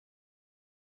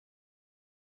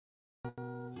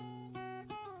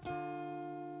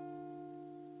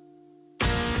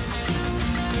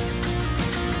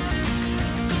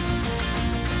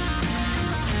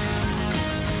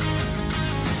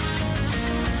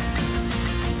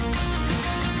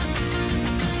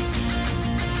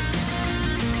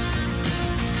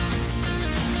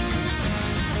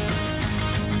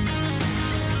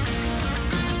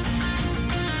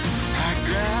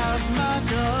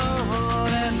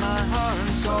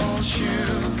sole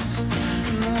shoes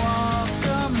and walk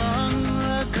among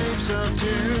the groups of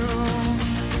two.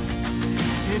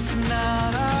 It's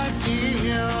not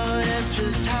ideal, it's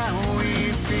just how we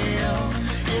feel.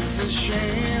 It's a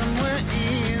shame we're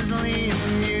easily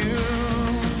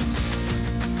amused.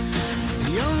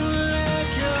 The only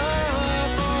cure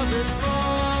for this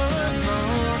forward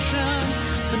motion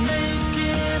is to make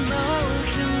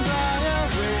emotion fly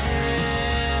away.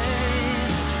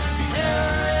 The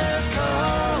air is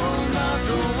cold, but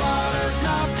the water's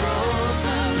not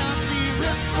frozen. I see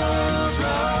ripples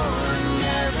rolling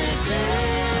every day.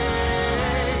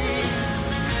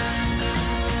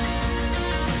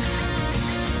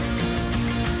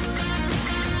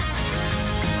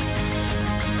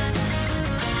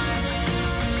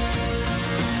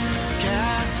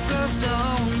 Cast a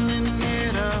stone and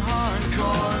get a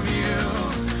hardcore view.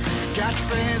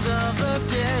 Catchphrase of the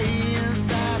day is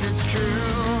that it's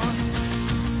true.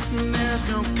 There's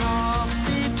no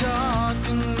coffee talk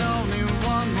and only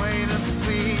one way to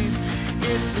please.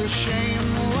 It's a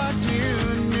shame what you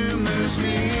do moves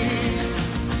me.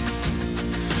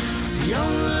 The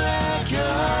only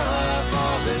cure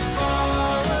for this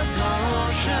forward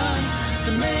motion is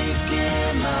to make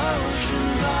emotion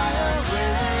fly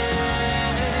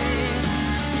away.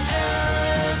 The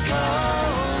air is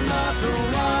cold, but the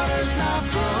water's not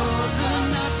frozen.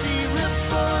 I see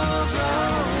ripples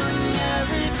rolling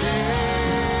every day.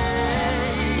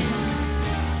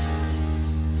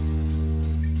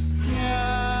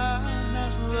 Yeah,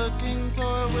 not looking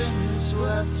for a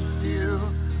windswept view.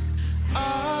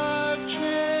 Our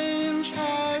change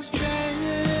has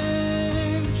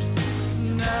changed.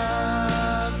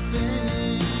 Nothing's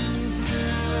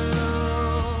new.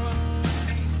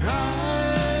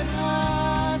 Right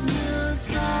on new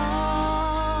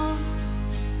song.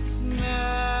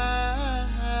 That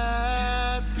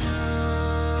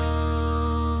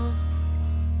news.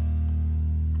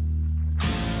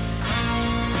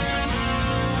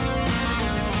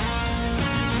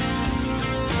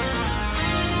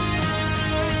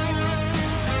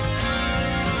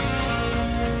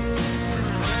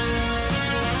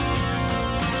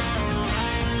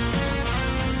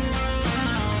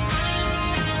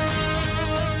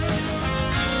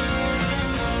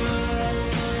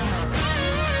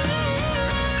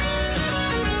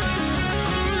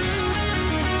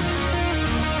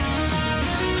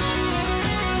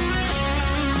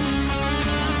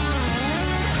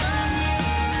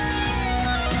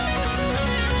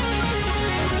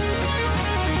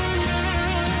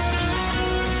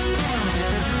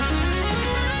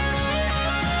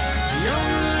 The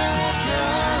only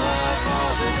cure for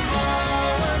this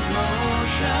forward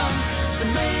motion is to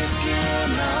make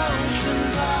emotion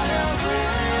fly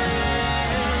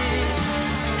away.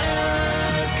 The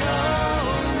air is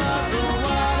cold, but the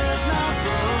water's not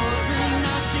frozen. I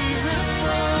see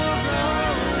ripples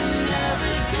rolling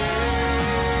every day.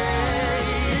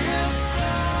 If I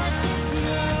could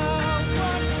know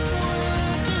what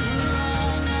would do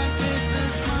wrong, I'd take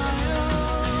this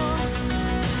smile.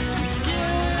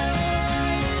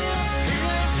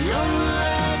 The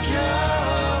only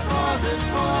cure for this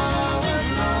forward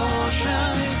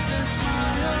motion is this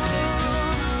smile.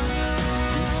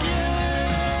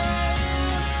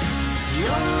 The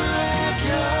only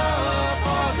cure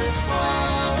for this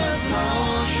forward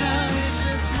motion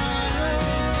is this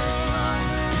smile.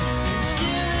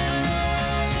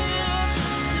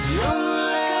 The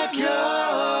only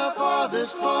cure for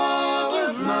this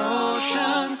forward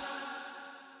motion.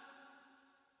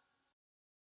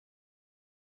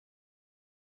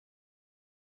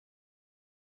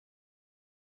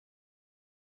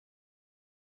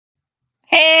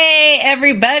 Hey,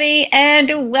 everybody,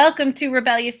 and welcome to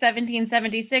Rebellious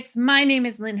 1776. My name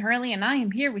is Lynn Hurley, and I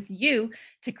am here with you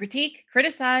to critique,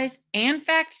 criticize, and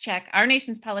fact check our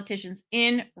nation's politicians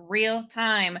in real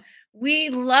time. We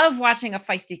love watching a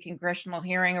feisty congressional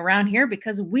hearing around here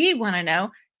because we want to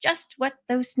know just what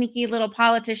those sneaky little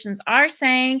politicians are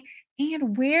saying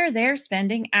and where they're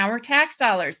spending our tax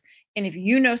dollars. And if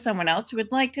you know someone else who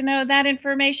would like to know that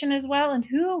information as well, and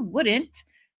who wouldn't,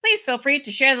 please feel free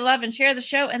to share the love and share the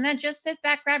show, and then just sit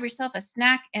back, grab yourself a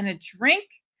snack and a drink.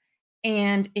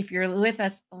 And if you're with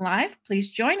us live, please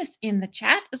join us in the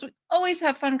chat, as we always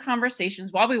have fun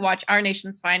conversations while we watch our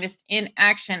nation's finest in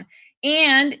action.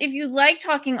 And if you like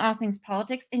talking all things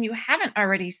politics and you haven't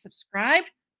already subscribed,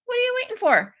 what are you waiting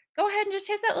for? Go ahead and just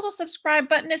hit that little subscribe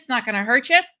button. It's not going to hurt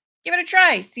you. Give it a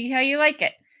try. See how you like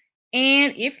it.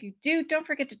 And if you do, don't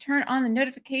forget to turn on the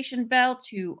notification bell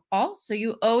to all so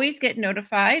you always get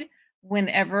notified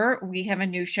whenever we have a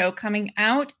new show coming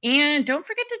out. And don't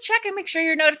forget to check and make sure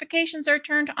your notifications are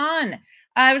turned on.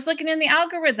 I was looking in the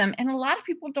algorithm, and a lot of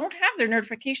people don't have their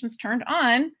notifications turned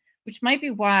on, which might be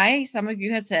why some of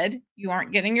you have said you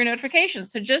aren't getting your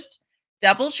notifications. So just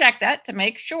double check that to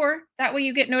make sure. That way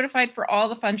you get notified for all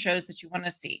the fun shows that you want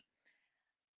to see.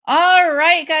 All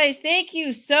right, guys, thank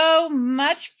you so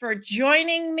much for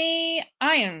joining me.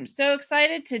 I am so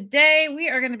excited. Today, we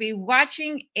are going to be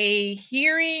watching a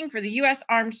hearing for the U.S.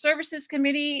 Armed Services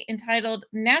Committee entitled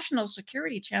National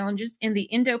Security Challenges in the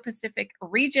Indo-Pacific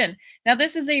Region. Now,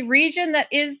 this is a region that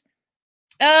is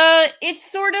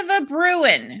it's sort of a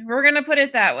brewing. We're going to put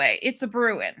it that way. It's a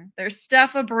brewing. There's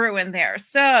stuff a brewing there.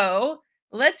 So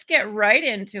let's get right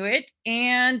into it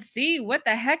and see what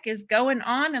the heck is going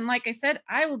on. And like I said,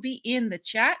 I will be in the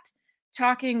chat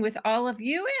talking with all of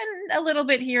you and a little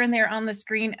bit here and there on the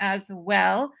screen as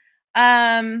well.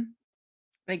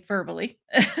 Like verbally,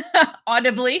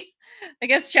 audibly. I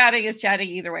guess chatting is chatting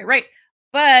either way, right?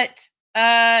 But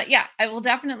yeah, I will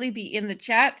definitely be in the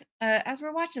chat as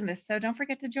we're watching this, so don't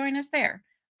forget to join us there.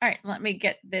 All right, let me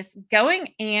get this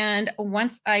going, and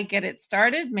once I get it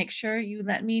started, make sure you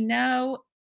let me know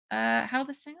how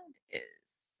the sound is.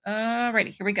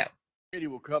 Alrighty, here we go. Committee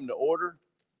will come to order.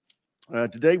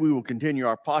 Today we will continue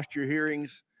our posture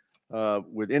hearings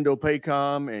with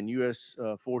Indo-PACOM and U.S.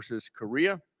 Forces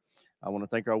Korea. I want to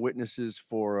thank our witnesses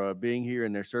for being here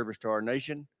in their service to our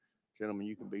nation. Gentlemen,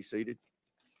 you can be seated.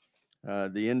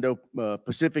 The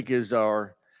Indo-Pacific is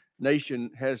our nation,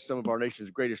 has some of our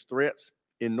nation's greatest threats.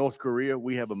 In North Korea,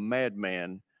 we have a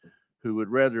madman who would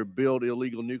rather build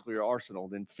illegal nuclear arsenal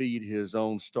than feed his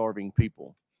own starving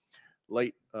people.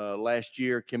 Late last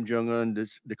year, Kim Jong-un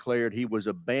declared he was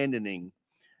abandoning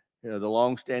the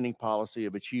longstanding policy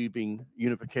of achieving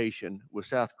unification with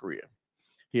South Korea.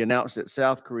 He announced that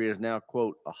South Korea is now,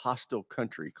 quote, a hostile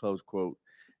country, close quote,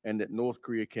 and that North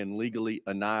Korea can legally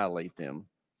annihilate them.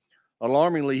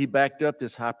 Alarmingly, he backed up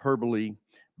this hyperbole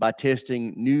by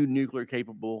testing new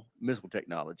nuclear-capable missile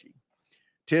technology.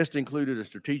 Tests included a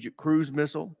strategic cruise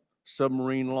missile,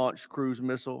 submarine-launched cruise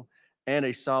missile, and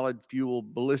a solid fuel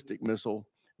ballistic missile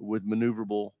with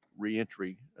maneuverable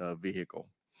reentry vehicle.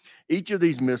 Each of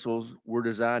these missiles were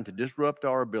designed to disrupt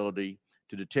our ability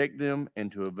to detect them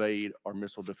and to evade our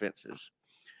missile defenses.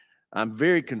 I'm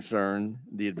very concerned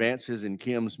the advances in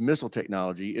Kim's missile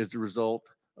technology is the result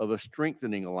of a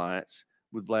strengthening alliance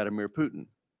with Vladimir Putin.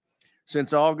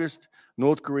 Since August,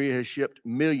 North Korea has shipped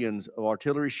millions of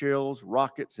artillery shells,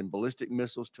 rockets, and ballistic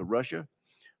missiles to Russia,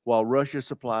 while Russia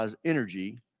supplies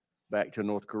energy back to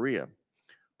North Korea.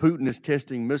 Putin is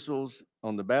testing missiles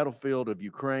on the battlefield of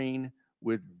Ukraine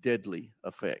with deadly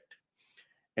effect.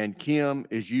 And Kim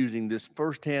is using this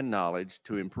firsthand knowledge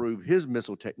to improve his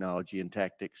missile technology and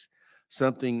tactics,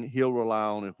 something he'll rely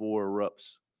on if war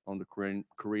erupts on the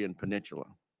Korean Peninsula.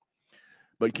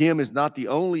 But Kim is not the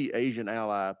only Asian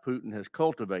ally Putin has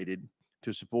cultivated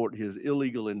to support his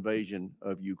illegal invasion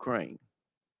of Ukraine.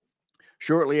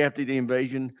 Shortly after the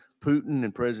invasion, Putin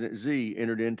and President Xi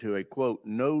entered into a, quote,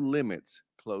 no limits,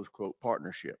 close quote,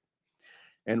 partnership.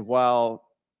 And while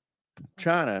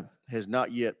China has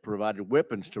not yet provided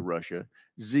weapons to Russia,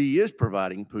 Xi is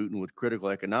providing Putin with critical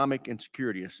economic and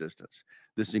security assistance.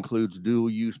 This includes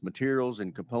dual-use materials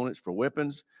and components for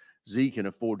weapons. Xi can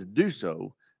afford to do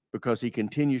so because he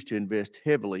continues to invest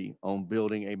heavily on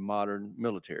building a modern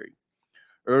military.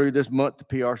 Earlier this month, the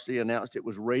PRC announced it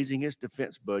was raising its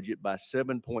defense budget by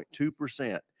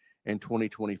 7.2% in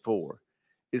 2024.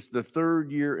 It's the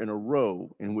third year in a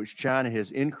row in which China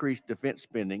has increased defense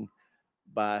spending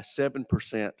by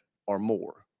 7% or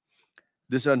more.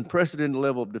 This unprecedented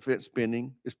level of defense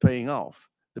spending is paying off.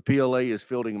 The PLA is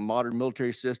fielding modern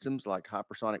military systems like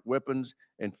hypersonic weapons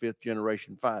and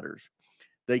fifth-generation fighters.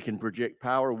 They can project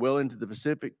power well into the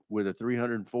Pacific with a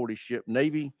 340-ship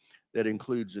Navy that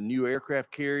includes a new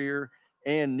aircraft carrier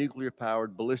and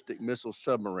nuclear-powered ballistic missile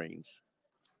submarines.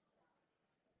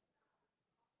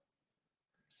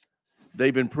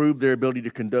 They've improved their ability to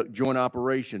conduct joint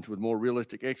operations with more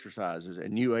realistic exercises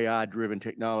and new AI-driven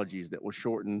technologies that will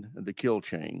shorten the kill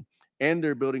chain. And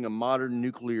they're building a modern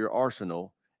nuclear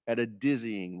arsenal at a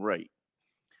dizzying rate.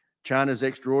 China's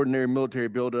extraordinary military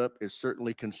buildup is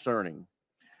certainly concerning.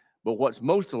 But what's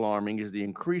most alarming is the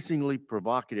increasingly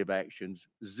provocative actions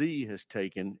Xi has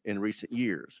taken in recent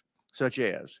years, such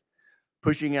as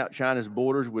pushing out China's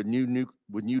borders with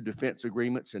new defense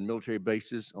agreements and military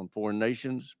bases on foreign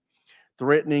nations,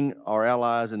 threatening our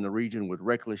allies in the region with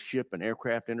reckless ship and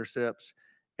aircraft intercepts,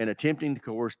 and attempting to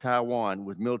coerce Taiwan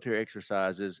with military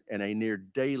exercises and a near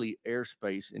daily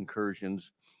airspace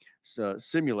incursions,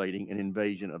 simulating an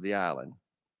invasion of the island.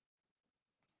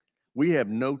 We have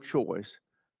no choice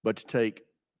but to take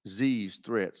these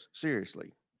threats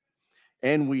seriously.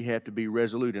 And we have to be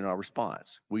resolute in our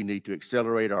response. We need to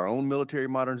accelerate our own military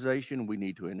modernization. We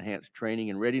need to enhance training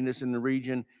and readiness in the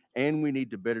region, and we need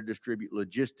to better distribute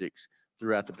logistics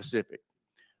throughout the Pacific.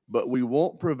 But we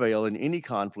won't prevail in any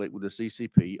conflict with the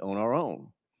CCP on our own.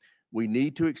 We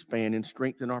need to expand and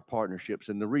strengthen our partnerships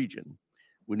in the region.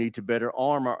 We need to better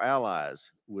arm our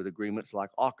allies with agreements like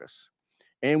AUKUS.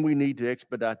 And we need to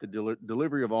expedite the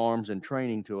delivery of arms and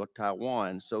training to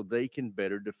Taiwan so they can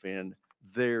better defend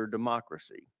their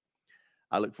democracy.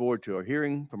 I look forward to our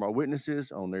hearing from our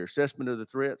witnesses on their assessment of the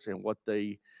threats and what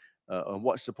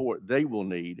support they will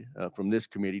need from this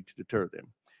committee to deter them.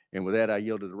 And with that, I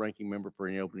yield to the ranking member for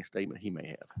any opening statement he may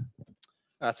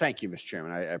have. Thank you, Mr.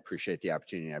 Chairman. I appreciate the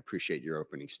opportunity. I appreciate your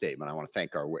opening statement. I want to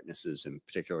thank our witnesses, in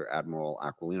particular Admiral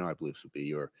Aquilino. I believe this will be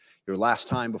your last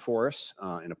time before us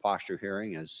in a posture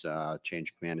hearing, as change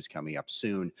of command is coming up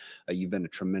soon. You've been a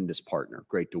tremendous partner,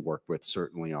 great to work with,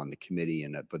 certainly on the committee.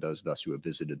 And for those of us who have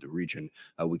visited the region,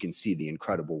 we can see the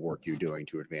incredible work you're doing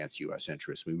to advance U.S.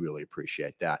 interests. We really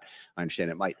appreciate that. I understand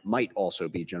it might also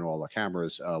be General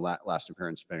LaCamera's last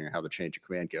appearance, depending on how the change of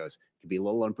command goes. It can be a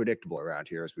little unpredictable around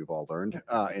here, as we've all learned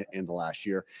in the last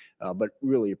year, but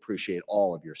really appreciate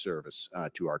all of your service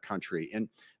to our country. And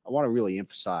I want to really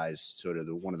emphasize sort of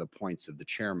one of the points of the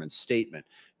chairman's statement,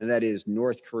 and that is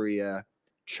North Korea,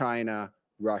 China,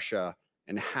 Russia,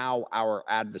 and how our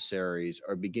adversaries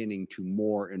are beginning to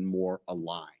more and more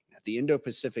align. The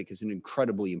Indo-Pacific is an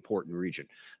incredibly important region.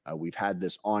 We've had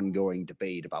this ongoing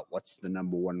debate about what's the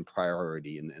 #1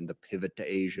 priority and the pivot to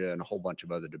Asia and a whole bunch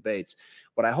of other debates.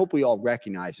 What I hope we all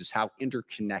recognize is how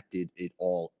interconnected it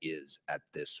all is at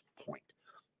this point.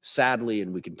 Sadly,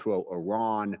 and we can throw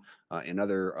Iran and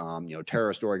other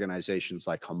terrorist organizations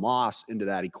like Hamas into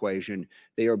that equation,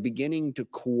 they are beginning to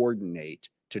coordinate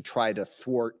to try to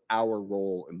thwart our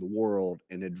role in the world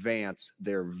and advance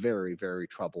their very, very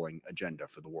troubling agenda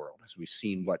for the world. As we've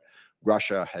seen what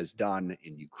Russia has done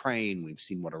in Ukraine, we've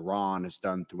seen what Iran has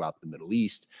done throughout the Middle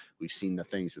East, we've seen the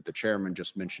things that the chairman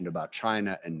just mentioned about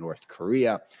China and North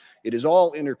Korea. It is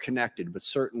all interconnected, but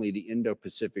certainly the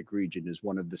Indo-Pacific region is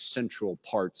one of the central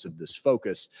parts of this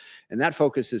focus, and that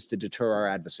focus is to deter our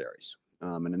adversaries.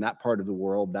 And in that part of the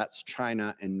world, that's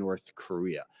China and North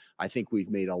Korea. I think we've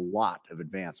made a lot of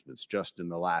advancements just in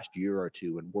the last year or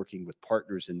two in working with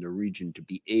partners in the region to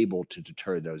be able to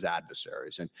deter those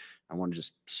adversaries. And I want to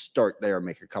just start there,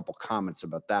 make a couple comments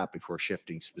about that before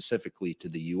shifting specifically to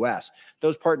the U.S.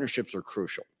 Those partnerships are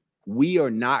crucial. We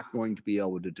are not going to be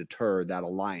able to deter that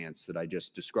alliance that I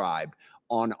just described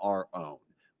on our own.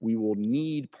 We will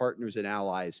need partners and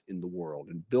allies in the world,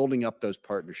 and building up those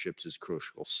partnerships is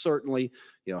crucial. Certainly,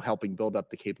 helping build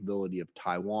up the capability of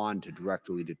Taiwan to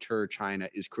directly deter China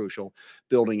is crucial,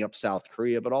 building up South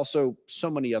Korea, but also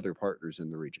so many other partners in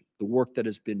the region. The work that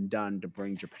has been done to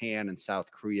bring Japan and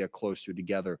South Korea closer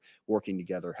together, working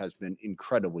together, has been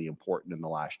incredibly important in the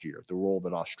last year. The role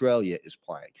that Australia is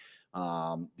playing,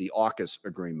 the AUKUS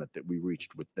agreement that we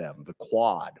reached with them, the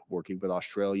Quad, working with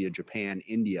Australia, Japan,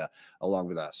 India, along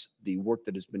with us, the work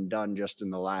that has been done just in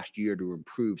the last year to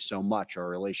improve so much our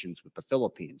relations with the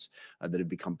Philippines that have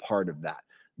become part of that.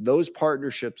 Those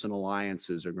partnerships and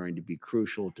alliances are going to be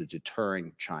crucial to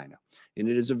deterring China. And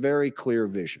it is a very clear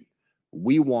vision.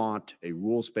 We want a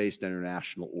rules-based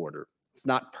international order. It's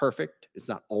not perfect. It's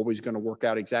not always going to work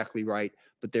out exactly right,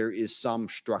 but there is some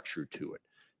structure to it.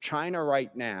 China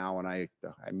right now, and I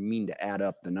mean to add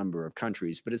up the number of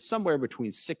countries, but it's somewhere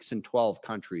between 6 and 12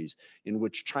 countries in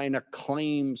which China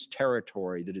claims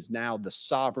territory that is now the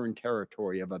sovereign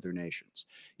territory of other nations.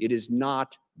 It is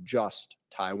not just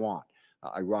Taiwan.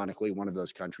 Ironically, one of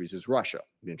those countries is Russia.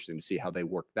 It'll be interesting to see how they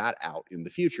work that out in the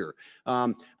future.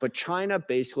 But China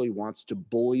basically wants to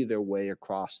bully their way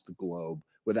across the globe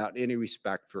without any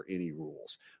respect for any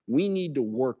rules. We need to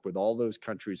work with all those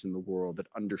countries in the world that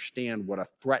understand what a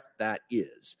threat that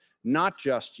is, not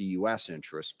just to U.S.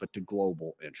 interests, but to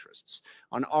global interests.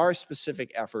 On our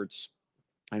specific efforts,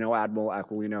 I know Admiral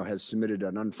Aquilino has submitted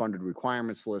an unfunded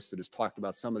requirements list that has talked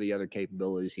about some of the other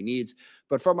capabilities he needs.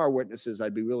 But from our witnesses,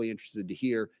 I'd be really interested to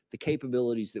hear the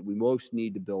capabilities that we most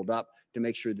need to build up to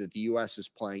make sure that the U.S. is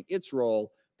playing its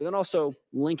role, but then also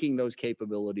linking those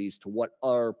capabilities to what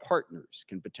our partners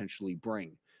can potentially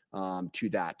bring to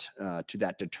that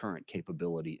deterrent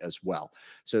capability as well.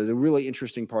 So it's a really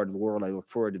interesting part of the world. I look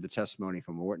forward to the testimony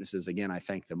from our witnesses. Again, I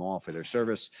thank them all for their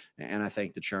service, and I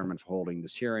thank the chairman for holding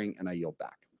this hearing, and I yield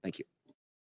back. Thank you.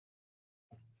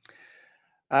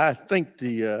 I think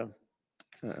the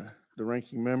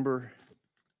ranking member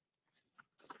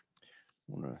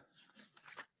want to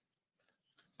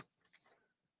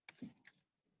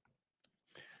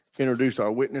introduce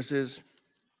our witnesses.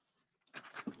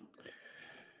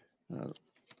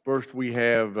 First, we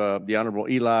have the Honorable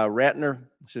Eli Ratner,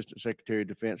 Assistant Secretary of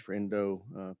Defense for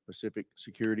Indo-Pacific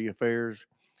Security Affairs,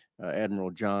 Admiral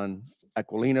John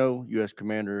Aquilino, U.S.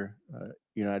 Commander,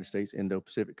 United States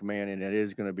Indo-Pacific Command, and that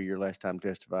is going to be your last time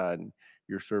testified, and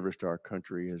your service to our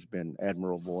country has been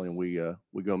admirable, and we're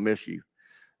going to miss you.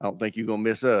 I don't think you're going to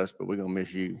miss us, but we're going to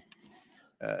miss you.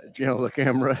 General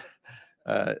LaCamera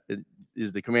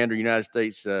is the Commander, United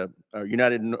States,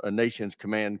 United Nations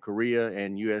Command Korea,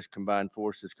 and U.S. Combined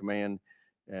Forces Command,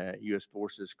 U.S.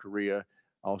 Forces Korea.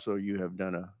 Also, you have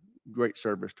done a great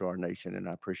service to our nation, and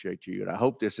I appreciate you. And I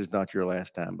hope this is not your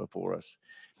last time before us.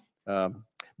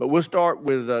 But we'll start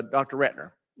with Dr.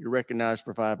 Ratner. You're recognized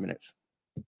for 5 minutes.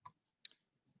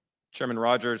 Chairman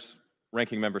Rogers,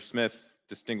 Ranking Member Smith,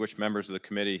 distinguished members of the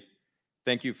committee,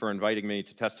 thank you for inviting me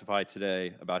to testify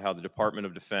today about how the Department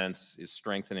of Defense is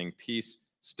strengthening peace,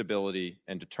 stability,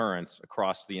 and deterrence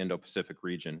across the Indo-Pacific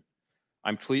region.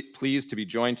 I'm pleased to be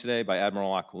joined today by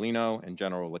Admiral Aquilino and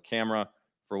General LaCamera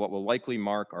for what will likely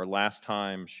mark our last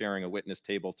time sharing a witness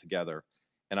table together.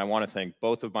 And I want to thank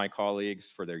both of my colleagues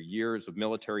for their years of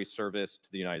military service to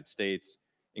the United States,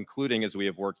 including as we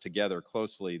have worked together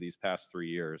closely these past 3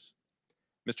 years.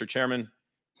 Mr. Chairman,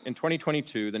 in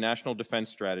 2022, the National Defense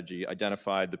Strategy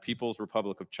identified the People's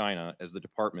Republic of China as the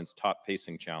department's top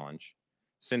pacing challenge.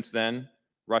 Since then,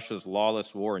 Russia's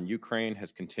lawless war in Ukraine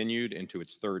has continued into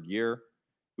its 3rd year.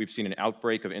 We've seen an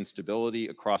outbreak of instability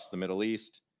across the Middle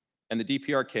East, and the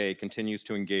DPRK continues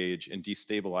to engage in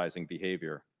destabilizing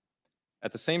behavior.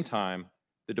 At the same time,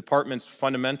 the department's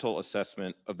fundamental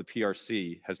assessment of the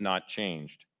PRC has not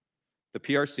changed. The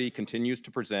PRC continues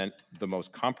to present the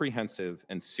most comprehensive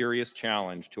and serious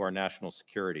challenge to our national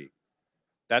security.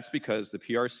 That's because the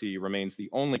PRC remains the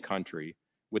only country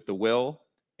with the will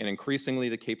and increasingly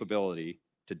the capability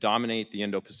to dominate the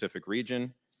Indo-Pacific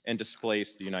region and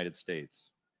displace the United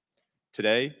States.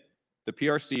 Today, the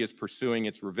PRC is pursuing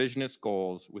its revisionist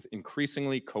goals with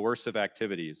increasingly coercive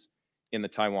activities in the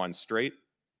Taiwan Strait,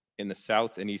 in the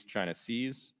South and East China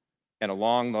Seas, and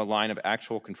along the line of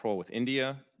actual control with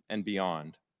India and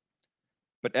beyond.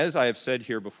 But as I have said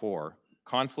here before,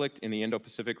 conflict in the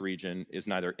Indo-Pacific region is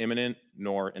neither imminent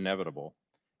nor inevitable,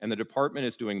 and the department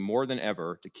is doing more than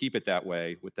ever to keep it that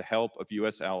way with the help of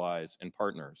U.S. allies and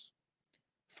partners.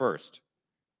 First,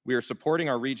 we are supporting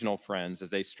our regional friends as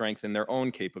they strengthen their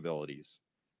own capabilities.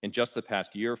 In just the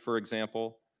past year, for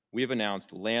example, we have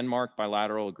announced landmark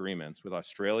bilateral agreements with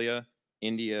Australia,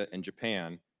 India, and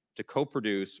Japan to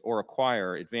co-produce or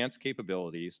acquire advanced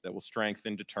capabilities that will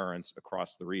strengthen deterrence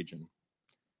across the region.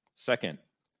 Second,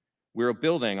 we are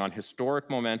building on historic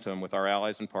momentum with our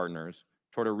allies and partners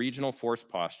toward a regional force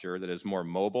posture that is more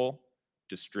mobile,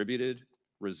 distributed,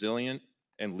 resilient,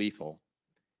 and lethal.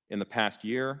 In the past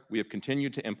year, we have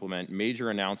continued to implement major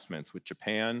announcements with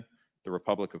Japan, the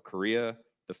Republic of Korea,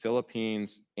 the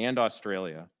Philippines, and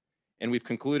Australia, and we've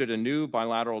concluded a new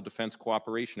bilateral defense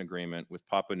cooperation agreement with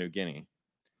Papua New Guinea.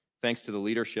 Thanks to the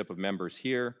leadership of members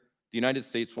here, the United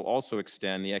States will also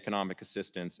extend the economic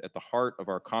assistance at the heart of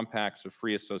our compacts of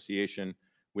free association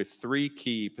with 3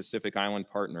 key Pacific Island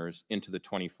partners into the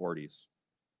 2040s.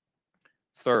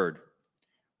 Third,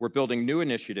 we're building new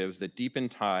initiatives that deepen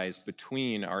ties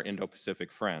between our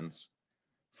Indo-Pacific friends.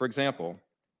 For example,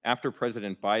 after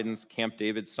President Biden's Camp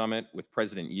David summit with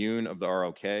President Yoon of the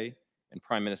ROK and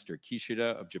Prime Minister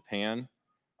Kishida of Japan,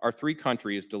 our 3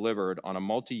 countries delivered on a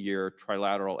multi-year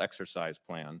trilateral exercise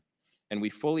plan, and we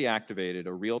fully activated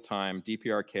a real-time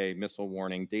DPRK missile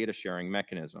warning data sharing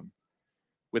mechanism.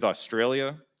 With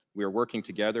Australia, we are working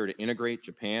together to integrate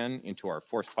Japan into our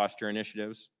force posture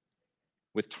initiatives.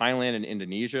 With Thailand and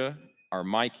Indonesia, our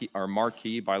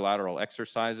marquee bilateral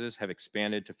exercises have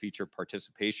expanded to feature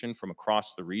participation from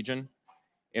across the region,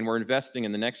 and we're investing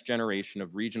in the next generation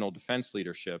of regional defense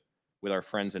leadership with our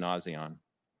friends in ASEAN.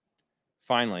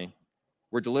 Finally,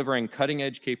 we're delivering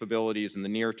cutting-edge capabilities in the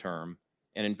near term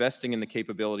and investing in the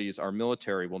capabilities our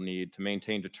military will need to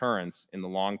maintain deterrence in the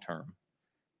long term.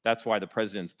 That's why the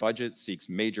President's budget seeks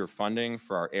major funding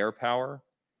for our air power,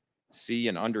 sea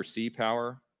and undersea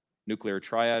power, nuclear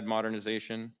triad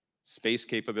modernization, space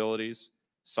capabilities,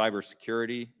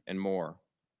 cybersecurity, and more.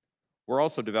 We're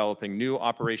also developing new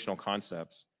operational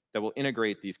concepts that will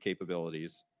integrate these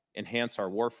capabilities, enhance our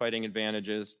warfighting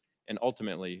advantages, and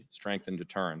ultimately strengthen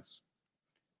deterrence.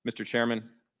 Mr. Chairman,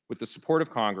 with the support of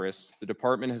Congress, the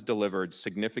Department has delivered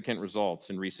significant results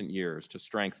in recent years to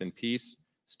strengthen peace,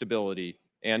 stability,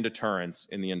 and deterrence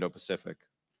in the Indo-Pacific.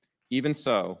 Even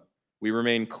so, we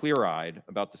remain clear-eyed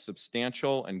about the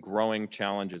substantial and growing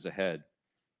challenges ahead.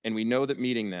 and we know that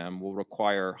meeting them will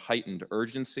require heightened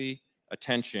urgency,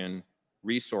 attention,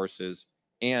 resources,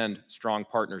 and strong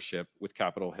partnership with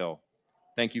Capitol Hill.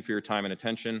 Thank you for your time and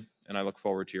attention, and I look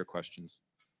forward to your questions.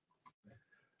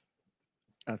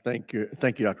 Thank you,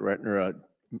 Dr. Ratner.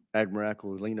 Admiral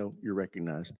Aquilino, you're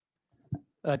recognized.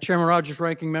 Chairman Rogers,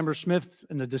 Ranking Member Smith,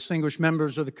 and the distinguished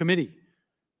members of the committee,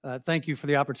 thank you for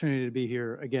the opportunity to be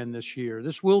here again this year.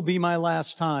 This will be my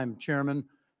last time, Chairman.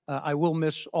 I will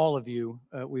miss all of you.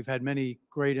 We've had many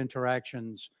great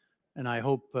interactions, and I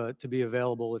hope to be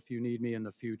available if you need me in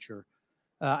the future.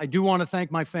 I do want to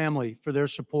thank my family for their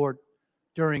support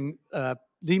during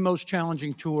the most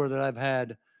challenging tour that I've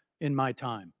had in my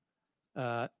time.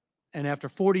 And after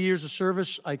 40 years of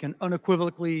service, I can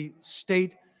unequivocally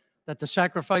state that the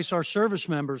sacrifice our service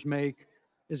members make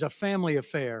is a family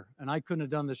affair, and I couldn't have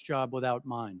done this job without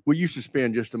mine. Will you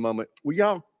suspend just a moment? Will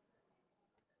y'all?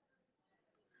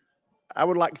 I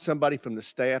would like somebody from the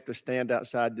staff to stand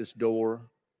outside this door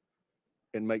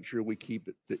and make sure we keep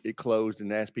it closed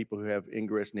and ask people who have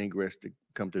ingress and ingress to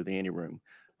come to the anteroom.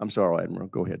 I'm sorry, Admiral.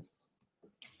 Go ahead.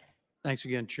 Thanks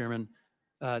again, Chairman.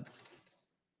 The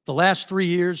last 3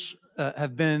 years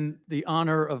have been the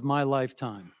honor of my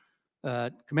lifetime.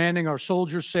 Commanding our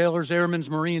soldiers, sailors, airmen,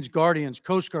 Marines, Guardians,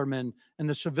 Coast Guard men, and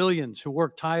the civilians who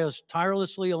work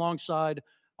tirelessly alongside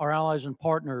our allies and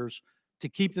partners to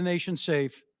keep the nation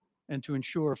safe and to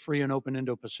ensure a free and open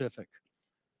Indo-Pacific.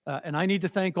 And I need to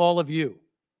thank all of you.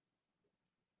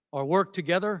 Our work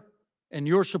together and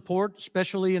your support,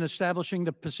 especially in establishing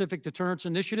the Pacific Deterrence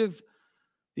Initiative,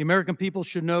 the American people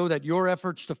should know that your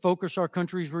efforts to focus our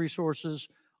country's resources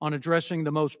on addressing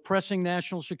the most pressing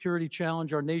national security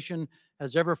challenge our nation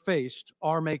has ever faced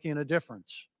are making a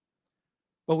difference.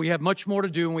 But we have much more to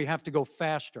do, and we have to go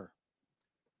faster.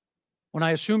 When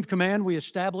I assumed command, we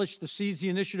established the Seize the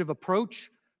Initiative approach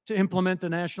to implement the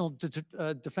National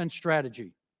Defense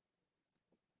Strategy.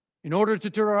 In order to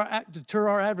deter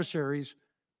our adversaries,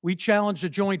 we challenged the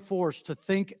joint force to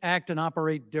think, act, and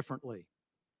operate differently.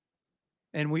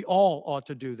 And we all ought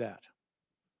to do that.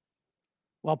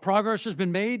 While progress has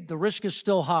been made, the risk is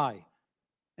still high,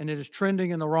 and it is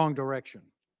trending in the wrong direction.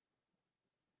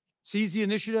 Seize the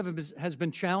Initiative has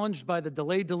been challenged by the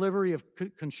delayed delivery of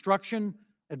construction,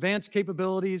 advanced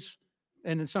capabilities,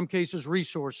 and in some cases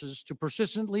resources to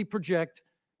persistently project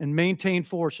and maintain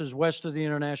forces west of the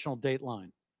international date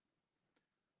line.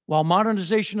 While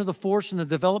modernization of the force and the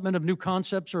development of new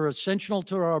concepts are essential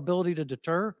to our ability to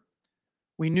deter,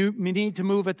 we need to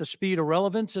move at the speed of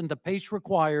relevance and the pace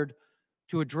required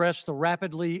to address the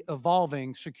rapidly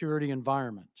evolving security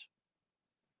environment.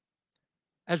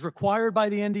 As required by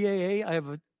the NDAA, I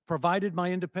have provided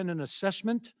my independent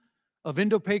assessment of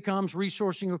Indo-PACOM's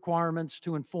resourcing requirements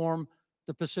to inform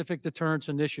the Pacific Deterrence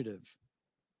Initiative.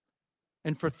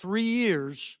 And for 3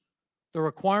 years, the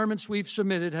requirements we've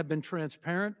submitted have been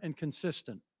transparent and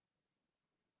consistent.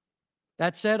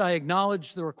 That said, I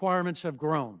acknowledge the requirements have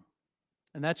grown,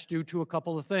 and that's due to a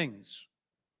couple of things.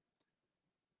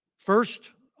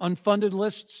 First, unfunded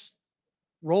lists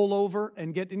roll over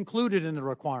and get included in the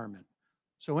requirement.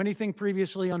 So anything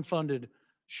previously unfunded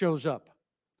shows up.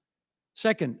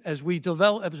 Second, as we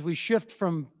shift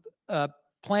from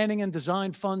planning and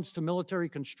design funds to military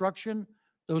construction,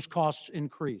 those costs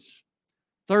increase.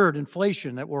 Third,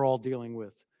 inflation that we're all dealing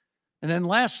with. And then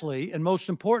lastly, and most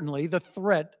importantly, the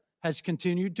threat has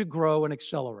continued to grow and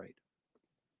accelerate.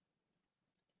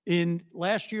 In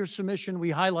last year's submission, we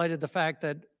highlighted the fact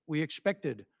that we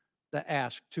expected the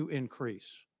ask to increase.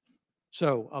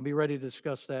 So I'll be ready to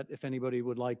discuss that if anybody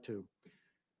would like to.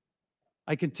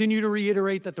 I continue to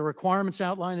reiterate that the requirements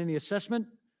outlined in the assessment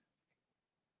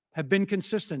have been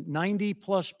consistent,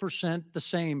 90+% the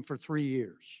same for 3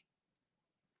 years.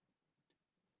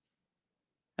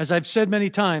 As I've said many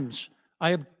times,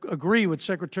 I agree with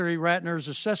Secretary Ratner's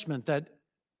assessment that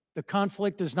the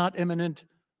conflict is not imminent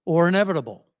or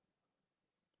inevitable.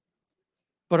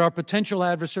 But our potential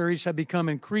adversaries have become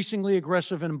increasingly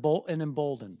aggressive and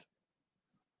emboldened.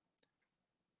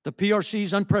 The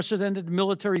PRC's unprecedented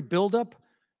military buildup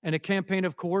and a campaign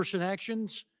of coercion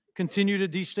actions continue to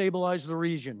destabilize the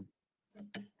region,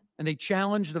 and they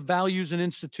challenge the values and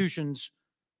institutions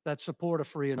that support a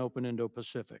free and open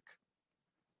Indo-Pacific.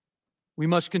 We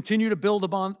must continue to build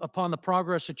upon the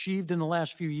progress achieved in the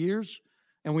last few years,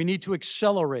 and we need to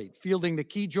accelerate fielding the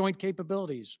key joint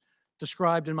capabilities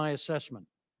described in my assessment.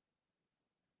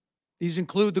 These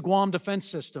include the Guam Defense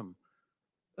System,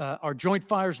 our Joint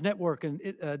Fires Network and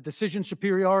decision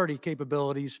superiority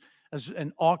capabilities,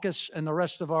 and AUKUS and the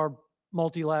rest of our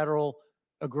multilateral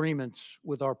agreements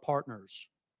with our partners.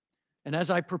 And as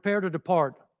I prepare to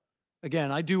depart,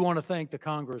 Again, I do want to thank the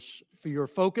Congress for your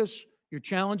focus, your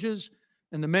challenges,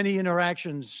 and the many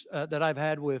interactions that I've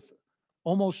had with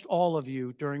almost all of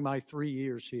you during my 3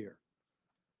 years here.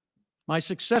 My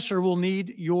successor will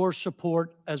need your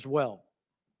support as well,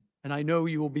 and I know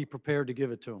you will be prepared to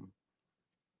give it to him.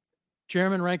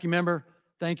 Chairman, Ranking Member,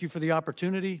 thank you for the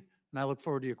opportunity, and I look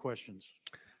forward to your questions.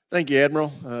 Thank you,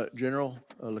 Admiral. General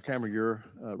LaCamera, you're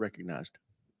recognized.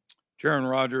 Chairman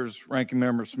Rogers, Ranking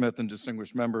Member Smith, and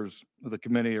distinguished members of the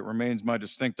committee, it remains my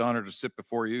distinct honor to sit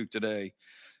before you today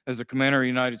as the Commander of the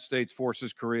United States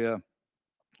Forces Korea,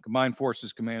 Combined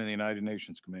Forces Command, and the United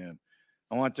Nations Command.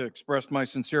 I want to express my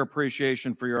sincere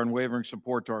appreciation for your unwavering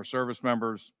support to our service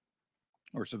members,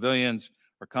 our civilians,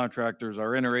 our contractors,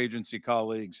 our interagency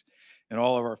colleagues, and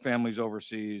all of our families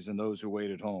overseas and those who wait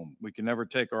at home. We can never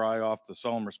take our eye off the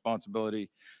solemn responsibility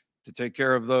to take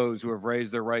care of those who have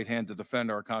raised their right hand to defend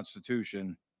our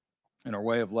Constitution and our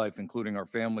way of life, including our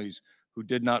families who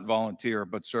did not volunteer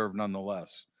but served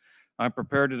nonetheless. I'm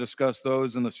prepared to discuss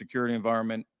those in the security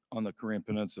environment on the Korean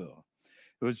Peninsula.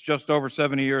 It was just over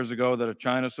 70 years ago that a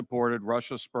China-supported,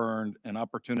 Russia-spurned, and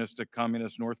opportunistic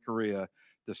communist North Korea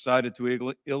decided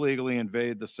to illegally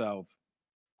invade the South,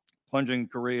 plunging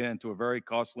Korea into a very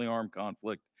costly armed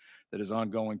conflict that is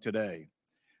ongoing today.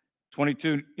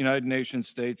 22 United Nations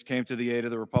states came to the aid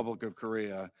of the Republic of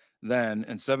Korea then,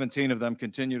 and 17 of them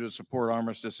continue to support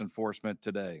armistice enforcement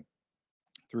today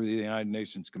through the United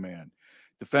Nations Command.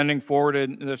 Defending forward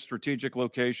in this strategic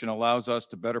location allows us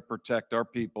to better protect our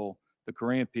people, the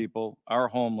Korean people, our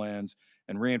homelands,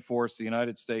 and reinforce the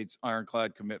United States'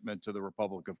 ironclad commitment to the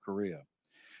Republic of Korea.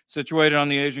 Situated on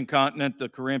the Asian continent, the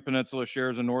Korean Peninsula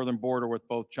shares a northern border with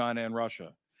both China and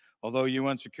Russia. Although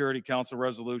UN Security Council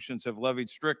resolutions have levied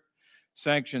strict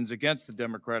sanctions against the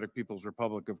Democratic People's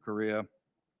Republic of Korea,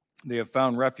 they have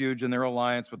found refuge in their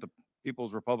alliance with the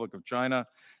People's Republic of China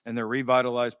and their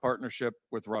revitalized partnership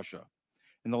with Russia.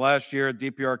 In the last year,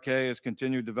 DPRK has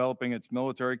continued developing its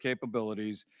military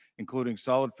capabilities, including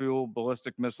solid fuel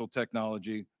ballistic missile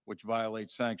technology, which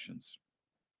violates sanctions.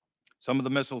 Some of the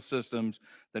missile systems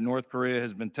that North Korea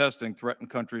has been testing threaten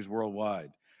countries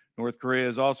worldwide. North Korea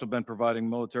has also been providing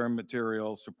military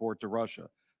material support to Russia,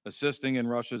 assisting in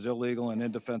Russia's illegal and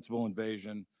indefensible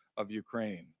invasion of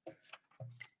Ukraine.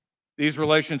 These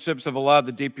relationships have allowed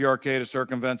the DPRK to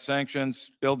circumvent sanctions,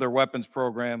 build their weapons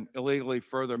program, illegally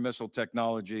further missile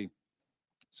technology,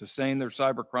 sustain their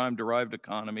cybercrime-derived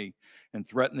economy, and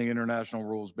threaten the international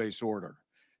rules-based order.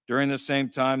 During this same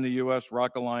time, the U.S.-ROC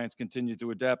alliance continued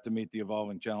to adapt to meet the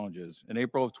evolving challenges. In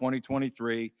April of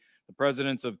 2023, the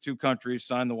presidents of two countries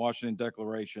signed the Washington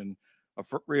Declaration,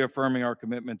 reaffirming our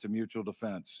commitment to mutual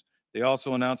defense. They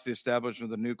also announced the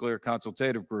establishment of the Nuclear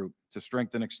Consultative Group to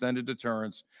strengthen extended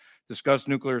deterrence, discuss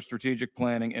nuclear strategic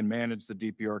planning, and manage the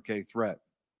DPRK threat.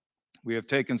 We have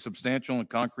taken substantial and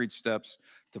concrete steps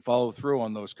to follow through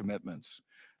on those commitments.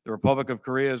 The Republic of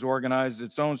Korea has organized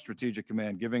its own strategic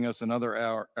command, giving us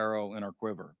another arrow in our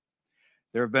quiver.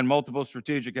 There have been multiple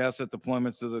strategic asset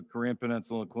deployments to the Korean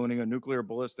Peninsula, including a nuclear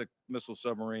ballistic missile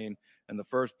submarine and the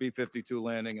first B-52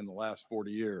 landing in the last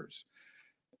 40 years.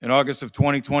 In August of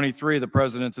 2023, the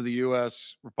presidents of the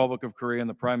U.S., Republic of Korea, and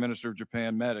the Prime Minister of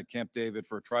Japan met at Camp David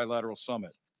for a trilateral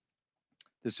summit.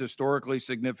 This historically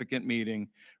significant meeting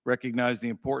recognized the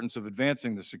importance of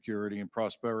advancing the security and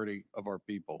prosperity of our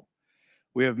people.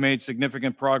 We have made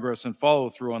significant progress and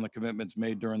follow-through on the commitments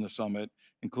made during the summit,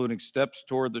 including steps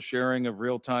toward the sharing of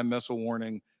real-time missile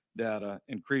warning data,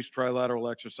 increased trilateral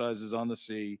exercises on the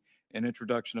sea, and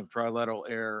introduction of trilateral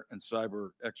air and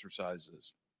cyber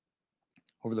exercises.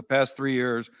 Over the past 3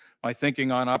 years, my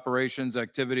thinking on operations,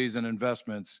 activities, and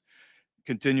investments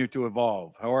continue to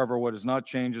evolve. However, what has not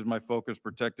changed is my focus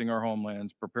protecting our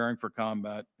homelands, preparing for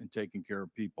combat, and taking care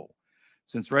of people.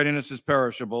 Since readiness is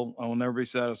perishable, I will never be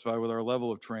satisfied with our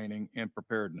level of training and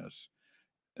preparedness.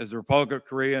 As the Republic of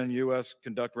Korea and U.S.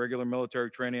 conduct regular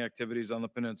military training activities on the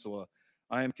peninsula,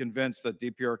 I am convinced that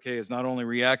DPRK is not only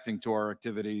reacting to our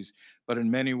activities, but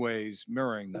in many ways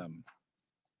mirroring them.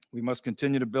 We must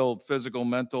continue to build physical,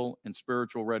 mental, and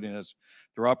spiritual readiness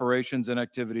through operations and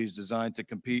activities designed to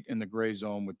compete in the gray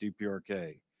zone with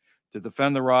DPRK. To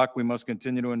defend the ROC, we must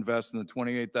continue to invest in the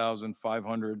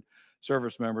 28,500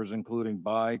 service members, including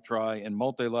bi, tri, and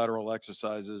multilateral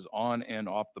exercises on and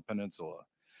off the peninsula,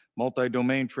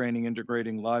 multi-domain training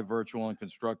integrating live, virtual, and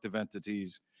constructive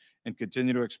entities, and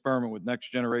continue to experiment with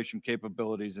next-generation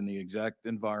capabilities in the exact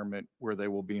environment where they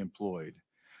will be employed.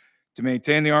 To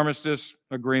maintain the armistice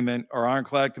agreement, our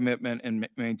ironclad commitment, and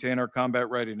maintain our combat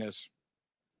readiness,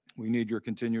 we need your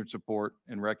continued support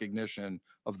and recognition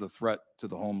of the threat to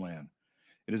the homeland.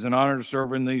 It is an honor to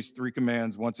serve in these three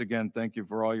commands. Once again, thank you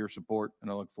for all your support, and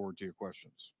I look forward to your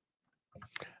questions.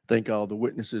 Thank all the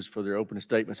witnesses for their opening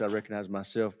statements. I recognize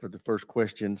myself for the first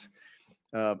questions.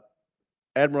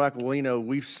 Admiral Aquilino,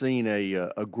 we've seen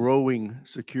a growing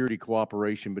security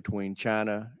cooperation between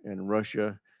China and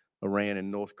Russia, Iran,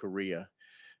 and North Korea,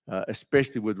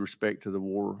 especially with respect to the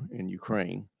war in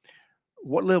Ukraine.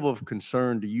 What level of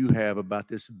concern do you have about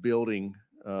this building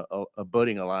a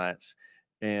budding alliance,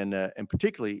 and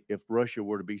particularly if Russia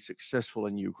were to be successful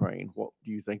in Ukraine, what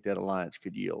do you think that alliance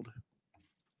could yield?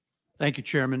 Thank you,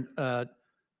 Chairman.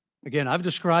 Again, I've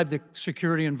described the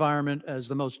security environment as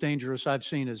the most dangerous I've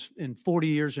seen is in 40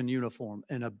 years in uniform.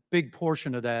 And a big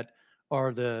portion of that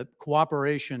are the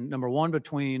cooperation, number one,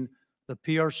 between the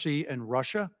PRC and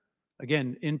Russia.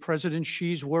 Again, in President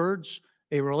Xi's words,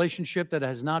 a relationship that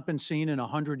has not been seen in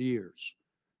 100 years.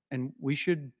 And we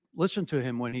should listen to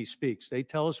him when he speaks. They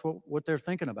tell us what they're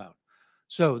thinking about.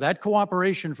 So that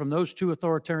cooperation from those two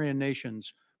authoritarian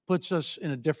nations puts us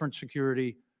in a different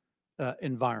security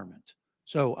environment.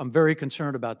 So I'm very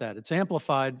concerned about that. It's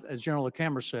amplified, as General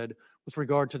LaCamera said, with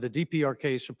regard to the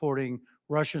DPRK supporting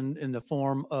Russian in the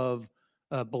form of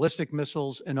ballistic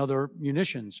missiles and other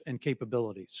munitions and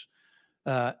capabilities.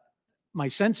 My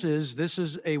sense is this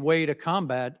is a way to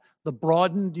combat the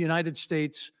broadened United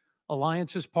States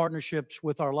alliances, partnerships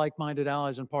with our like-minded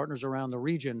allies and partners around the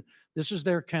region. This is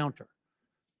their counter.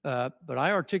 But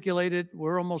I articulated,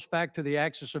 we're almost back to the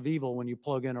axis of evil when you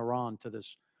plug in Iran to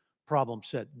this problem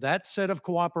set. That set of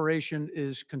cooperation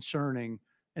is concerning,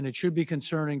 and it should be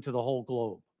concerning to the whole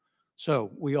globe.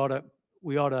 So we ought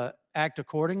to act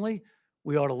accordingly.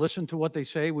 We ought to listen to what they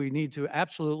say. We need to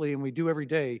absolutely, and we do every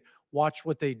day, watch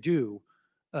what they do.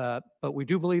 But we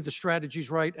do believe the strategy's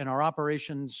right, and our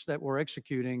operations that we're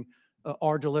executing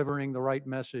are delivering the right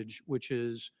message, which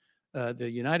is the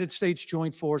United States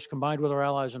Joint Force combined with our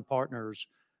allies and partners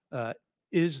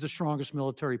is the strongest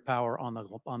military power on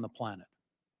the planet.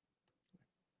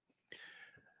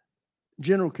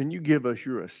 General, can you give us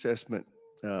your assessment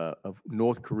of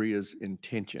North Korea's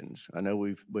intentions? I know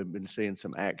we've been seeing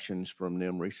some actions from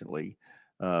them recently,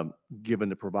 given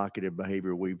the provocative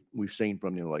behavior we've seen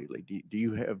from them lately. Do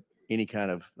you have any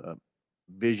kind of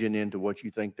vision into what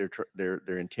you think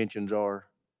their intentions are?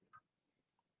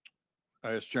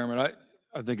 Yes, Chairman,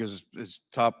 I think his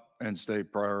top end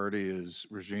state priority is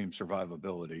regime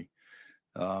survivability.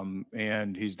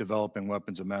 And he's developing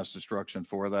weapons of mass destruction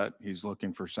for that. He's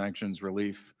looking for sanctions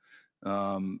relief,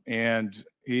 and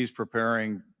he's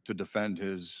preparing to defend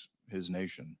his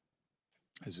nation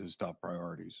as his top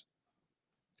priorities.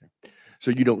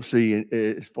 So you don't see,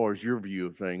 as far as your view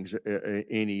of things,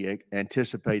 any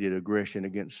anticipated aggression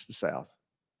against the South?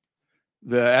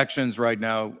 The actions right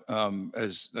now,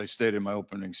 as I stated in my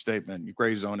opening statement,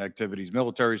 gray zone activities,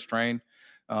 military's trained.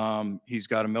 He's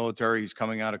got a military. He's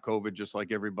coming out of COVID just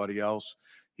like everybody else.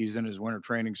 He's in his winter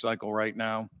training cycle right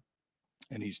now,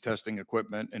 and he's testing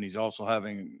equipment. And he's also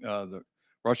having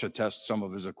Russia test some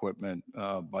of his equipment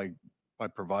by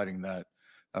providing that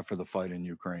for the fight in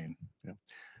Ukraine. Yeah.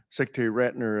 Secretary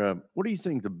Ratner, what do you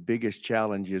think the biggest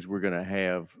challenges we're going to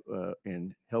have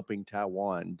in helping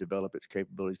Taiwan develop its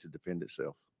capabilities to defend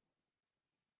itself?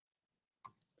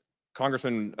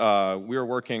 Congressman, we are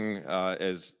working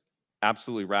as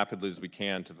absolutely rapidly as we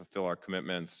can to fulfill our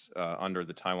commitments under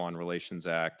the Taiwan Relations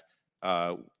Act.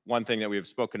 One thing that we have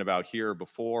spoken about here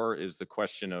before is the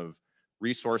question of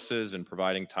resources and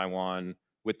providing Taiwan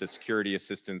with the security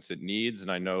assistance it needs. And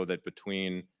I know that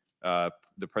between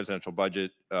the presidential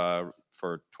budget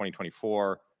for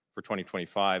 2024, for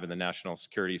 2025, and the National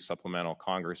Security Supplemental,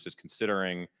 Congress is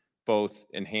considering both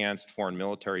enhanced foreign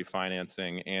military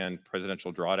financing and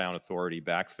presidential drawdown authority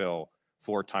backfill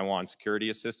for Taiwan security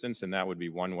assistance, and that would be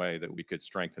one way that we could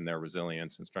strengthen their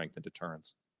resilience and strengthen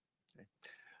deterrence.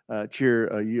 Okay.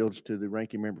 Chair yields to the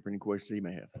ranking member for any questions he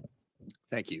may have.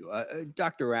 Thank you.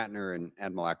 Dr. Ratner and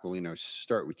Admiral Aquilino,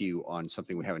 start with you on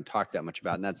something we haven't talked that much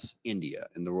about, and that's India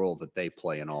and the role that they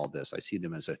play in all this. I see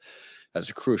them as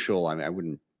a crucial, I mean, I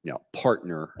wouldn't,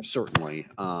 partner certainly,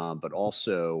 but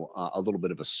also a little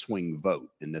bit of a swing vote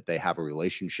in that they have a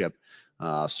relationship,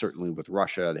 certainly with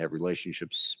Russia. They have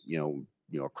relationships,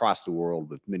 across the world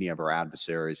with many of our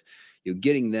adversaries.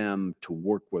 Getting them to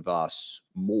work with us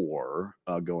more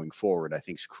going forward, I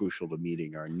think, is crucial to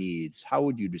meeting our needs. How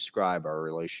would you describe our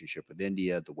relationship with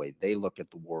India, the way they look at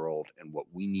the world, and what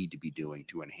we need to be doing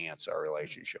to enhance our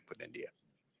relationship with India?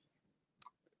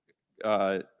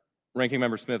 Ranking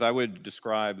Member Smith, I would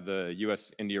describe the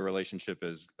U.S.-India relationship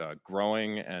as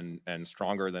growing and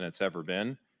stronger than it's ever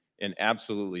been, and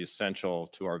absolutely essential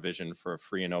to our vision for a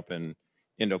free and open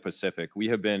Indo-Pacific. We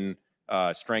have been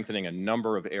strengthening a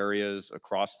number of areas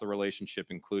across the relationship,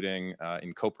 including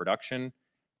in co-production,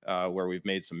 where we've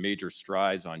made some major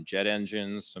strides on jet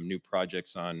engines, some new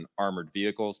projects on armored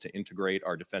vehicles to integrate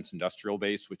our defense industrial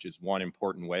base, which is one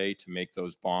important way to make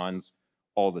those bonds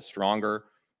all the stronger.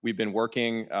 We've been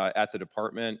working at the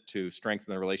department to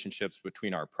strengthen the relationships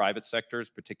between our private sectors,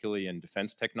 particularly in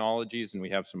defense technologies, and we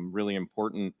have some really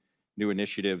important new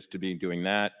initiatives to be doing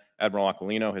that. Admiral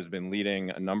Aquilino has been leading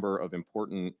a number of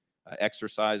important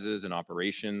exercises and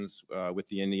operations with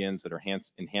the Indians that are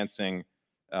enhancing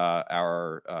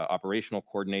our operational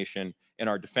coordination. And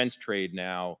our defense trade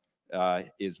now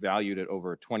is valued at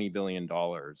over $20 billion.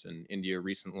 And India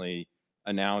recently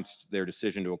announced their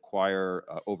decision to acquire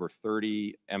over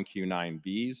 30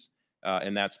 MQ-9Bs.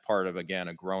 And that's part of, again,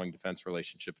 a growing defense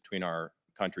relationship between our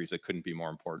countries that couldn't be more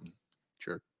important.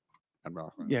 Sure.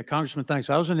 Yeah, Congressman, thanks.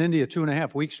 I was in India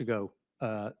 2.5 weeks ago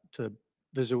to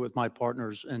visit with my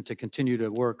partners and to continue to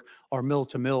work our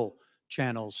mill-to-mill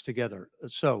channels together.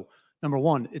 So, number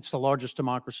one, it's the largest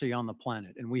democracy on the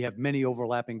planet, and we have many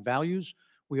overlapping values.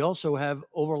 We also have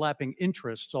overlapping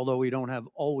interests, although we don't have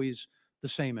always the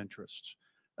same interests.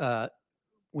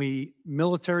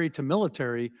 Military to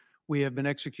military, we have been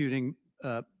executing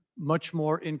much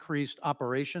more increased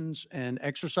operations and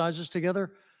exercises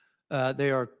together. They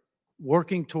are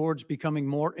working towards becoming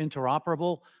more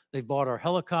interoperable. They've bought our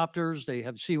helicopters. They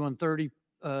have C-130s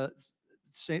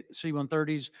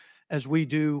as we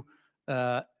do,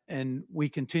 and we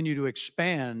continue to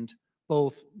expand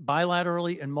both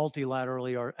bilaterally and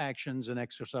multilaterally our actions and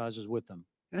exercises with them.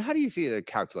 And how do you feel the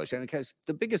calculation? Because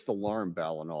the biggest alarm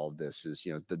bell in all of this is,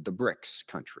 the BRICS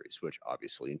countries, which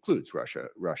obviously includes Russia,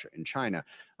 and China,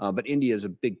 but India is a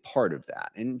big part of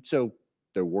that. And so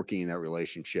they're working in that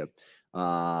relationship,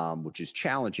 which is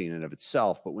challenging in and of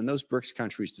itself. But when those BRICS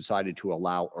countries decided to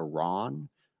allow Iran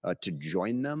to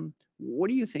join them, what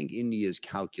do you think India's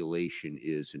calculation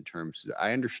is in terms of,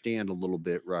 I understand a little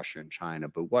bit Russia and China,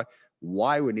 but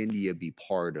why would India be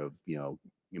part of,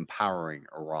 empowering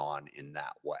Iran in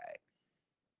that way?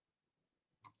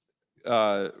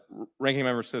 Ranking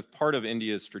Member Smith, part of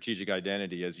India's strategic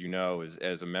identity, as you know, is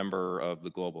as a member of the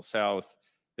Global South.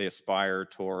 They aspire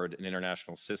toward an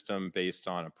international system based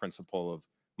on a principle of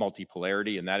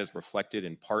multipolarity, and that is reflected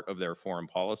in part of their foreign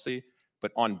policy.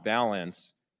 But on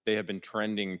balance, they have been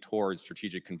trending towards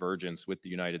strategic convergence with the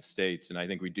United States, and I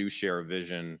think we do share a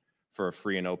vision for a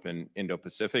free and open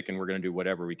Indo-Pacific, and we're going to do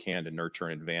whatever we can to nurture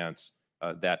and advance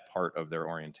that part of their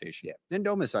orientation. Yeah, and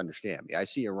don't misunderstand me. I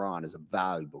see Iran as a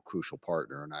valuable, crucial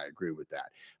partner, and I agree with that.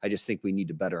 I just think we need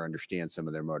to better understand some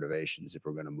of their motivations if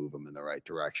we're going to move them in the right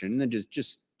direction. And then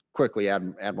just quickly,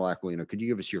 Admiral Aquilino, could you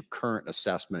give us your current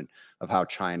assessment of how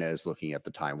China is looking at the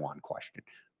Taiwan question?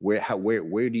 Where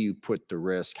do you put the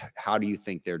risk? How do you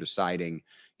think they're deciding,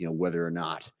 whether or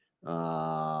not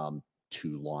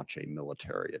to launch a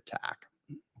military attack?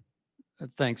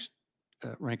 Thanks,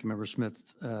 Ranking Member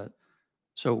Smith.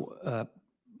 So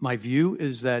my view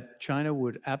is that China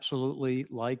would absolutely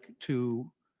like to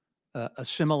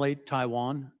assimilate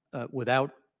Taiwan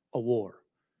without a war.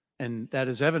 And that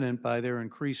is evident by their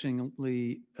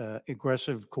increasingly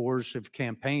aggressive, coercive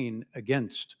campaign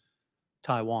against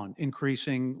Taiwan,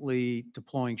 increasingly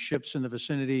deploying ships in the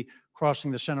vicinity,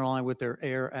 crossing the center line with their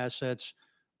air assets,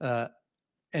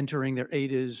 entering their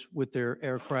ADIZ with their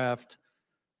aircraft,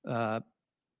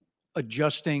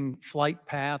 adjusting flight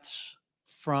paths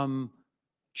from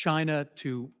China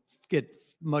to get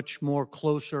much more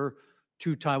closer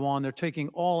to Taiwan. They're taking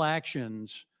all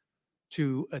actions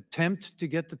to attempt to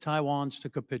get the Taiwans to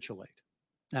capitulate.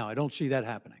 Now, I don't see that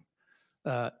happening.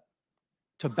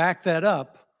 To back that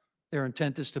up, their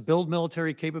intent is to build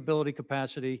military capability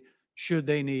capacity should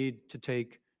they need to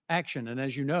take action. And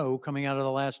as you know, coming out of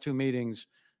the last two meetings,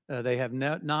 they have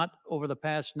not over the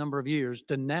past number of years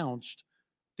denounced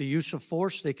the use of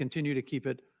force. They continue to keep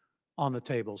it on the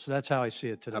table. So that's how I see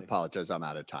it today. I apologize. I'm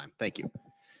out of time. Thank you.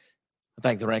 I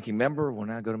thank the ranking member. We'll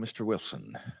now go to Mr.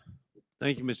 Wilson.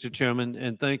 Thank you, Mr. Chairman,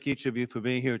 and thank each of you for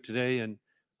being here today. And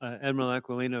Admiral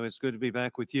Aquilino, it's good to be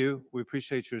back with you. We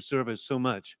appreciate your service so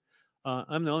much.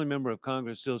 I'm the only member of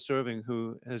Congress still serving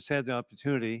who has had the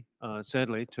opportunity,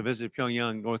 sadly, to visit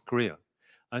Pyongyang, North Korea.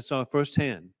 I saw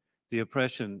firsthand the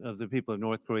oppression of the people of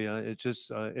North Korea. It's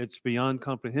just, it's beyond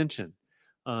comprehension,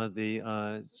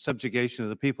 the subjugation of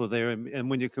the people there. And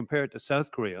when you compare it to South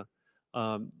Korea,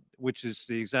 which is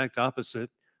the exact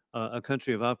opposite, a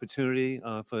country of opportunity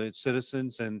for its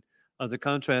citizens, and the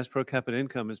contrast per capita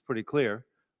income is pretty clear.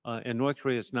 In North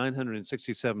Korea, it's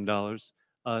 $967.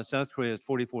 South Korea is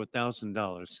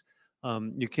 $44,000.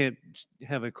 You can't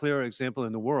have a clearer example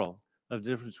in the world of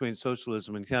the difference between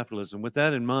socialism and capitalism. With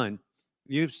that in mind,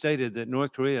 you've stated that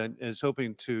North Korea is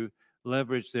hoping to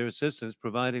leverage their assistance,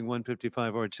 providing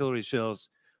 155 artillery shells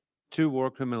to war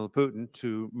criminal Putin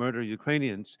to murder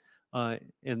Ukrainians.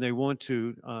 And they want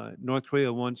to, North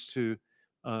Korea wants to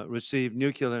receive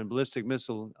nuclear and ballistic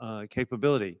missile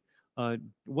capability.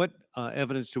 What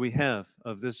evidence do we have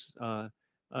of this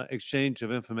exchange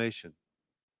of information?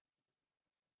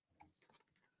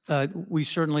 We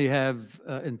certainly have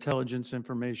intelligence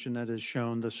information that has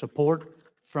shown the support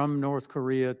from North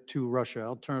Korea to Russia.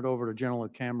 I'll turn it over to General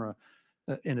Camera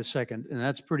in a second, and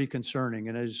that's pretty concerning.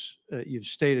 And as you've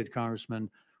stated, Congressman,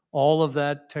 all of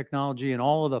that technology and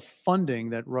all of the funding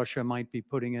that Russia might be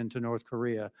putting into North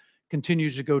Korea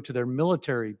continues to go to their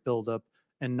military buildup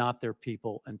and not their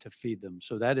people and to feed them.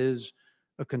 So that is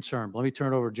a concern. Let me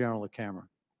turn it over to General Camera.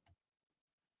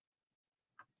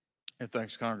 Yeah,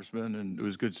 thanks, Congressman, and it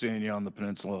was good seeing you on the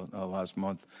peninsula last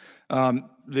month.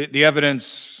 The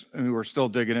evidence, I mean, we're still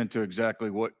digging into exactly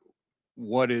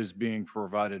what is being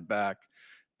provided back,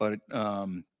 but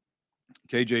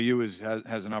KJU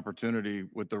has an opportunity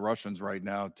with the Russians right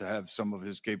now to have some of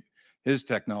his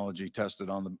technology tested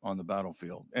on the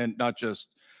battlefield, and not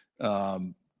just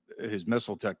his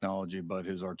missile technology, but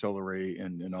his artillery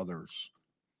and others.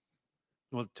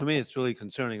 Well, to me, it's really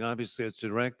concerning. Obviously, it's a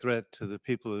direct threat to the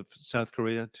people of South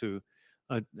Korea, to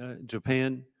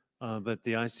Japan, but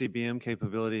the ICBM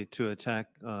capability to attack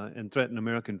and threaten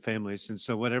American families. And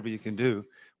so whatever you can do,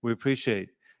 we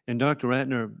appreciate. And Dr.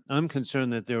 Ratner, I'm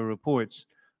concerned that there are reports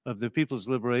of the People's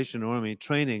Liberation Army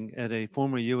training at a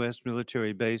former U.S.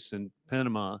 military base in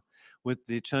Panama with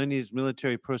the Chinese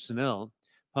military personnel,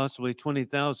 possibly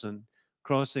 20,000,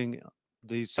 crossing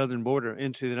the southern border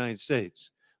into the United States.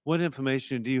 What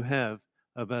information do you have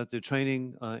about the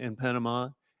training in Panama,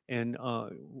 and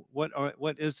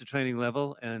what is the training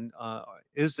level, and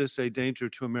is this a danger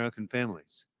to American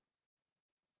families?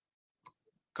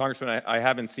 Congressman, I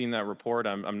haven't seen that report.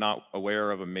 I'm not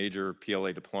aware of a major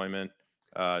PLA deployment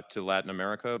to Latin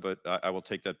America, but I will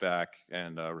take that back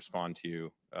and respond to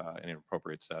you in an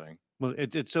appropriate setting. Well,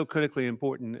 it's so critically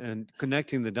important, and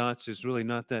connecting the dots is really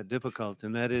not that difficult,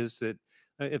 and that is that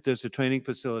if there's a training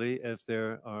facility, if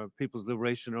there are People's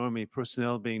Liberation Army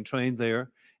personnel being trained there,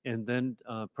 and then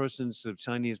persons of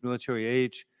Chinese military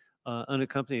age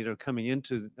unaccompanied are coming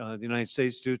into the United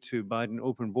States due to Biden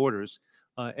open borders,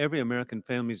 every American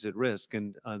family is at risk.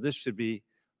 And this should be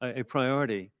a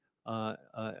priority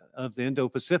of the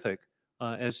Indo-Pacific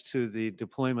as to the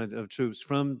deployment of troops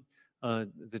from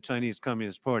the Chinese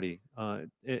Communist Party.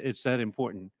 It's that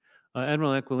important.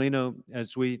 Admiral Aquilino,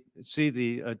 as we see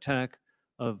the attack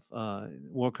of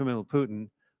war criminal Putin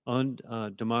on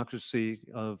democracy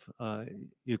of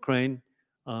Ukraine,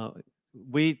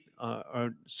 we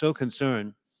are so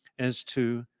concerned as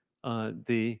to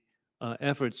the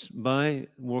efforts by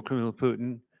war criminal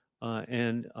Putin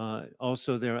and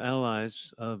also their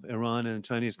allies of Iran and the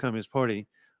Chinese Communist Party.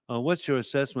 What's your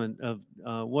assessment of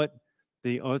what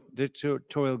the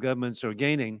dictatorial governments are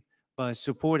gaining by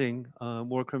supporting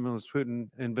war criminal Putin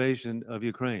invasion of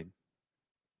Ukraine?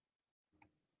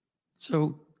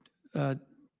 So,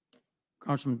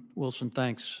 Congressman Wilson,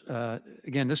 thanks.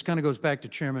 Again, this kind of goes back to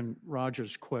Chairman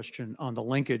Rogers' question on the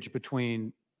linkage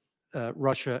between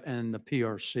Russia and the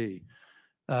PRC.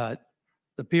 The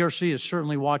PRC is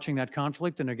certainly watching that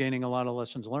conflict, and they're gaining a lot of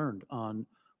lessons learned on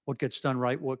what gets done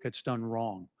right, what gets done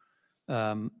wrong.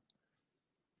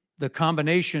 The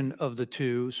combination of the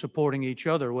two supporting each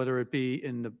other, whether it be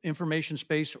in the information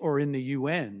space or in the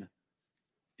UN,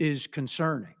 is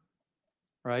concerning.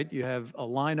 Right? You have a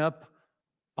lineup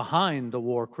behind the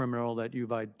war criminal that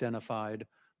you've identified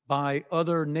by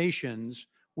other nations,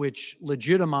 which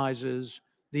legitimizes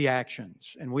the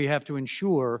actions. And we have to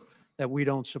ensure that we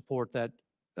don't support that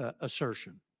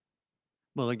assertion.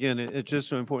 Well, again, it's just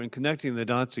so important. Connecting the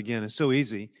dots again is so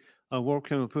easy. War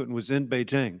criminal Putin was in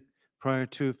Beijing prior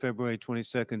to February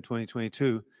 22nd,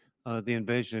 2022, the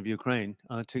invasion of Ukraine,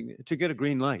 to get a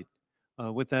green light.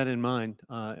 With that in mind,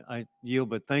 I yield,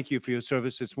 but thank you for your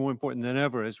service. It's more important than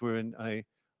ever as we're in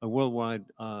a worldwide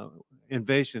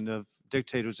invasion of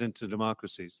dictators into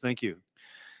democracies. Thank you.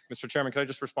 Mr. Chairman, can I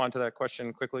just respond to that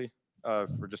question quickly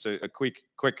for just a quick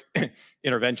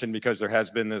intervention, because there has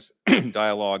been this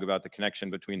dialogue about the connection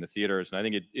between the theaters, and I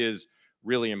think it is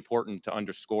really important to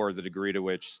underscore the degree to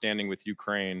which standing with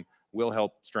Ukraine will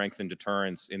help strengthen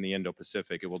deterrence in the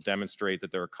Indo-Pacific. It will demonstrate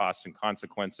that there are costs and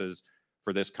consequences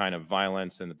for this kind of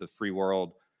violence, and that the free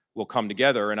world will come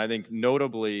together. And I think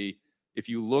notably, if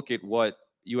you look at what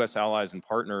U.S. allies and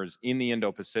partners in the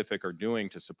Indo-Pacific are doing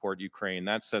to support Ukraine,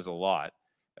 that says a lot.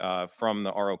 From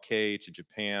the ROK to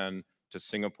Japan to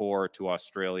Singapore to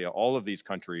Australia, all of these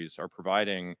countries are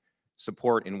providing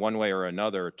support in one way or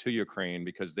another to Ukraine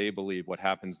because they believe what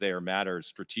happens there matters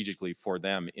strategically for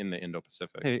them in the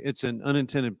Indo-Pacific. Hey, it's an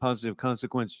unintended positive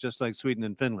consequence, just like Sweden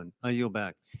and Finland. I yield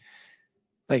back.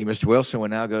 Thank you, Mr. Wilson. We'll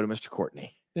now go to Mr.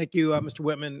 Courtney. Thank you, Mr.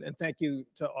 Whitman, and thank you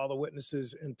to all the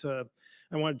witnesses. And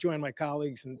I want to join my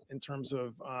colleagues in terms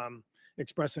of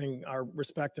expressing our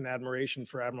respect and admiration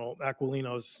for Admiral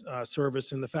Aquilino's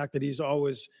service and the fact that he's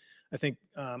always, I think,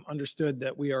 understood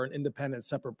that we are an independent,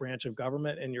 separate branch of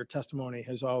government, and your testimony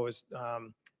has always,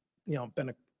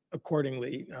 been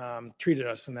accordingly treated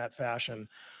us in that fashion.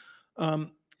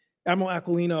 Admiral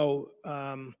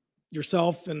Aquilino,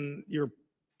 yourself and your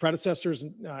predecessors,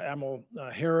 Admiral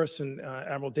Harris and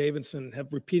Admiral Davidson, have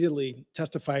repeatedly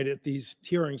testified at these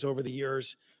hearings over the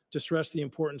years to stress the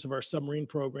importance of our submarine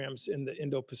programs in the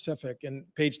Indo-Pacific. And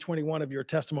page 21 of your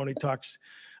testimony talks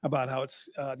about how it's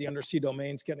the undersea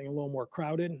domain's getting a little more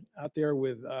crowded out there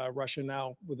with Russia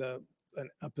now with a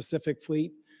Pacific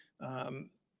fleet,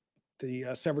 the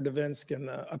Severodvinsk and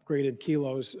the upgraded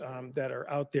kilos that are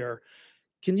out there.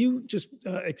 Can you just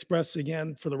express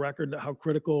again for the record how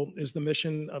critical is the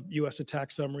mission of U.S.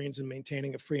 attack submarines in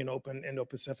maintaining a free and open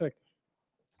Indo-Pacific?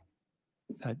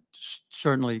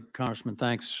 Certainly, Congressman,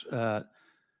 thanks.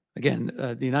 Again,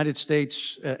 the United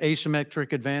States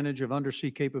asymmetric advantage of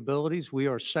undersea capabilities, we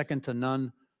are second to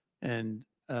none, and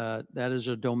that is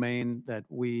a domain that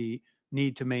we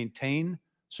need to maintain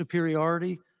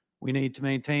superiority. We need to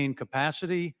maintain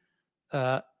capacity,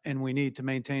 and we need to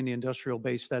maintain the industrial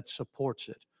base that supports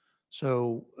it.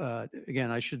 So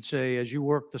again, I should say, as you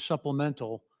work the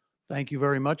supplemental, thank you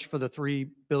very much for the $3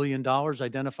 billion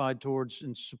identified towards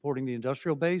in supporting the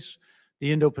industrial base,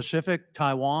 the Indo-Pacific,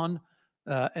 Taiwan,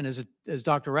 and as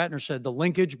Dr. Ratner said, the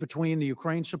linkage between the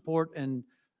Ukraine support and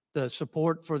the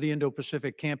support for the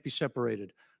Indo-Pacific can't be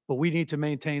separated. But we need to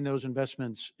maintain those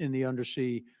investments in the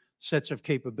undersea sets of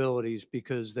capabilities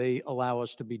because they allow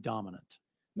us to be dominant.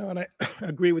 No, and I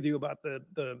agree with you about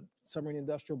the submarine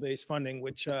industrial base funding,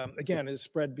 which again is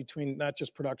spread between not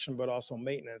just production but also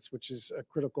maintenance, which is a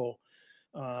critical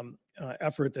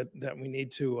effort that we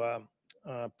need to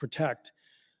protect.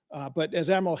 But as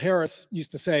Admiral Harris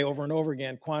used to say over and over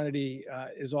again, quantity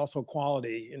is also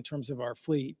quality in terms of our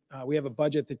fleet. We have a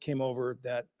budget that came over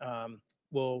that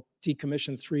will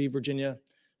decommission three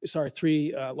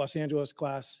Los Angeles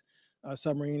class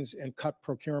submarines and cut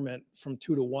procurement from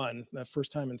 2 to 1, the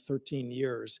first time in 13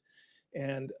 years.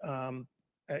 And,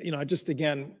 just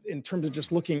again, in terms of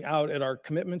just looking out at our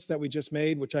commitments that we just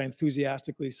made, which I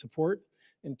enthusiastically support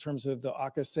in terms of the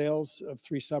AUKUS sales of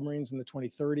 3 submarines in the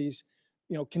 2030s,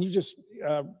 can you just,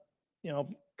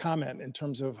 comment in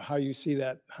terms of how you see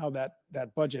how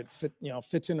that budget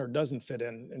fits in or doesn't fit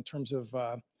in terms of,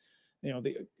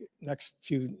 the next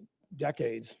few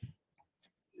decades?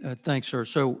 Thanks, sir.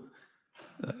 So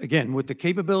again, with the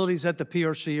capabilities that the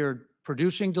PRC are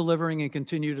producing, delivering, and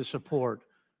continue to support,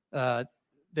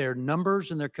 their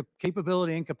numbers and their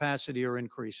capability and capacity are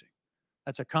increasing.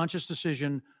 That's a conscious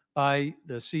decision by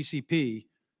the CCP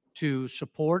to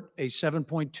support a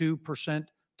 7.2%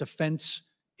 defense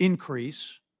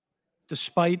increase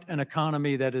despite an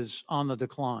economy that is on the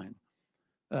decline.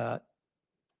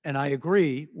 And I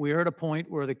agree, we are at a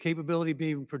point where the capability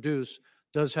being produced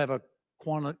does have a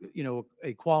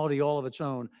quality all of its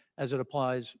own as it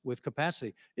applies with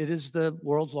capacity. It is the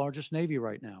world's largest Navy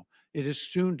right now. It is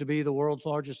soon to be the world's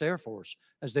largest Air Force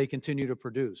as they continue to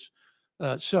produce.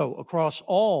 So across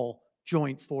all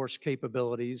joint force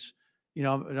capabilities, I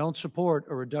don't support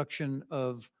a reduction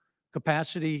of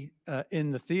capacity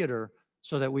in the theater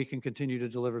so that we can continue to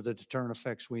deliver the deterrent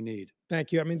effects we need.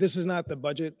 Thank you. I mean, this is not the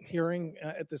budget hearing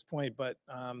at this point, but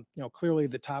clearly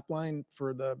the top line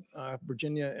for the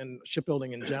Virginia and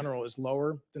shipbuilding in general is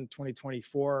lower than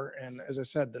 2024. And as I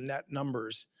said, the net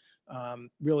numbers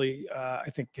really, I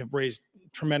think, have raised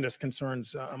tremendous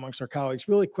concerns amongst our colleagues.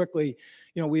 Really quickly,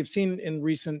 we've seen in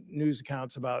recent news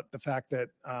accounts about the fact that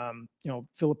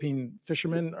Philippine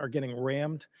fishermen are getting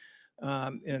rammed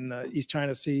in the East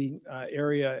China Sea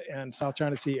area and South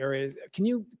China Sea area. Can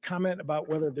you comment about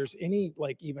whether there's any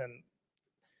even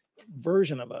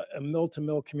version of a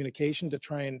mill-to-mill communication to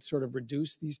try and sort of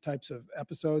reduce these types of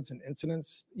episodes and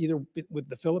incidents, either with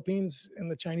the Philippines and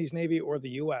the Chinese Navy or the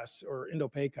U.S. or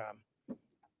Indo-PACOM?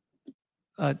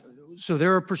 So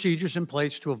there are procedures in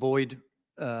place to avoid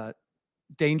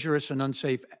dangerous and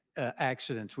unsafe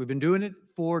accidents. We've been doing it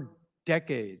for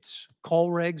decades.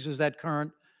 Call regs is that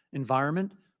current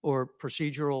environment or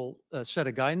procedural set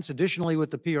of guidance. Additionally,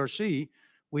 with the PRC,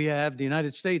 the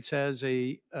United States has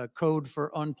a code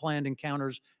for unplanned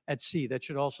encounters at sea that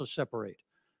should also separate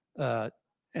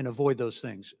and avoid those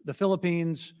things. The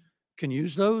Philippines can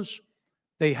use those.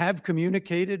 They have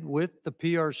communicated with the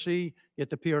PRC, yet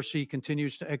the PRC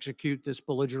continues to execute this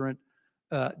belligerent,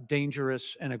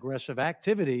 dangerous, and aggressive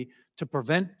activity to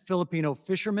prevent Filipino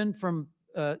fishermen from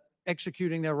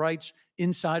executing their rights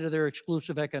inside of their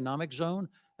exclusive economic zone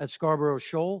at Scarborough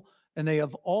Shoal. And they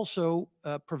have also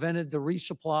prevented the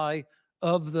resupply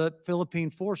of the Philippine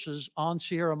forces on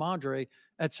Sierra Madre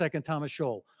at Second Thomas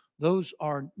Shoal. Those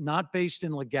are not based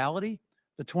in legality.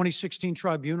 The 2016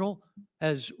 tribunal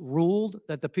has ruled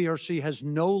that the PRC has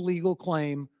no legal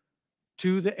claim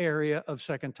to the area of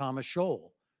Second Thomas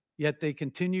Shoal, yet they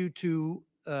continue to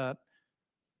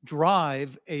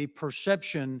drive a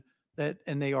perception that,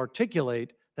 and they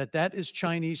articulate that that is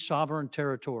Chinese sovereign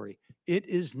territory. It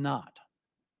is not.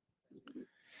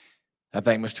 I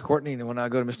thank Mr. Courtney, and when I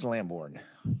go to Mr. Lamborn.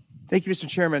 Thank you, Mr.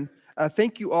 Chairman.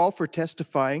 Thank you all for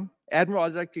testifying. Admiral,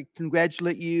 I'd like to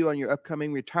congratulate you on your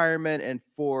upcoming retirement and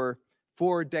for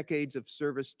 4 decades of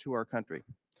service to our country.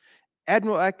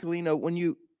 Admiral Aquilino, when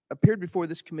you appeared before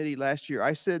this committee last year,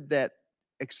 I said that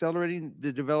accelerating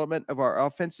the development of our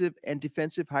offensive and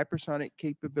defensive hypersonic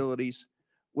capabilities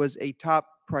was a top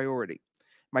priority.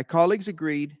 My colleagues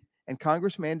agreed, and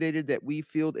Congress mandated that we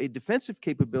field a defensive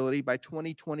capability by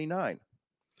 2029.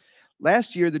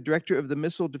 Last year, the director of the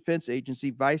Missile Defense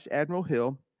Agency, Vice Admiral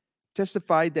Hill,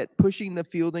 testified that pushing the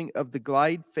fielding of the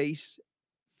glide phase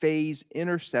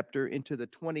interceptor into the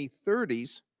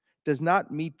 2030s does not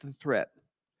meet the threat.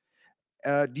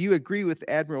 Do you agree with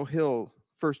Admiral Hill,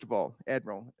 first of all,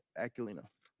 Admiral Aquilino?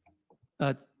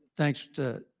 Thanks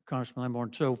to Congressman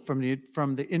Lamborn. So from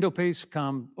the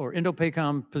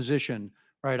Indo-PACOM position,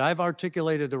 right, I've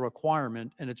articulated the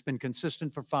requirement, and it's been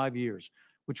consistent for 5 years,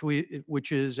 which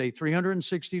is a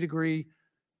 360-degree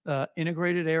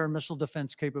integrated air and missile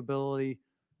defense capability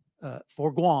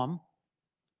for Guam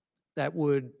that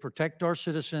would protect our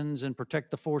citizens and protect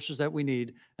the forces that we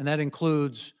need, and that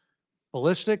includes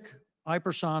ballistic,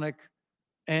 hypersonic,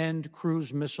 and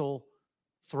cruise missile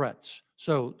threats.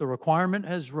 So the requirement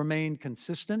has remained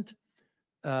consistent.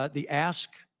 The ask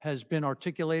has been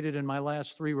articulated in my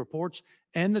last 3 reports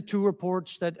and the 2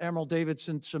 reports that Admiral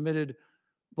Davidson submitted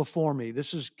before me.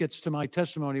 This gets to my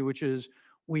testimony, which is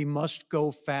we must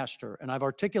go faster. And I've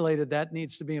articulated that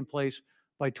needs to be in place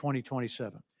by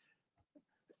 2027.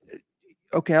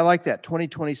 Okay, I like that,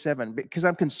 2027, because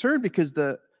I'm concerned because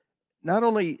not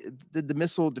only did the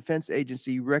Missile Defense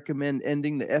Agency recommend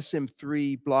ending the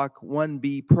SM-3 Block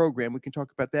 1B program, we can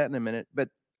talk about that in a minute, but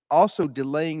also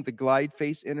delaying the glide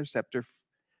phase interceptor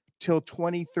till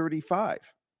 2035.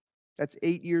 That's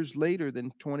 8 years later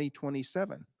than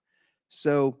 2027.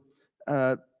 So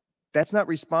that's not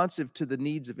responsive to the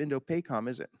needs of Indo-PACOM,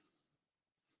 is it?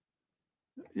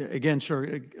 Again,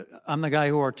 sir, I'm the guy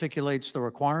who articulates the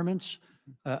requirements,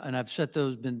 and I've said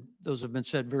those have been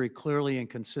said very clearly and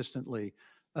consistently.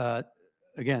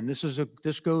 Again,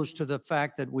 this goes to the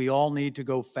fact that we all need to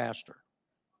go faster.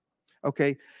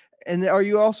 Okay. And are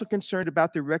you also concerned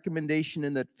about the recommendation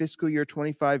in the fiscal year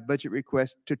 25 budget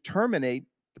request to terminate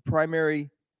the primary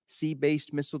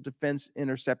sea-based missile defense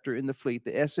interceptor in the fleet,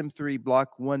 the SM-3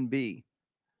 Block 1B?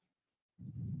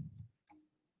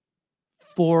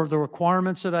 For the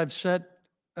requirements that I've set,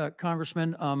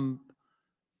 Congressman,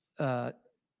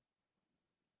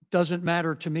 doesn't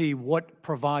matter to me what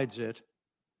provides it.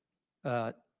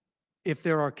 If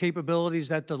there are capabilities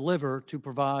that deliver to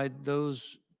provide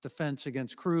those defense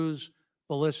against cruise,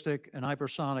 ballistic, and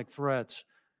hypersonic threats,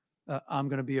 I'm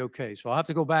going to be okay. So I'll have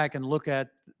to go back and look at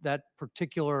that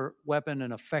particular weapon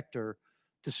and effector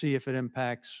to see if it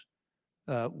impacts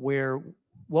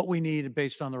what we need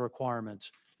based on the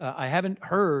requirements. I haven't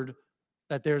heard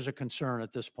that there's a concern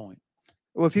at this point.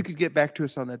 Well, if you could get back to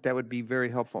us on that, that would be very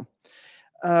helpful.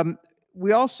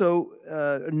 We also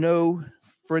know,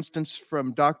 for instance,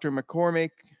 from Dr. McCormick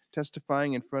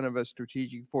testifying in front of a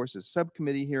Strategic Forces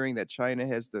Subcommittee hearing that China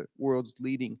has the world's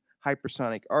leading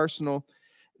hypersonic arsenal,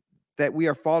 that we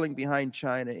are falling behind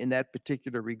China in that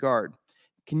particular regard.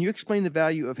 Can you explain the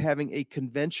value of having a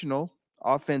conventional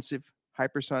offensive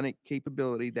hypersonic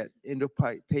capability that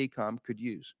Indo-PACOM could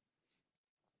use?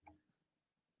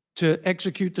 To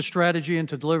execute the strategy and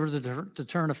to deliver the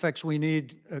deterrent effects we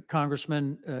need,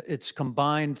 Congressman, it's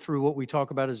combined through what we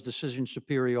talk about as decision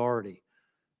superiority.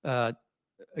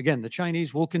 Again, the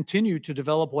Chinese will continue to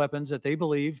develop weapons that they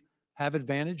believe have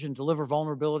advantage and deliver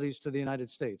vulnerabilities to the United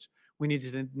States. We need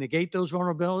to negate those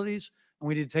vulnerabilities, and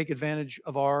we need to take advantage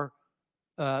of our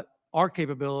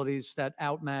capabilities that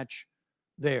outmatch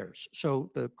theirs. So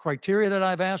the criteria that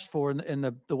I've asked for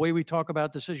and the way we talk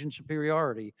about decision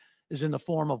superiority is in the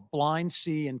form of blind,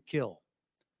 see, and kill.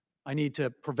 I need to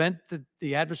prevent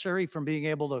the adversary from being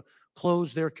able to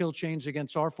close their kill chains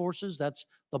against our forces. That's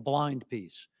the blind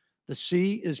piece. The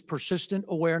C is persistent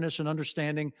awareness and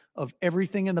understanding of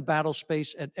everything in the battle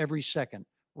space at every second,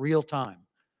 real time.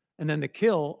 And then the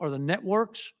kill are the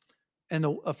networks and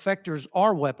the effectors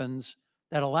are weapons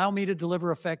that allow me to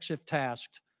deliver effects if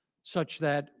tasked, such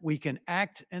that we can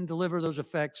act and deliver those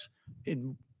effects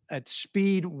at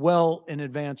speed well in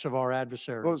advance of our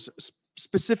adversary. Well,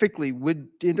 specifically, would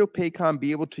Indo-PACOM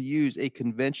be able to use a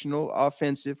conventional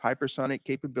offensive hypersonic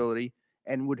capability,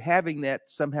 and would having that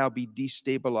somehow be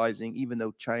destabilizing, even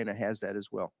though China has that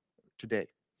as well today?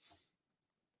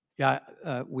 Yeah,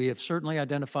 we have certainly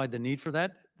identified the need for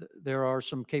that. There are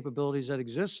some capabilities that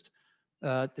exist.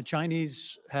 The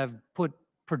Chinese have put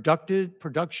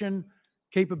production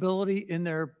capability in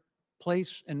their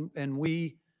place, and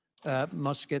we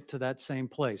must get to that same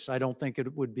place. I don't think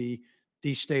it would be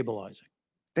destabilizing.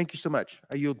 Thank you so much.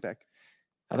 I yield back.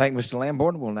 I thank Mr.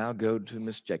 Lamborn. We'll now go to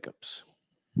Ms. Jacobs.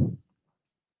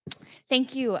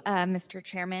 Thank you, Mr.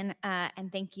 Chairman,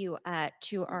 and thank you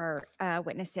to our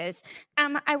witnesses.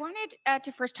 I wanted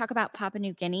to first talk about Papua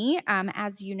New Guinea.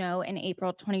 As you know, in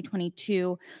April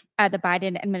 2022, the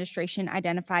Biden administration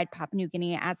identified Papua New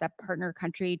Guinea as a partner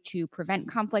country to prevent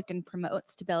conflict and promote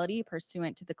stability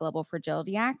pursuant to the Global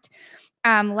Fragility Act.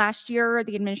 Last year,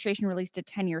 the administration released a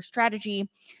 10-year strategy.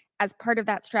 As part of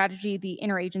that strategy, the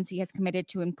interagency has committed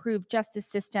to improve justice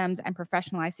systems and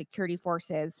professionalize security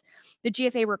forces. The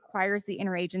GFA requires the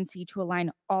interagency to align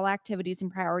all activities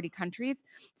in priority countries.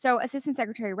 So, Assistant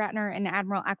Secretary Ratner and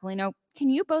Admiral Aquilino,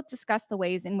 can you both discuss the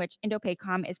ways in which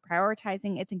Indo-PACOM is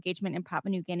prioritizing its engagement in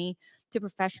Papua New Guinea to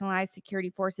professionalize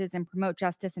security forces and promote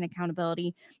justice and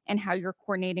accountability, and how you're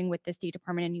coordinating with the State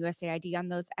Department and USAID on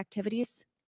those activities?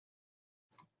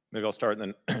 Maybe I'll start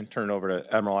and then turn it over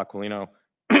to Admiral Aquilino.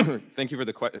 Thank you for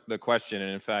the question. And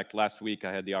in fact, last week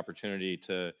I had the opportunity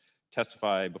to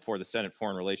testify before the Senate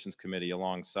Foreign Relations Committee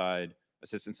alongside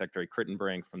Assistant Secretary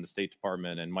Crittenbrink from the State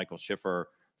Department and Michael Schiffer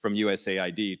from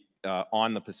USAID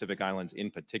on the Pacific Islands in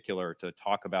particular, to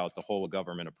talk about the whole of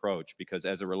government approach, because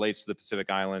as it relates to the Pacific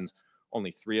Islands,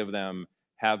 only 3 of them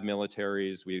have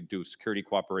militaries. We do security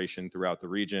cooperation throughout the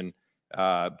region.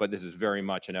 But this is very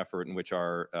much an effort in which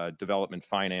our development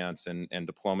finance and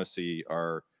diplomacy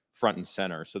are front and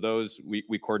center. So those,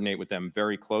 we coordinate with them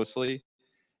very closely.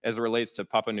 As it relates to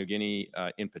Papua New Guinea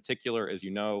in particular, as you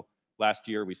know, last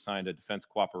year we signed a defense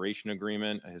cooperation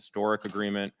agreement, a historic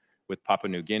agreement with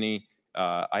Papua New Guinea.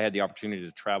 I had the opportunity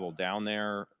to travel down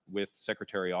there with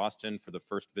Secretary Austin for the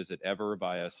first visit ever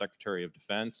by a Secretary of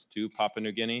Defense to Papua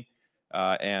New Guinea.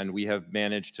 And we have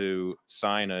managed to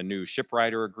sign a new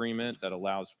shipwrighter agreement that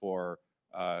allows for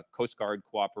Coast Guard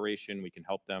cooperation. We can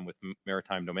help them with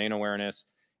maritime domain awareness.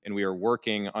 And we are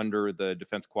working under the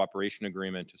Defense Cooperation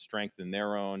Agreement to strengthen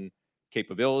their own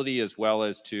capability, as well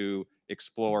as to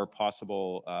explore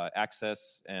possible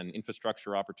access and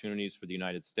infrastructure opportunities for the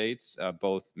United States,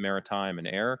 both maritime and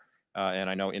air. And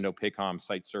I know Indo-PACOM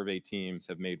site survey teams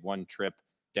have made one trip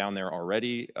down there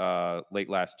already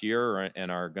late last year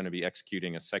and are going to be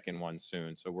executing a second one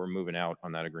soon. So we're moving out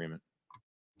on that agreement.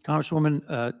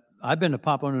 Congresswoman, I've been to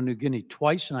Papua New Guinea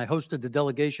twice, and I hosted the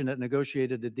delegation that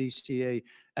negotiated the DCA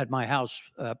at my house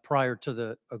prior to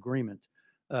the agreement.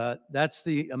 That's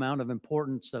the amount of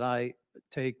importance that I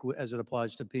take as it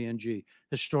applies to PNG.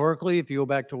 Historically, if you go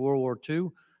back to World War II,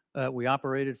 we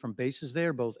operated from bases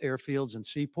there, both airfields and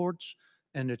seaports,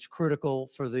 and it's critical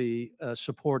for the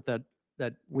support that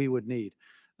we would need.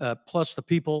 Plus, the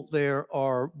people there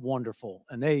are wonderful,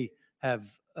 and they have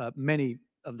many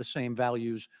of the same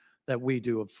values that we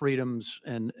do, of freedoms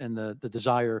and the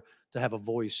desire to have a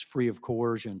voice free of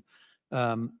coercion.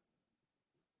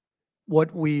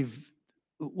 What we've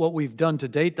done to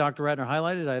date, Dr. Ratner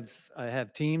highlighted, I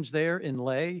have teams there in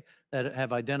Leh that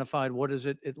have identified what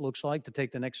it looks like to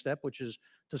take the next step, which is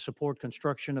to support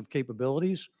construction of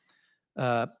capabilities.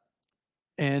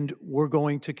 And we're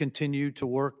going to continue to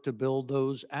work to build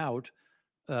those out,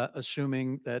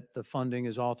 assuming that the funding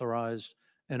is authorized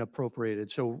and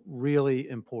appropriated. So really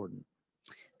important.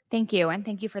 Thank you, and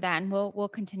thank you for that. And we'll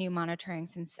continue monitoring,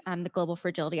 since the Global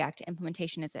Fragility Act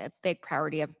implementation is a big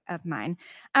priority of mine.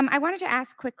 I wanted to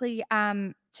ask quickly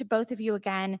to both of you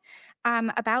again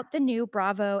about the new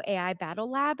Bravo AI Battle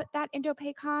Lab that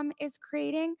Indo-PACOM is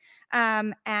creating,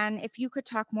 and if you could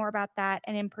talk more about that,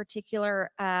 and in particular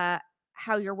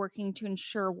how you're working to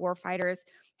ensure warfighters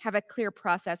have a clear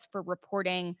process for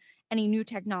reporting any new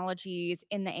technologies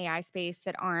in the AI space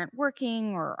that aren't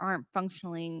working or aren't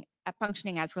functioning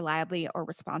as reliably or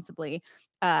responsibly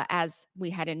as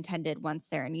we had intended once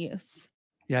they're in use.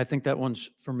 Yeah, I think that one's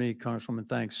for me, Congresswoman.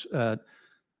 Thanks.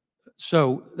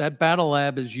 So that battle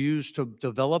lab is used to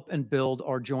develop and build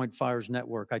our joint fires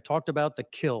network. I talked about the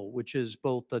kill, which is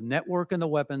both the network and the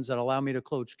weapons that allow me to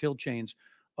close kill chains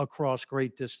across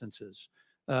great distances.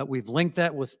 We've linked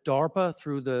that with DARPA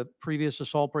through the previous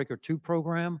Assault Breaker 2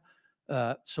 program,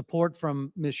 support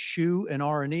from Ms. Shu and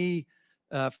R&E,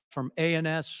 from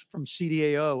ANS, from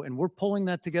CDAO, and we're pulling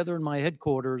that together in my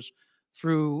headquarters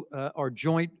through our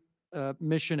Joint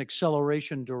Mission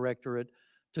Acceleration Directorate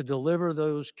to deliver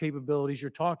those capabilities you're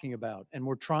talking about. And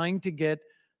we're trying to get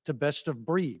to best of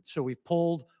breed. So we've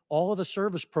pulled all of the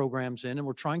service programs in, and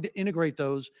we're trying to integrate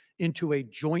those into a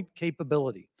joint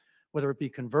capability, whether it be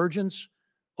convergence,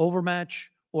 overmatch,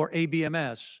 or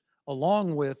ABMS,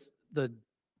 along with the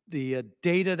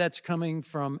data that's coming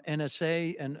from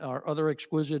NSA and our other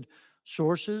exquisite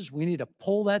sources. We need to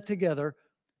pull that together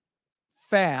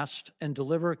fast and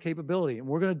deliver a capability. And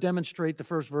we're going to demonstrate the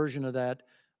first version of that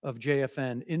of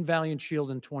JFN in Valiant Shield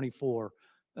in 24.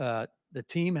 The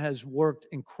team has worked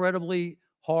incredibly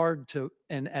hard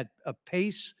and at a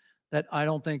pace that I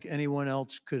don't think anyone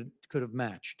else could have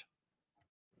matched.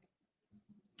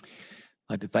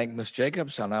 I'd like to thank Ms.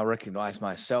 Jacobs. I'll now recognize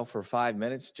myself for 5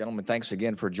 minutes. Gentlemen, thanks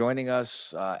again for joining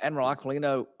us. Admiral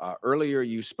Aquilino, earlier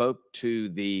you spoke to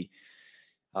the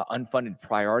unfunded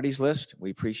priorities list. We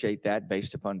appreciate that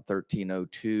based upon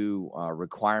 1302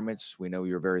 requirements. We know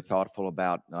you're very thoughtful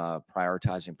about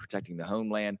prioritizing protecting the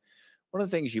homeland. One of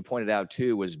the things you pointed out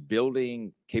too was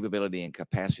building capability and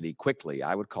capacity quickly.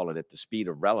 I would call it at the speed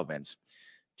of relevance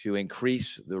to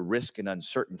increase the risk and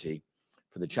uncertainty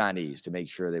for the Chinese, to make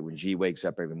sure that when Xi wakes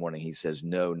up every morning, he says,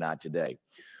 no, not today.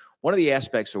 One of the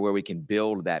aspects of where we can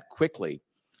build that quickly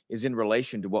is in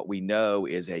relation to what we know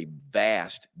is a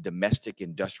vast domestic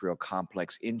industrial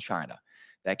complex in China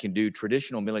that can do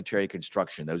traditional military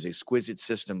construction, those exquisite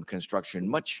system construction,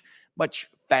 much, much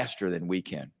faster than we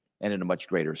can and at a much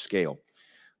greater scale.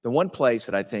 The one place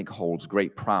that I think holds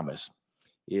great promise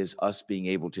is us being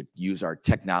able to use our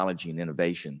technology and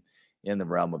innovation in the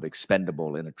realm of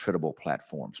expendable and attritable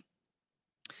platforms.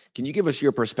 Can you give us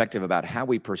your perspective about how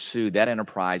we pursue that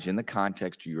enterprise in the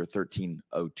context of your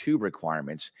 1302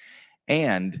 requirements?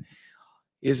 And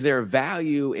is there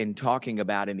value in talking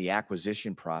about in the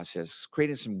acquisition process,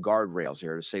 creating some guardrails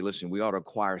here to say, listen, we ought to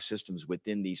acquire systems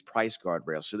within these price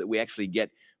guardrails so that we actually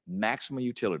get maximum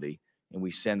utility and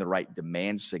we send the right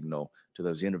demand signal to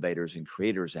those innovators and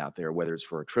creators out there, whether it's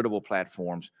for attritable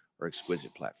platforms or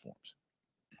exquisite platforms?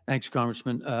 Thanks,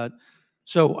 Congressman.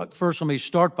 So first, let me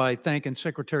start by thanking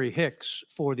Secretary Hicks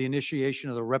for the initiation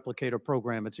of the replicator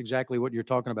program. It's exactly what you're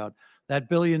talking about. That $1.2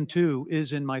 billion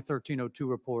is in my 1302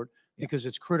 report because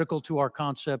it's critical to our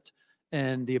concept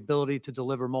and the ability to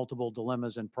deliver multiple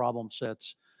dilemmas and problem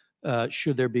sets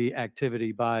should there be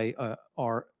activity by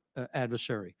our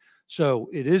adversary. So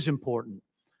it is important.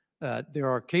 There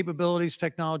are capabilities,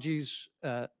 technologies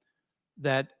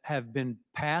that have been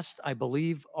passed. I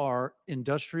believe our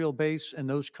industrial base and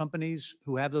those companies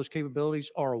who have those capabilities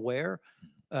are aware.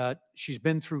 She's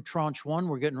been through tranche 1.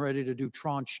 We're getting ready to do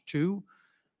tranche 2.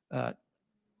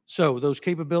 So those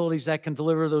capabilities that can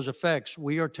deliver those effects,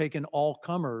 we are taking all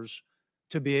comers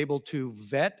to be able to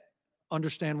vet,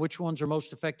 understand which ones are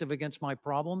most effective against my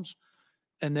problems,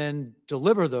 and then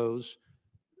deliver those.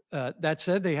 That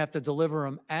said, they have to deliver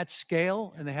them at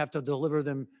scale and they have to deliver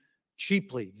them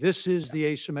cheaply. This is the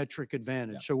asymmetric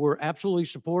advantage. So we're absolutely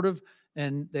supportive,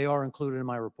 and they are included in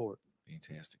my report.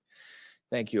 Fantastic.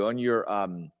 Thank you. On your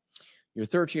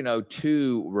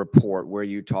 1302 report, where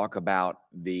you talk about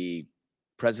the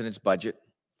president's budget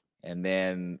and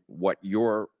then what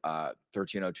your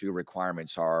 1302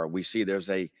 requirements are, we see there's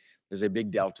a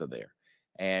big delta there.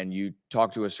 And you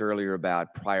talked to us earlier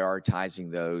about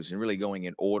prioritizing those and really going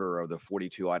in order of the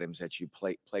 42 items that you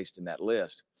placed in that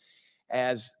list.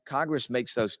 As Congress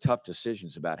makes those tough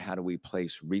decisions about how do we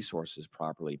place resources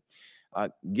properly,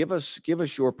 give us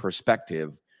your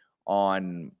perspective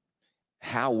on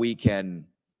how we can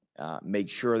make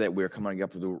sure that we're coming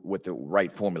up with the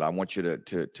right formula. I want you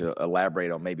to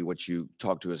elaborate on maybe what you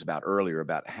talked to us about earlier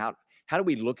about how do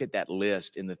we look at that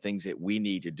list and the things that we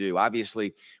need to do. Obviously,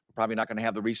 we're probably not going to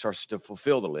have the resources to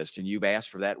fulfill the list, and you've asked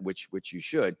for that, which you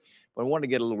should. But I want to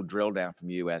get a little drill down from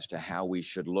you as to how we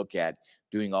should look at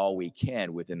doing all we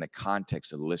can within the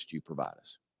context of the list you provide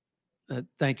us.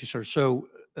 Thank you, sir. So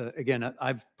again,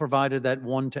 I've provided that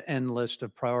 1 to N list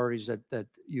of priorities that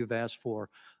you've asked for.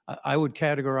 I would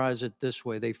categorize it this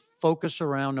way. They focus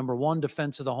around, number 1,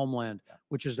 defense of the homeland,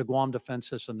 which is the Guam defense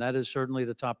system. That is certainly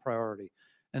the top priority.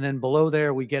 And then below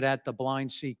there, we get at the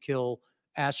blind sea kill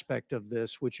aspect of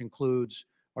this, which includes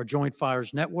our joint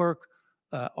fires network,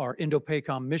 our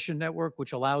Indo-Pacific mission network,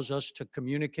 which allows us to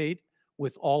communicate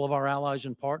with all of our allies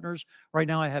and partners. Right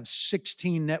now, I have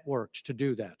 16 networks to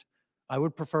do that. I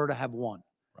would prefer to have one.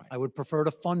 Right. I would prefer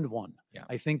to fund one. Yeah.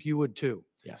 I think you would too.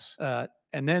 Yes.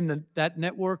 And then that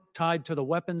network tied to the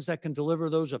weapons that can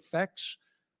deliver those effects,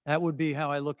 that would be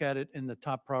how I look at it in the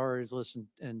top priorities list.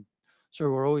 And sir,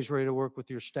 we're always ready to work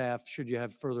with your staff should you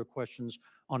have further questions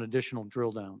on additional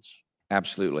drill downs.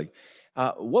 Absolutely.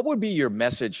 What would be your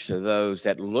message to those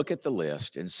that look at the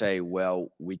list and say, well,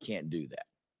 we can't do that?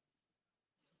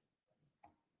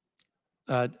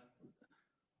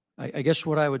 I guess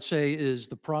what I would say is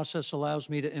the process allows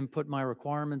me to input my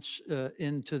requirements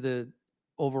into the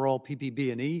overall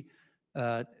PPB&E.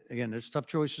 Again, there's tough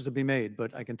choices to be made,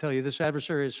 but I can tell you this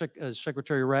adversary, as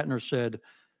Secretary Ratner said,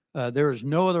 there is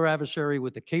no other adversary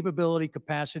with the capability,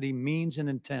 capacity, means, and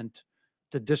intent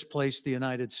to displace the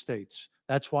United States.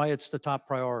 That's why it's the top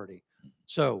priority.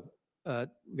 So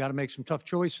we got to make some tough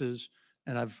choices,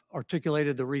 and I've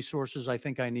articulated the resources I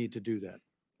think I need to do that.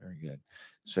 Very good.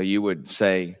 So you would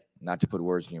say, not to put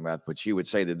words in your mouth, but you would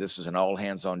say that this is an all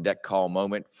hands on deck call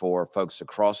moment for folks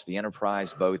across the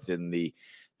enterprise, both in the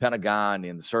Pentagon,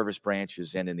 in the service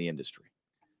branches, and in the industry.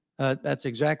 That's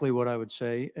exactly what I would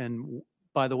say. And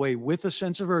by the way, with a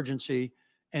sense of urgency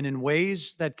and in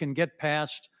ways that can get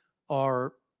past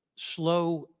our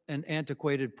slow and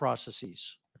antiquated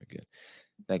processes. Very good.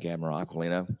 Thank you, Admiral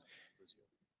Aquilino.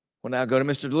 We'll now go to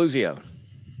Mr. DeLuzio.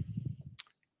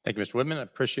 Thank you, Mr. Whitman. I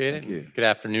appreciate it. Thank you. Good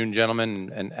afternoon,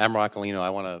 gentlemen. And Admiral Aquilino, I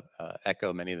want to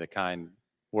echo many of the kind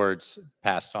words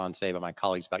passed on today by my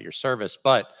colleagues about your service.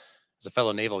 But as a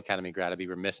fellow Naval Academy grad, I'd be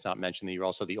remiss not mentioning that you're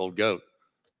also the old GOAT,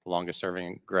 the longest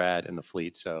serving grad in the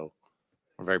fleet. So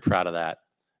we're very proud of that.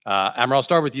 Admiral, I'll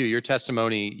start with you. Your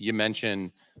testimony, you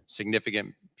mentioned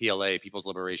significant PLA, People's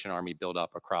Liberation Army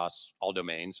buildup across all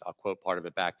domains. I'll quote part of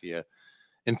it back to you.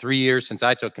 In 3 years since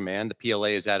I took command, the PLA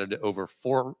has added over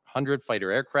 400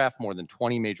 fighter aircraft, more than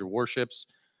 20 major warships,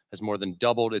 has more than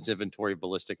doubled its inventory of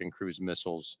ballistic and cruise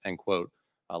missiles, end quote.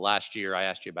 Last year, I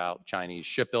asked you about Chinese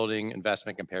shipbuilding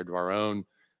investment compared to our own,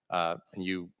 and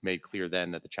you made clear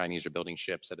then that the Chinese are building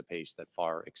ships at a pace that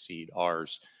far exceed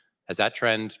ours. Has that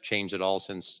trend changed at all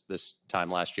since this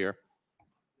time last year?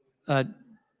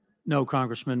 No,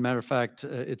 Congressman. Matter of fact,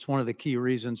 it's one of the key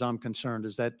reasons I'm concerned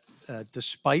is that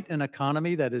despite an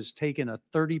economy that has taken a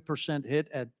 30% hit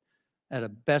at a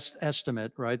best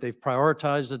estimate, right? They've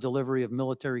prioritized the delivery of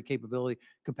military capability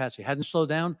capacity. Hadn't slowed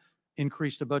down,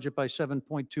 increased the budget by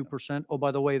 7.2%. Oh,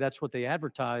 by the way, that's what they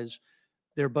advertise.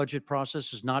 Their budget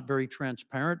process is not very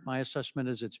transparent. My assessment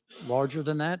is it's larger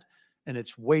than that, and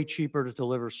it's way cheaper to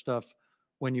deliver stuff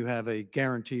when you have a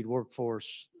guaranteed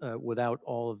workforce without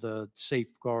all of the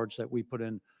safeguards that we put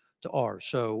in to ours.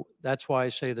 So that's why I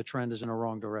say the trend is in a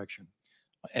wrong direction.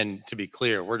 And to be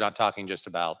clear, we're not talking just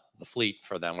about the fleet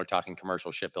for them. We're talking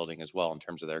commercial shipbuilding as well in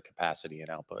terms of their capacity and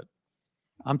output.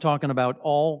 I'm talking about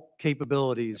all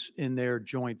capabilities in their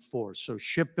joint force. So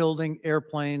shipbuilding,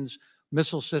 airplanes,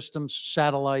 missile systems,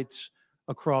 satellites,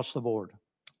 across the board.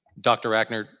 Dr.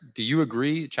 Ratner, do you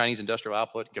agree Chinese industrial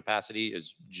output and capacity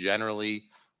is generally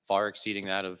far exceeding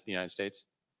that of the United States?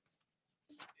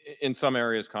 In some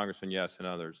areas, Congressman, yes. In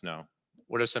others, no.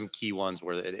 What are some key ones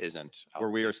where it isn't? Where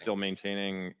we are still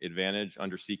maintaining advantage,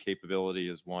 undersea capability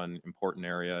is one important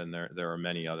area, and there are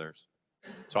many others.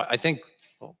 So I think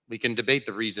we can debate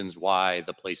the reasons why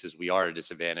the places we are at a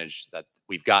disadvantage that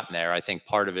we've gotten there. I think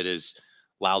part of it is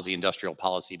lousy industrial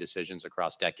policy decisions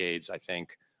across decades. I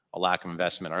think a lack of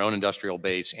investment in our own industrial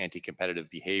base, anti-competitive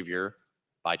behavior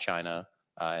by China,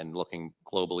 and looking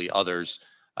globally others.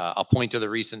 I'll point to the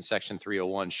recent Section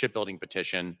 301 shipbuilding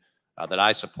petition that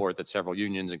I support that several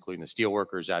unions, including the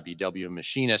steelworkers, IBEW, and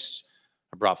machinists,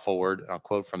 have brought forward. I'll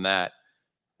quote from that.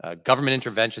 Government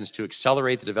interventions to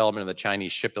accelerate the development of the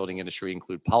Chinese shipbuilding industry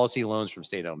include policy loans from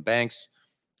state-owned banks,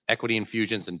 equity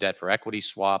infusions and debt for equity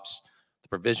swaps, the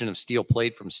provision of steel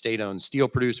plate from state-owned steel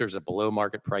producers at below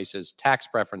market prices, tax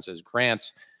preferences,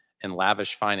 grants, and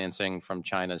lavish financing from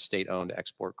China's state-owned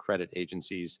export credit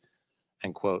agencies,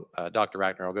 end quote. Dr.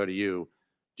 Ratner, I'll go to you.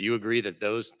 Do you agree that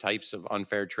those types of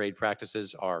unfair trade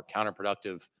practices are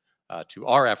counterproductive to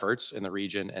our efforts in the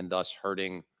region and thus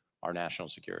hurting our national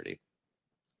security?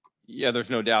 Yeah, there's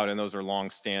no doubt, and those are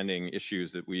long-standing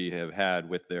issues that we have had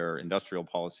with their industrial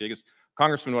policy. I guess,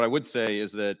 Congressman, what I would say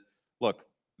is that, look,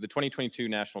 the 2022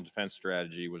 National Defense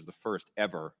Strategy was the first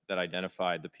ever that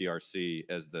identified the PRC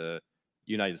as the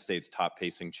United States top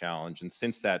pacing challenge. And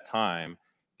since that time,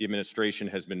 the administration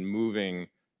has been moving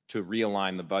to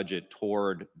realign the budget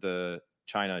toward the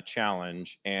China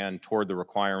challenge and toward the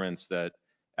requirements that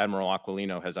Admiral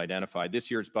Aquilino has identified.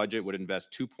 This year's budget would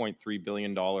invest $2.3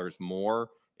 billion more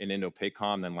in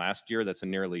Indo-PACOM than last year. That's a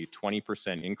nearly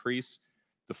 20% increase.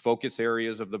 The focus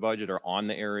areas of the budget are on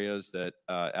the areas that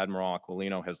Admiral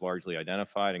Aquilino has largely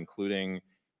identified, including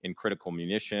in critical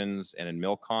munitions and in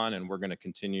MILCON, and we're going to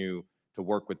continue to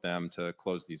work with them to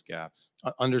close these gaps.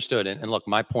 Understood. And look,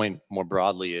 my point more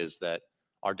broadly is that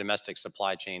our domestic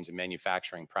supply chains and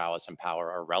manufacturing prowess and power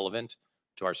are relevant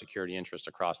to our security interest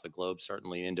across the globe,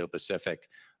 certainly Indo-Pacific.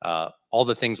 All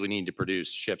the things we need to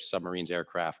produce ships, submarines,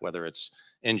 aircraft, whether it's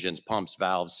engines, pumps,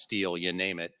 valves, steel, you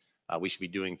name it, we should be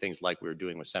doing things like we were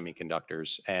doing with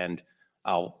semiconductors. And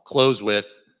I'll close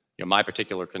with my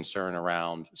particular concern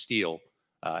around steel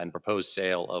and proposed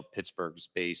sale of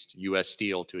Pittsburgh-based U.S.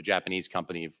 steel to a Japanese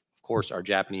company. Of course, our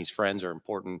Japanese friends are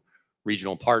important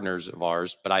regional partners of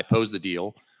ours, but I oppose the deal,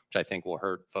 which I think will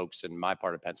hurt folks in my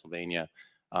part of Pennsylvania,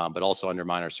 but also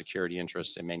undermine our security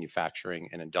interests in manufacturing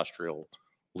and industrial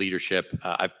leadership.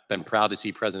 I've been proud to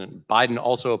see President Biden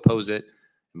also oppose it.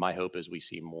 My hope is we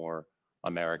see more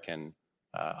American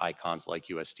icons like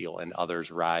U.S. Steel and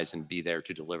others rise and be there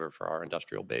to deliver for our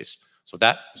industrial base. So with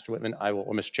that, Mr. Whitman,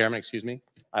 Mr. Chairman, excuse me,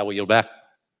 I will yield back.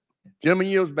 Gentleman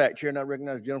yields back. Chair, now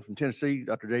recognize the gentleman from Tennessee,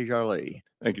 Dr. Desjardins.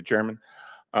 Thank you, Chairman.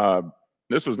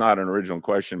 This was not an original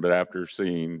question, but after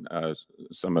seeing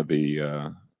some of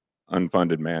the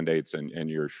unfunded mandates and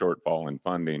your shortfall in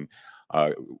funding,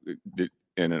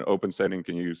 in an open setting,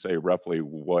 can you say roughly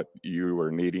what you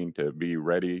are needing to be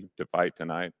ready to fight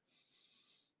tonight?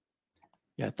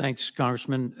 Yeah, thanks,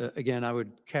 Congressman. Again, I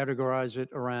would categorize it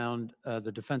around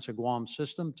the defense of Guam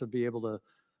system to be able to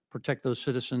protect those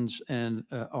citizens and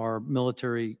our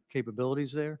military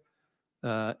capabilities there.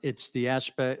 It's the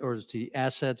aspect, or it's the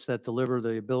assets that deliver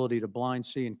the ability to blind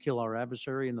see and kill our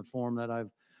adversary in the form that I've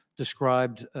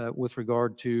described with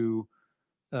regard to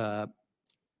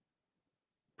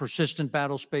persistent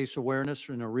battle space awareness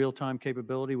and a real-time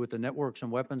capability with the networks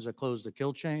and weapons that close the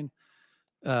kill chain.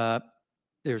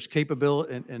 There's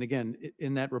capability, and again,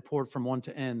 in that report from 1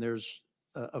 to N, there's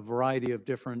a variety of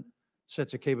different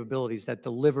sets of capabilities that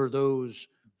deliver those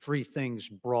three things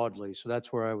broadly. So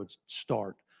that's where I would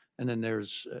start. And then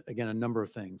there's, again, a number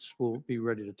of things. We'll be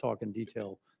ready to talk in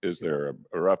detail. Is there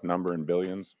a rough number in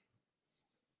billions?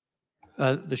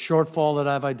 The shortfall that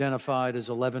I've identified is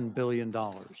 $11 billion.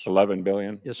 11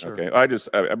 billion? Yes, sir. Okay.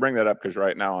 I bring that up because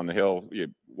right now on the Hill,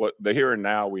 the here and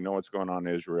now, we know what's going on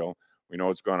in Israel. We know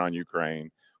what's going on in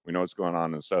Ukraine. We know what's going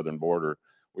on in the southern border.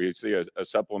 We see a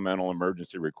supplemental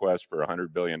emergency request for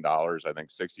 $100 billion. I think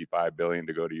 $65 billion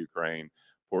to go to Ukraine,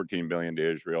 $14 billion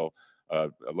to Israel, a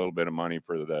little bit of money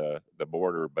for the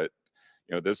border. But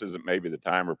this isn't maybe the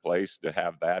time or place to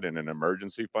have that in an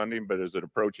emergency funding, but is it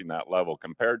approaching that level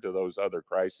compared to those other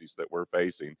crises that we're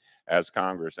facing as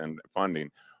Congress and funding?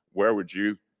 Where would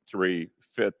you three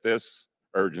fit this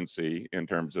urgency in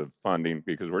terms of funding?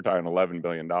 Because we're talking $11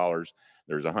 billion.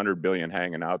 There's $100 billion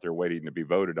hanging out there waiting to be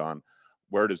voted on.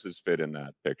 Where does this fit in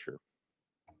that picture?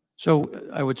 So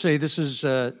I would say this is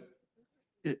in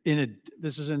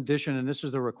addition, and this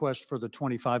is the request for the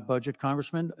 25 budget,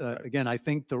 Congressman. Again, I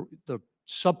think the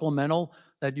supplemental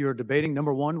that you're debating,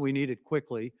 number one, we need it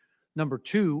quickly. Number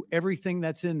two, everything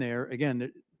that's in there,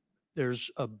 again, there's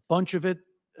a bunch of it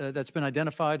that's been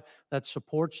identified that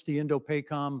supports the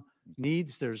Indo-PACOM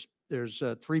needs. There's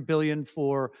 $3 billion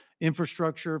for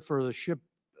infrastructure for the ship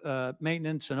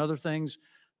maintenance and other things.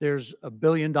 There's $1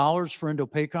 billion for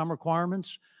Indo-PACOM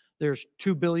requirements. There's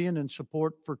 $2 billion in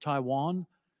support for Taiwan.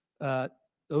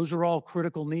 Those are all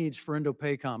critical needs for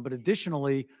Indo-PACOM. But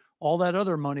additionally, all that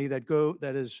other money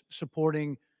that is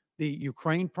supporting the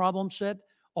Ukraine problem set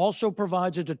also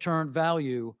provides a deterrent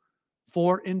value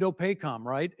for Indo-PACOM,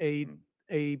 right? A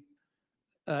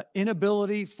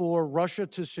inability for Russia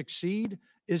to succeed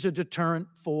is a deterrent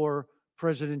for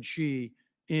President Xi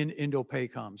in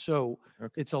Indo-PACOM. So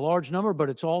it's a large number, but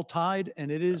it's all tied, and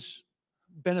it is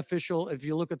beneficial if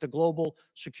you look at the global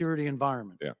security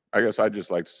environment. Yeah, I guess I'd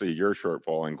just like to see your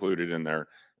shortfall included in there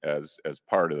as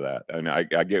part of that. And I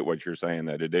get what you're saying,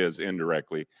 that it is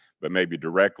indirectly, but maybe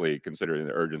directly, considering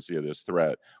the urgency of this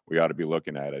threat, we ought to be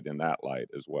looking at it in that light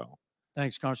as well.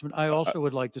 Thanks, Congressman. I also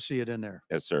would like to see it in there.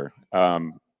 Yes, sir.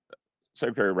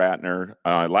 Secretary Ratner,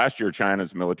 last year,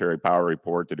 China's military power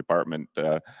report, the department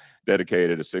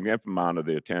dedicated a significant amount of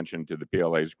the attention to the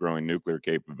PLA's growing nuclear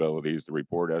capabilities. The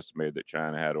report estimated that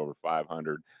China had over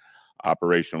 500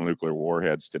 operational nuclear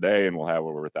warheads today and will have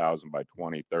over 1,000 by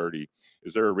 2030.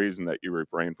 Is there a reason that you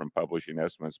refrain from publishing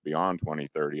estimates beyond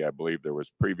 2030? I believe there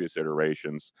was previous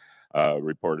iterations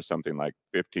reported something like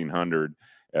 1,500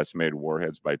 estimated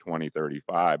warheads by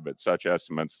 2035, but such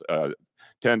estimates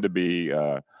tend to be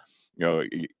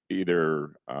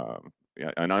either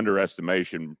an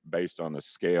underestimation based on the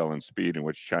scale and speed in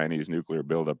which Chinese nuclear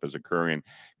buildup is occurring.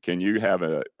 Can you have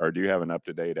do you have an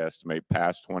up-to-date estimate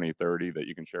past 2030 that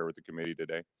you can share with the committee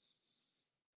today?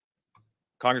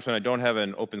 Congressman, I don't have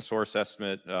an open source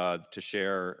estimate to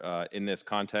share in this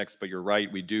context, but you're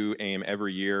right. We do aim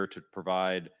every year to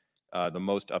provide the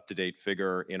most up-to-date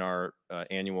figure in our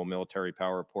annual military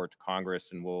power report to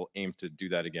Congress, and we'll aim to do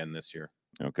that again this year.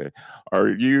 Okay. Are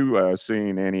you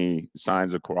seeing any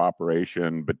signs of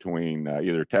cooperation between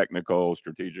either technical,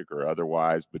 strategic, or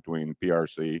otherwise between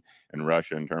PRC and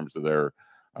Russia in terms of their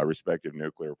respective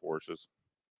nuclear forces?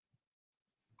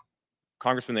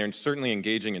 Congressman, they're certainly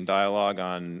engaging in dialogue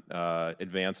on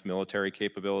advanced military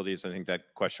capabilities. I think that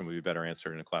question would be better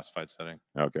answered in a classified setting.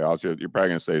 Okay, also, you're probably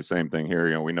going to say the same thing here.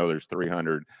 You know, we know there's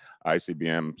 300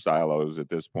 ICBM silos at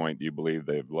this point. Do you believe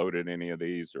they've loaded any of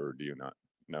these, or do you not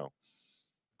know?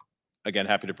 Again,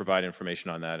 happy to provide information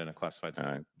on that in a classified setting.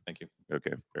 All right. Thank you.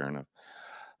 Okay, fair enough.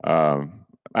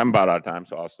 I'm about out of time,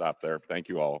 so I'll stop there. Thank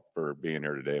you all for being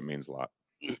here today. It means a lot.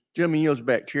 Gentleman yields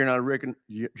back. Chair, and I reckon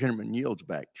gentleman yields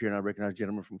back. Chair, and I recognize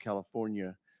gentleman from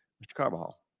California, Mr.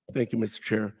 Carbajal. Thank you, Mr.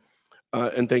 Chair.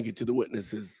 And thank you to the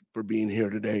witnesses for being here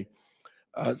today.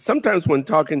 Sometimes when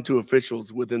talking to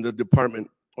officials within the department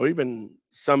or even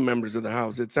some members of the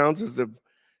House, it sounds as if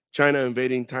China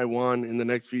invading Taiwan in the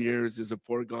next few years is a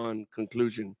foregone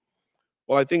conclusion.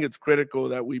 Well, I think it's critical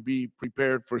that we be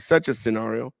prepared for such a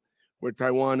scenario where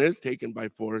Taiwan is taken by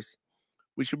force.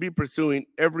 We should be pursuing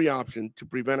every option to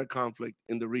prevent a conflict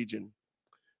in the region.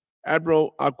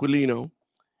 Admiral Aquilino,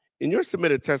 in your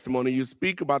submitted testimony, you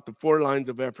speak about the 4 lines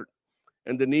of effort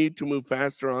and the need to move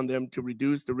faster on them to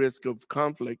reduce the risk of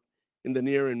conflict in the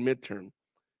near and midterm.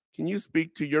 Can you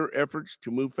speak to your efforts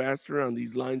to move faster on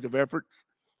these lines of efforts?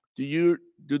 Do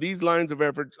these lines of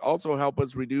efforts also help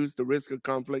us reduce the risk of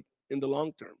conflict in the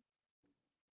long term?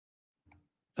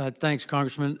 Thanks,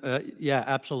 Congressman. Yeah,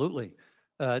 absolutely.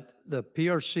 The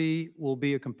PRC will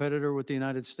be a competitor with the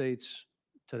United States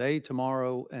today,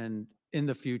 tomorrow, and in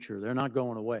the future. They're not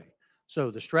going away.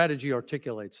 So the strategy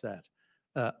articulates that.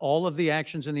 All of the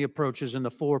actions and the approaches and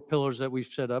the 4 pillars that we've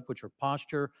set up, which are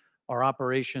posture, our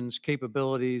operations,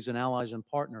 capabilities, and allies and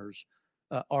partners,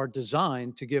 are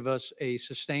designed to give us a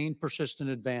sustained, persistent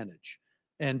advantage.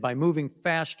 And by moving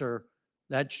faster,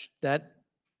 that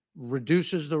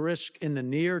reduces the risk in the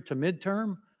near to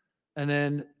midterm, and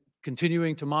then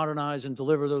continuing to modernize and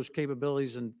deliver those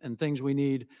capabilities and things we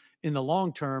need in the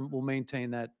long term will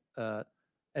maintain that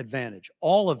advantage.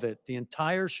 All of it, the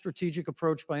entire strategic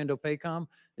approach by Indo-PACOM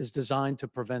is designed to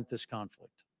prevent this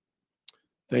conflict.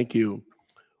 Thank you.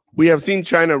 We have seen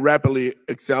China rapidly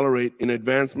accelerate in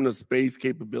advancement of space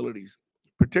capabilities,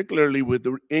 particularly with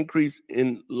the increase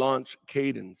in launch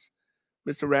cadence.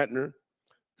 Mr. Ratner,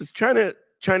 does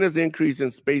China's increase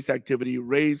in space activity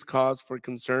raise cause for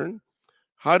concern?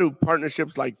 How do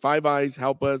partnerships like Five Eyes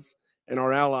help us and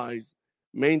our allies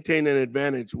maintain an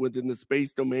advantage within the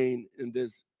space domain in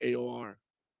this AOR?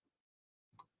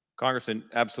 Congressman,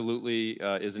 absolutely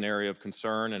is an area of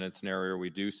concern, and it's an area we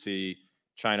do see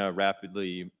China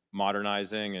rapidly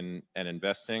modernizing and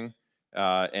investing.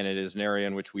 And it is an area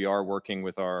in which we are working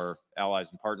with our allies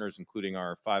and partners, including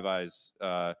our Five Eyes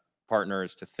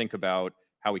partners, to think about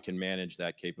how we can manage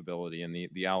that capability. And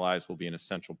the allies will be an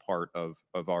essential part of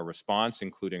our response,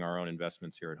 including our own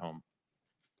investments here at home.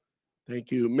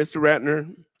 Thank you. Mr.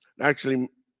 Ratner, actually,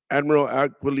 Admiral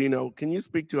Aquilino, can you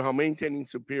speak to how maintaining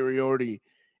superiority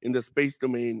in the space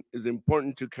domain is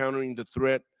important to countering the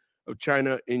threat of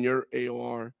China in your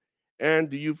AOR?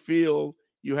 And do you feel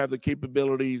you have the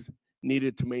capabilities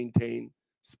needed to maintain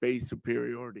space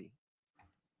superiority?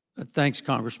 Thanks,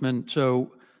 Congressman.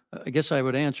 So I guess I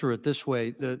would answer it this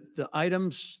way. The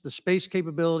items, the space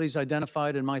capabilities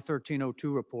identified in my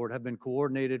 1302 report have been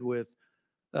coordinated with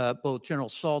both General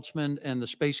Saltzman and the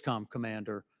Spacecom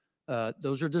commander.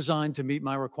 Those are designed to meet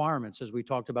my requirements, as we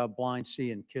talked about blind,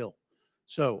 see, and kill.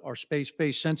 So our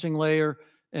space-based sensing layer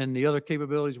and the other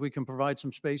capabilities we can provide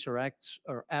some space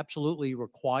are absolutely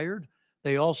required.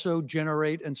 They also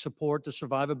generate and support the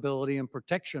survivability and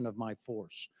protection of my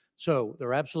force. So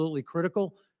they're absolutely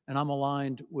critical, and I'm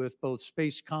aligned with both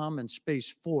Spacecom and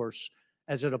Space Force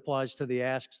as it applies to the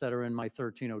asks that are in my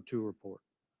 1302 report.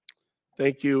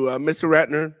 Thank you. Mr.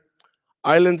 Ratner,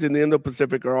 islands in the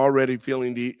Indo-Pacific are already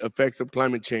feeling the effects of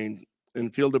climate change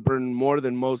and feel the burden more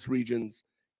than most regions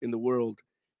in the world.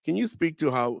 Can you speak to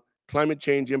how climate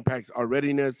change impacts our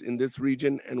readiness in this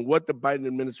region and what the Biden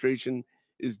administration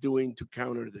is doing to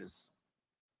counter this?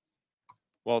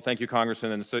 Well, thank you,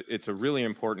 Congressman. And it's a really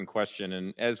important question.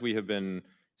 And as we have been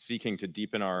seeking to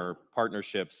deepen our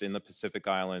partnerships in the Pacific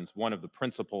Islands. One of the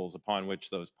principles upon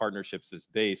which those partnerships is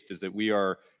based is that we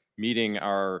are meeting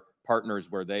our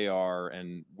partners where they are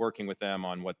and working with them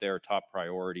on what their top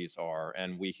priorities are.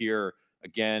 And we hear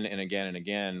again and again and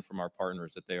again from our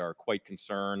partners that they are quite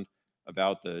concerned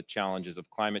about the challenges of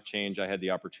climate change. I had the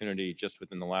opportunity just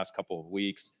within the last couple of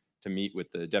weeks to meet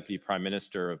with the Deputy Prime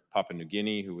Minister of Papua New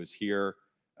Guinea, who was here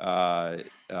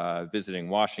visiting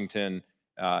Washington,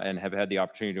 and have had the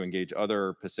opportunity to engage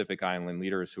other Pacific Island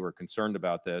leaders who are concerned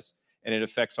about this. And it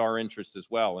affects our interests as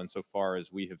well, insofar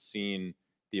as we have seen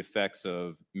the effects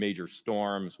of major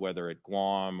storms, whether at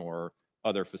Guam or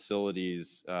other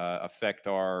facilities, affect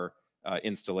our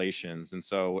installations. And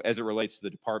so as it relates to the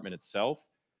department itself,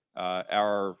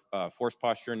 our force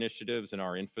posture initiatives and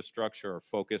our infrastructure are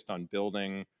focused on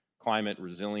building climate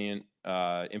resilient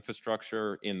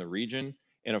infrastructure in the region.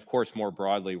 And of course, more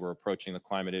broadly, we're approaching the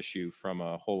climate issue from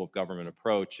a whole of government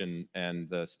approach, and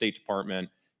the State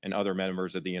Department and other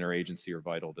members of the interagency are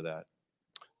vital to that.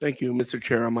 Thank you, Mr.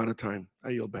 Chair. I'm out of time. I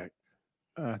yield back.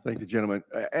 Thank the gentleman.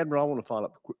 Admiral, I want to follow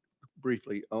up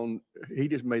briefly on, he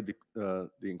just made the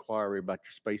inquiry about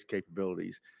your space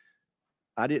capabilities.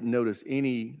 I didn't notice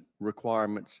any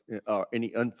requirements or any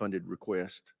unfunded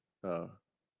request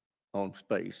on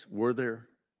space. Were there?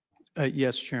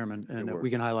 Yes, Chairman, and we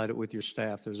can highlight it with your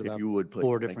staff. There's about If you would, please.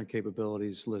 4 different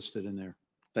capabilities listed in there.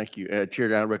 Thank you.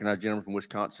 Chair, I recognize the gentleman from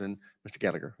Wisconsin, Mr.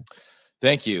 Gallagher.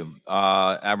 Thank you.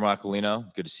 Admiral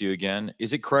Aquilino, good to see you again.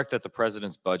 Is it correct that the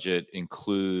president's budget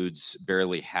includes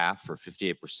barely half, or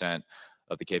 58%,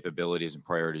 of the capabilities and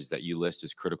priorities that you list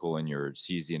as critical in your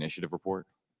Seize the Initiative report?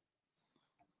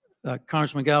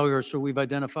 Congressman Gallagher, so we've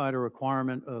identified a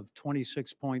requirement of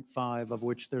 26.5, of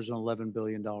which there's an $11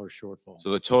 billion shortfall. So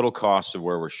the total cost of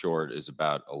where we're short is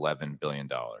about $11 billion.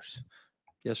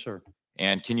 Yes, sir.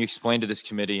 And can you explain to this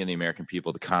committee and the American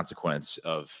people the consequence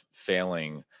of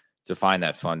failing to find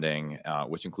that funding,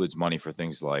 which includes money for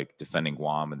things like defending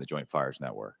Guam and the Joint Fires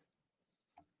Network?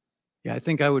 Yeah, I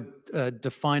think I would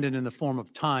define it in the form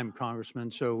of time,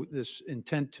 Congressman. So this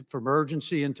intent for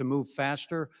emergency and to move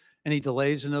faster, any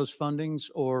delays in those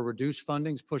fundings or reduced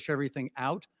fundings, push everything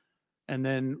out. And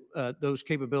then those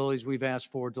capabilities we've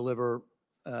asked for deliver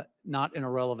not in a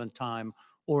relevant time,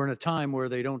 or in a time where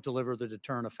they don't deliver the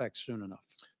deterrent effect soon enough.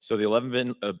 So the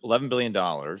 $11 billion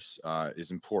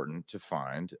is important to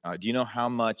find. Do you know how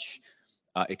much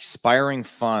expired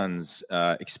funding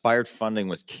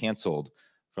was canceled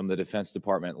from the Defense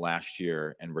Department last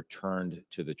year and returned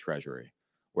to the Treasury,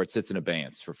 where it sits in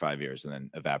abeyance for 5 years and then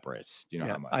evaporates? Do you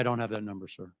know how much? I don't have that number,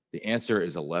 sir. The answer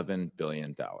is $11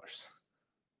 billion,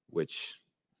 which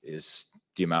is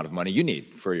the amount of money you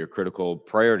need for your critical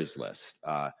priorities list.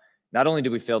 Not only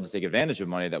did we fail to take advantage of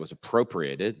money that was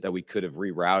appropriated, that we could have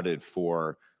rerouted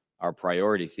for our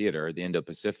priority theater, the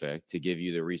Indo-Pacific, to give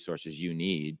you the resources you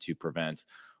need to prevent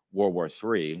World War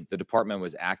III, the department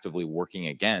was actively working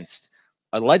against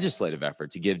a legislative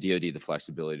effort to give DoD the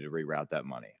flexibility to reroute that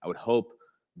money. I would hope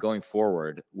going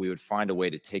forward, we would find a way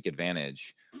to take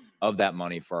advantage of that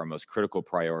money for our most critical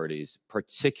priorities,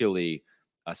 particularly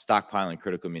stockpiling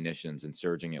critical munitions and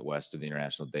surging it west of the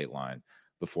international date line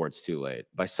before it's too late.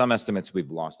 By some estimates,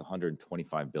 we've lost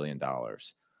 $125 billion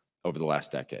over the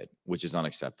last decade, which is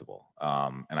unacceptable.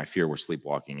 And I fear we're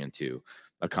sleepwalking into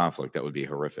a conflict that would be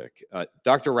horrific.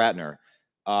 Dr. Ratner,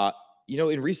 you know,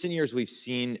 in recent years, we've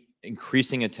seen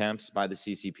increasing attempts by the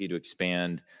CCP to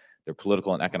expand their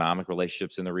political and economic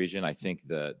relationships in the region. I think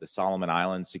the Solomon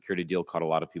Islands security deal caught a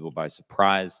lot of people by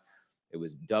surprise. It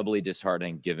was doubly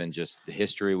disheartening given just the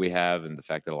history we have and the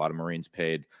fact that a lot of Marines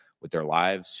paid with their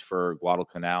lives for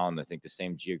Guadalcanal. And I think the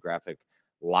same geographic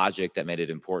logic that made it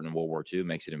important in World War II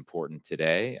makes it important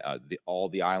today. All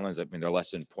the islands, I mean, they're less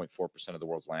than 0.4% of the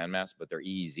world's landmass, but their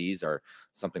EEZs are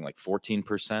something like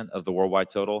 14% of the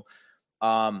worldwide total.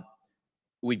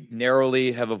 We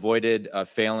narrowly have avoided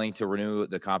failing to renew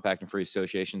the Compact and Free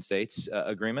Association States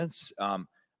agreements.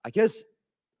 I guess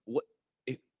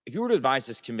if you were to advise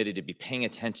this committee to be paying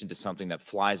attention to something that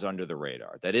flies under the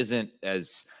radar, that isn't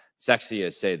as sexy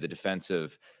as, say, the defense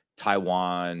of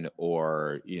Taiwan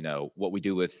or, you know, what we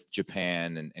do with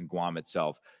Japan and Guam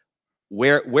itself,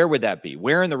 where would that be?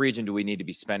 Where in the region do we need to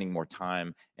be spending more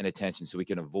time and attention so we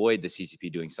can avoid the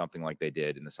CCP doing something like they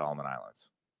did in the Solomon Islands?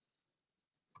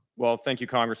 Well, thank you,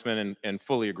 Congressman, and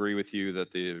fully agree with you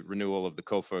that the renewal of the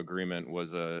COFA agreement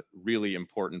was a really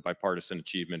important bipartisan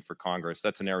achievement for Congress.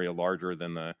 That's an area larger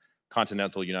than the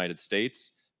continental United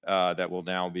States that will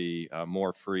now be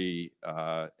more free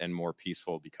and more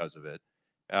peaceful because of it.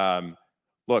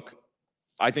 Look,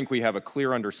 I think we have a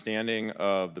clear understanding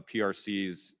of the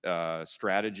PRC's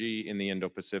strategy in the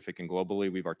Indo-Pacific and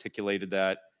globally. We've articulated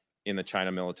that in the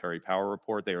China Military Power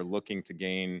Report. They are looking to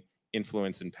gain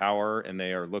influence and power, and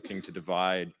they are looking to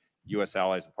divide U.S.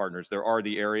 allies and partners. There are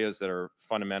the areas that are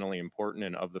fundamentally important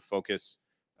and of the focus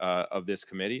of this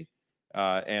committee.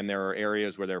 And there are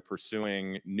areas where they're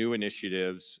pursuing new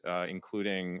initiatives,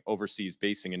 including overseas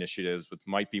basing initiatives, which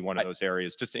might be one of those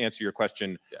areas. Just to answer your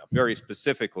question very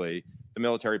specifically, the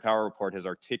Military Power Report has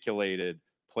articulated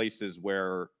places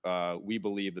where we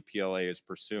believe the PLA is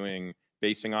pursuing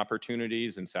basing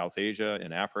opportunities in South Asia,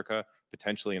 in Africa,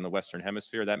 potentially in the Western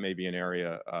Hemisphere. That may be an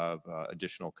area of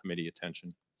additional committee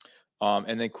attention.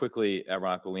 And then quickly,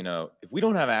 Admiral Aquilino, if we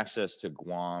don't have access to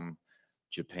Guam,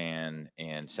 Japan,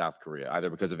 and South Korea, either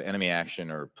because of enemy action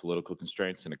or political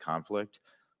constraints in a conflict,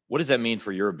 what does that mean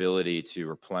for your ability to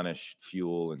replenish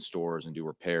fuel and stores and do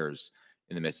repairs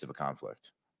in the midst of a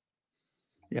conflict?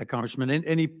 Yeah, Congressman,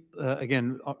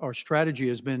 again, our strategy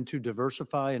has been to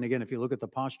diversify. And again, if you look at the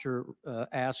posture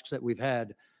asks that we've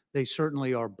had, they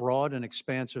certainly are broad and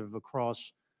expansive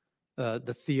across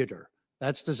the theater.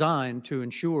 That's designed to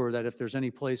ensure that if there's any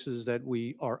places that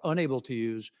we are unable to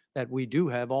use, that we do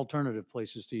have alternative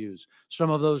places to use.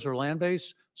 Some of those are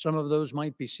land-based, some of those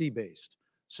might be sea-based.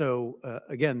 So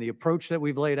again, the approach that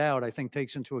we've laid out, I think,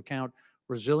 takes into account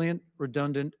resilient,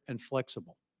 redundant, and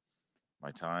flexible.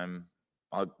 My time,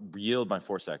 I'll yield my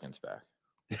 4 seconds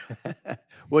back.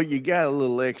 Well, you got a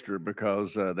little extra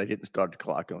because they didn't start the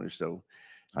clock on you, so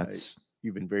That's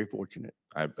you've been very fortunate.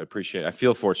 I appreciate it. I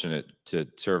feel fortunate to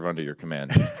serve under your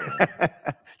command.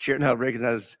 Chair now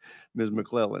recognize Ms.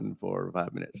 McClellan for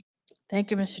 5 minutes. Thank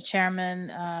you, Mr.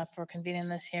 Chairman, for convening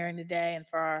this hearing today and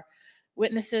for our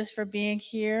witnesses for being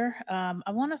here.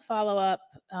 I want to follow up,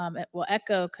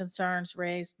 echo concerns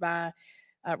raised by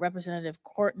Representative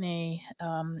Courtney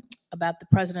about the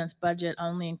president's budget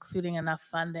only including enough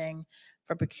funding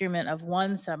for procurement of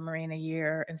 1 submarine a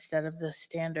year instead of the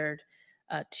standard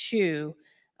 2.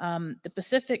 The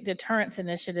Pacific Deterrence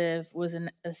Initiative was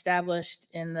established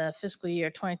in the fiscal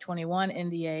year 2021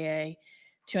 NDAA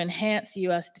to enhance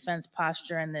U.S. defense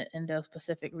posture in the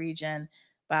Indo-Pacific region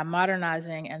by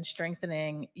modernizing and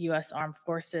strengthening U.S. armed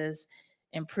forces,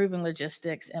 improving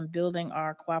logistics, and building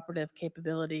our cooperative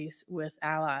capabilities with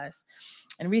allies.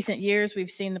 In recent years,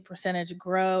 we've seen the percentage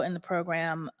grow in the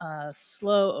program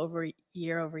slow over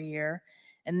year.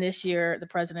 And this year, the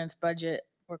president's budget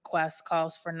request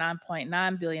calls for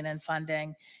 $9.9 billion in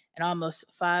funding, an almost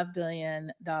 $5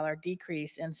 billion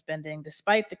decrease in spending,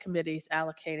 despite the committees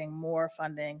allocating more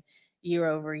funding year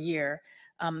over year.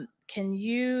 Can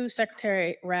you,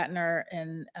 Secretary Ratner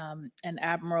and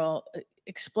Admiral,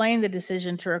 explain the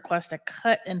decision to request a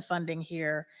cut in funding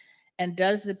here? And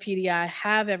does the PDI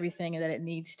have everything that it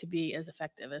needs to be as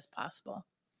effective as possible?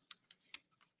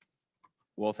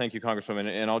 Well, thank you, Congresswoman.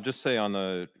 And I'll just say on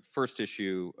the first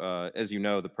issue, as you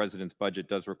know, the president's budget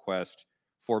does request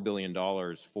 $4 billion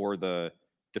for the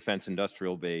defense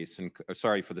industrial base, and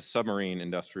for the submarine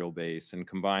industrial base, and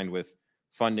combined with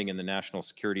funding in the national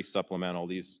security supplemental,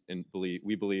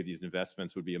 we believe these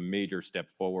investments would be a major step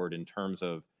forward in terms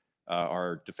of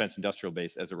our defense industrial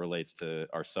base as it relates to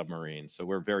our submarines. So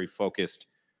we're very focused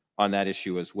on that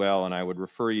issue as well. And I would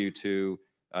refer you to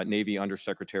Navy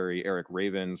Undersecretary Eric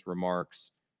Raven's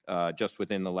remarks just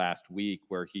within the last week,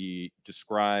 where he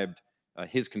described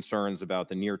his concerns about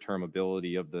the near-term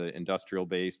ability of the industrial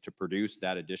base to produce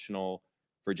that additional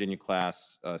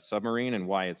Virginia-class submarine, and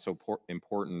why it's so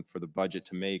important for the budget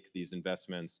to make these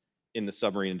investments in the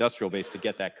submarine industrial base to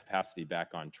get that capacity back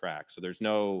on track. So there's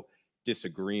no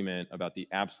disagreement about the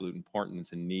absolute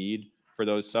importance and need for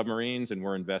those submarines, and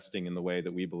we're investing in the way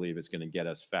that we believe is going to get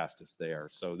us fastest there.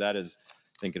 So that is,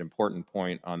 I think, an important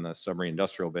point on the submarine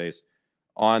industrial base.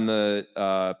 On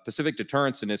the Pacific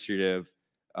Deterrence Initiative,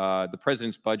 the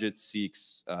president's budget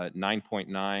seeks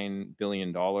 $9.9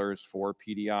 billion for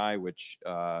PDI, which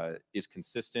is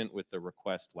consistent with the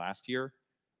request last year.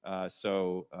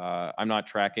 So I'm not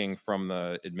tracking from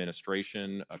the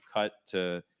administration a cut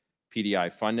to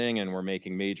PDI funding, and we're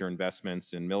making major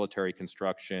investments in military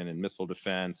construction and missile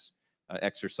defense,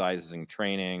 exercises and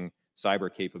training,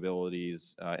 cyber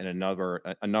capabilities, and a number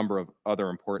of other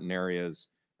important areas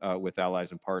with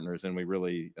allies and partners. And we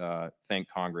really thank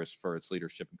Congress for its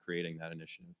leadership in creating that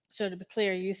initiative. So to be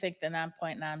clear, you think the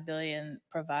 $9.9 billion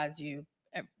provides you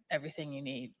everything you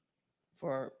need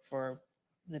for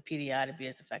the PDI to be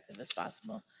as effective as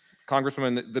possible?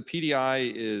 Congresswoman, the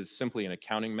PDI is simply an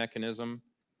accounting mechanism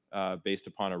based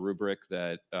upon a rubric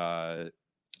that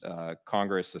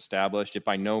Congress established. It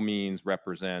by no means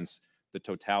represents the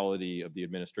totality of the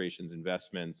administration's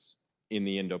investments in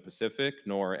the Indo-Pacific,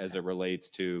 nor as it relates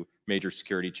to major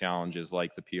security challenges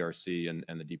like the PRC and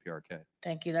the DPRK.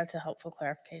 Thank you. That's a helpful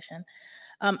clarification.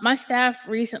 My staff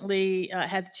recently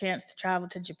had the chance to travel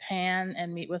to Japan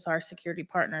and meet with our security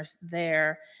partners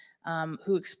there,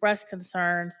 who expressed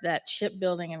concerns that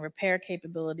shipbuilding and repair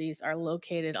capabilities are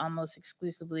located almost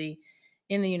exclusively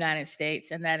in the United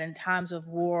States, and that in times of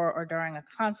war or during a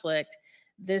conflict,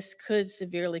 this could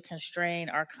severely constrain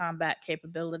our combat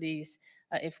capabilities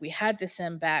if we had to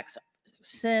send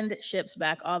ships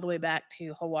back all the way back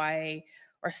to Hawaii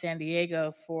or San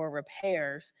Diego for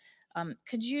repairs.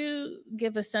 Could you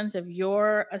give a sense of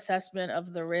your assessment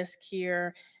of the risk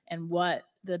here and what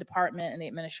the department and the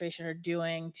administration are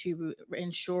doing to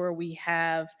ensure we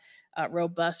have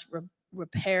robust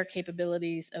repair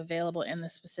capabilities available in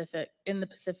the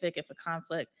Pacific if a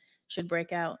conflict should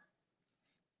break out?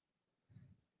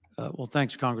 Well,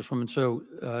 thanks, Congresswoman. So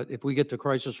if we get to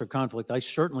crisis or conflict, I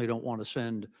certainly don't want to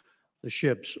send the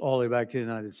ships all the way back to the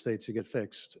United States to get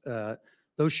fixed.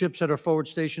 Those ships that are forward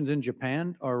stationed in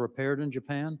Japan are repaired in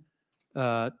Japan,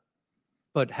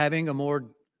 but having a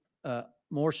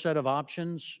more set of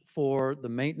options for the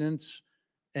maintenance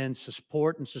and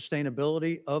support and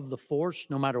sustainability of the force,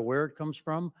 no matter where it comes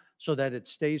from, so that it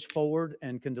stays forward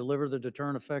and can deliver the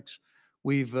deterrent effects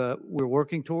we're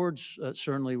working towards,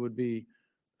 certainly would be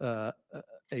a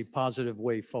positive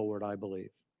way forward, I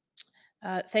believe.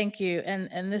 Thank you.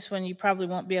 And this one you probably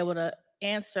won't be able to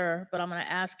answer, but I'm going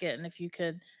to ask it. And if you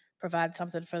could provide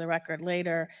something for the record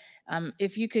later,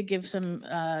 if you could give some,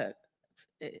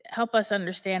 help us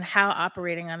understand how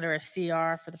operating under a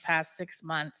CR for the past 6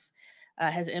 months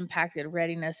has impacted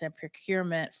readiness and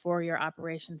procurement for your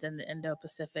operations in the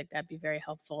Indo-Pacific, that'd be very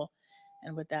helpful.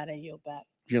 And with that, I yield back.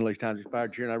 Gentlelady's time has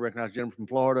expired. Chair, and I recognize the gentleman from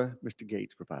Florida, Mr.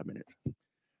 Gates, for 5 minutes.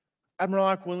 Admiral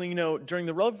Aquilino, during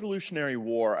the Revolutionary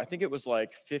War, I think it was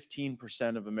like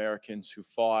 15% of Americans who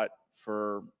fought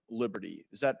for liberty.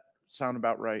 Does that sound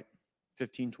about right?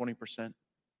 15, 20%?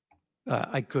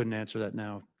 I couldn't answer that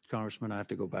now, Congressman. I have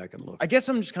to go back and look. I guess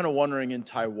I'm just kind of wondering in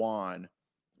Taiwan,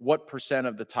 what percent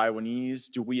of the Taiwanese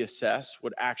do we assess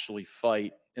would actually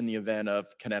fight in the event of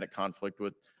kinetic conflict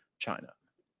with China?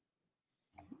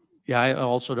 Yeah, I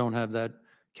also don't have that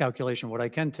calculation. What I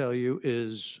can tell you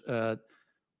is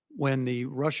when the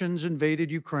Russians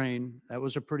invaded Ukraine, that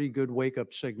was a pretty good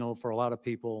wake-up signal for a lot of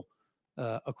people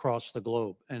across the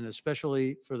globe, and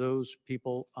especially for those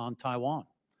people on Taiwan.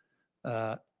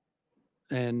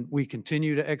 And we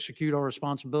continue to execute our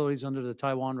responsibilities under the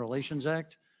Taiwan Relations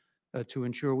Act to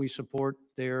ensure we support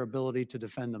their ability to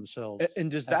defend themselves. And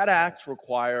does that act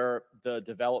require the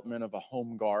development of a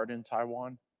home guard in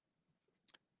Taiwan?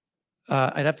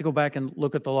 I'd have to go back and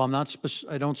look at the law.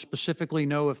 I don't specifically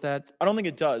know if that. I don't think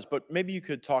it does, but maybe you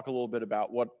could talk a little bit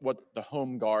about what the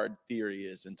home guard theory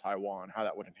is in Taiwan, how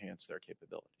that would enhance their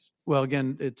capabilities. Well,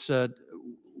 again, it's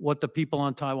what the people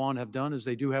on Taiwan have done is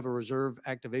they do have a reserve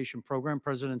activation program.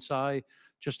 President Tsai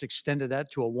just extended that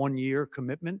to a 1-year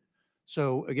commitment.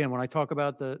 So again, when I talk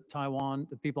about the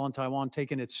people on Taiwan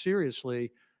taking it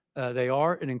seriously, they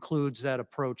are. It includes that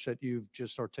approach that you've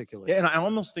just articulated. Yeah, and I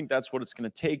almost think that's what it's going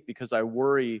to take, because I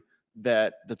worry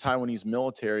that the Taiwanese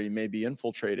military may be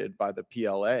infiltrated by the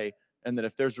PLA, and that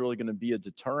if there's really going to be a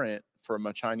deterrent from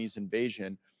a Chinese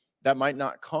invasion, that might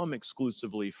not come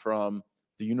exclusively from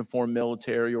the uniformed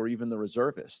military or even the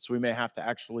reservists. We may have to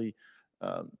actually,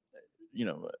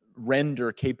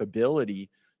 render capability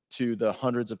to the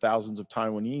hundreds of thousands of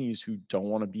Taiwanese who don't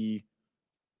want to be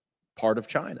part of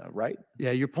China, right?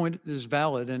 Yeah, your point is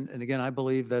valid. And again, I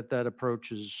believe that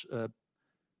approach is,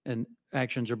 and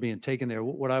actions are being taken there.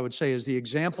 What I would say is the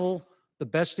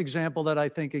best example that I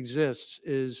think exists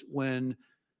is when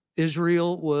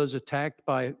Israel was attacked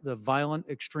by the violent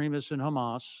extremists in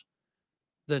Hamas.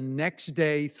 The next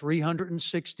day,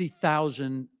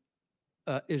 360,000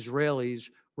 Israelis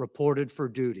reported for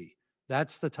duty.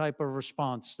 That's the type of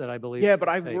response that I believe. Yeah, but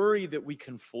I worry that we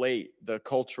conflate the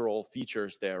cultural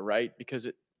features there, right? Because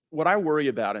what I worry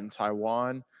about in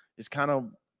Taiwan is kind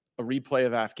of a replay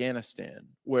of Afghanistan,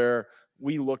 where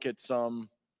we look at some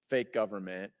fake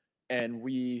government and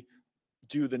we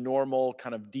do the normal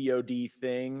kind of DoD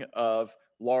thing of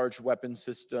large weapon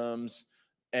systems,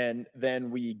 and then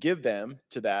we give them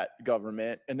to that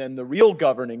government, and then the real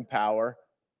governing power,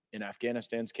 in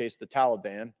Afghanistan's case, the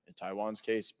Taliban, in Taiwan's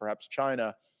case, perhaps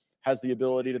China, has the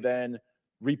ability to then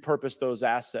repurpose those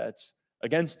assets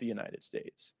against the United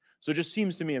States. So it just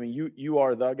seems to me, I mean, you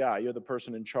are the guy, you're the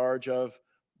person in charge of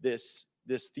this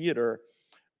theater.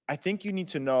 I think you need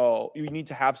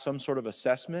to have some sort of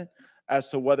assessment as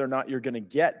to whether or not you're going to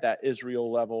get that Israel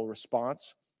level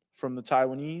response from the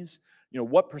Taiwanese,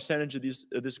 what percentage of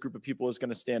this group of people is going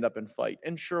to stand up and fight?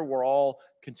 And sure, we're all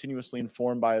continuously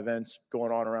informed by events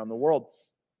going on around the world.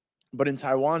 But in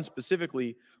Taiwan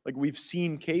specifically, like we've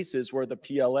seen cases where the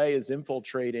PLA is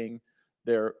infiltrating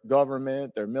their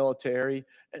government, their military,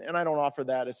 and I don't offer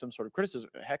that as some sort of criticism.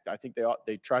 Heck, I think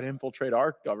they try to infiltrate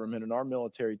our government and our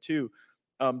military too.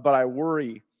 But I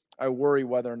worry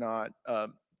whether or not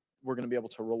we're going to be able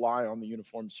to rely on the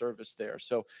uniformed service there.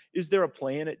 So, is there a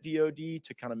plan at DoD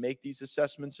to kind of make these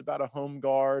assessments about a home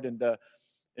guard and to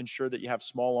ensure that you have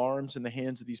small arms in the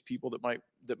hands of these people that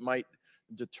might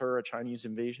deter a Chinese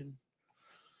invasion?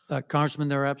 Congressman,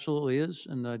 there absolutely is,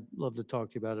 and I'd love to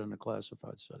talk to you about it in a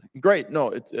classified setting. Great. No,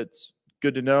 it's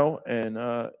good to know.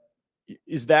 And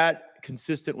is that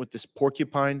consistent with this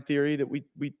porcupine theory that we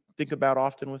think about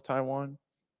often with Taiwan?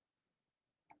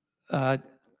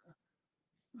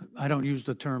 I don't use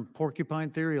the term porcupine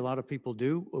theory. A lot of people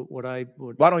do. Why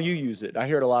don't you use it? I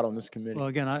hear it a lot on this committee. Well,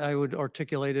 again, I would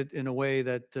articulate it in a way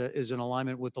that is in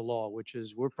alignment with the law, which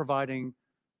is we're providing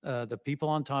the people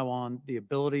on Taiwan the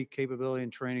ability, capability,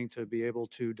 and training to be able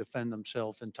to defend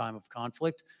themselves in time of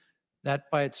conflict. That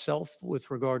by itself,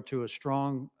 with regard to a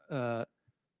strong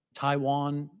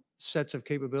Taiwan sets of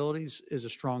capabilities, is a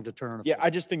strong deterrent. Yeah, I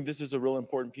just think this is a real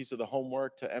important piece of the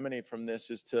homework to emanate from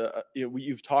this is to,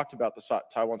 you've talked about the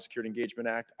Taiwan Security Engagement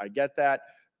Act. I get that,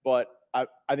 but I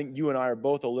think you and I are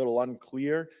both a little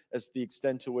unclear as to the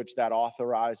extent to which that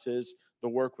authorizes the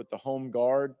work with the home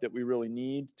guard that we really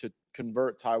need to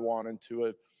convert Taiwan into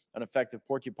an effective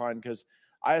porcupine, because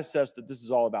I assess that this is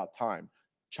all about time.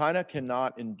 China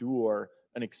cannot endure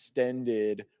an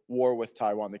extended war with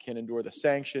Taiwan. They can't endure the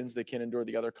sanctions. They can't endure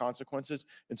the other consequences.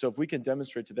 And so if we can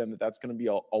demonstrate to them that that's going to be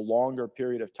a longer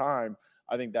period of time,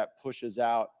 I think that pushes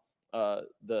out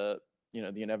the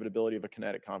inevitability of a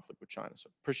kinetic conflict with China. So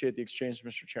appreciate the exchange,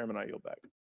 Mr. Chairman. I yield back.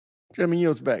 Gentleman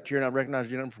yields back. Chair, and I recognize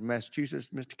the gentleman from Massachusetts,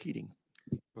 Mr. Keating.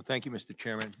 Well, thank you, Mr.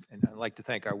 Chairman, and I'd like to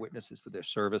thank our witnesses for their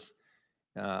service.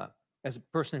 As a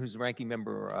person who's ranking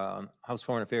member on House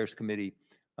Foreign Affairs Committee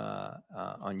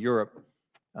on Europe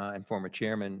and former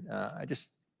chairman, I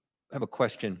just have a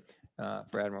question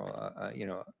for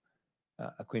Admiral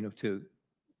Aquino too.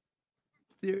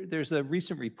 There's a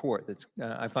recent report that's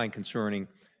I find concerning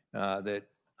that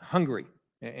Hungary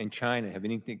and China have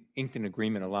inked an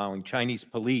agreement allowing Chinese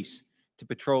police to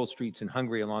patrol streets in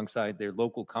Hungary alongside their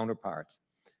local counterparts.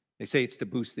 They say it's to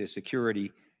boost their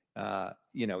security,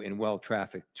 in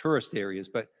well-trafficked tourist areas.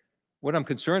 But what I'm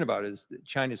concerned about is that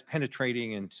China's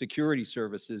penetrating in security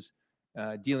services,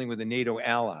 dealing with a NATO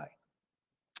ally.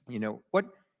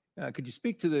 Could you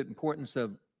speak to the importance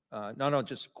of not only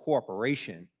just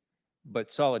cooperation,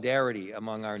 but solidarity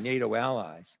among our NATO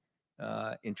allies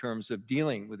in terms of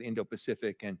dealing with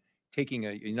Indo-Pacific and taking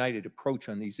a united approach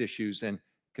on these issues, and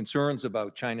concerns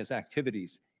about China's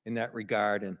activities in that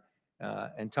regard,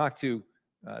 and talk to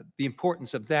the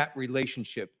importance of that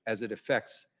relationship as it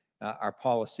affects our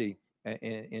policy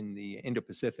in the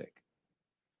Indo-Pacific.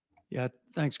 Yeah,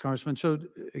 thanks, Congressman. So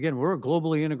again, we're a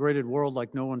globally integrated world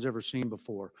like no one's ever seen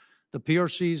before. The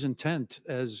PRC's intent,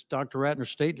 as Dr. Ratner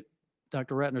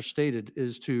stated,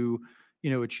 is to,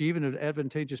 achieve an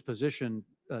advantageous position,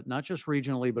 not just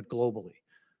regionally, but globally,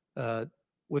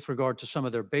 with regard to some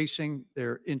of their basing,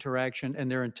 their interaction,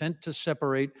 and their intent to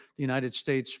separate the United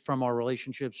States from our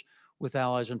relationships with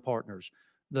allies and partners.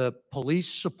 The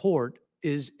police support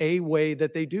is a way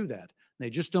that they do that. They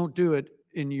just don't do it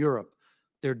in Europe.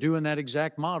 They're doing that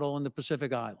exact model in the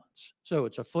Pacific Islands. So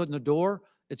it's a foot in the door.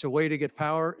 It's a way to get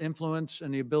power, influence,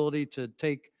 and the ability to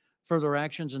take further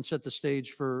actions and set the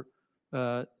stage for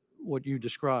what you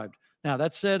described. Now,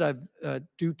 that said, I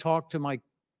do talk to my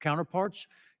counterparts.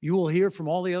 You will hear from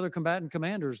all the other combatant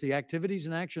commanders the activities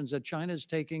and actions that China is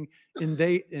taking in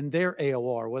their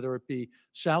AOR, whether it be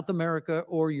South America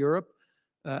or Europe.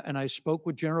 And I spoke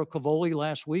with General Cavoli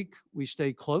last week. We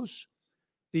stay close.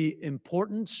 The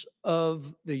importance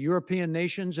of the European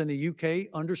nations and the UK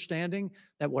understanding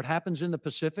that what happens in the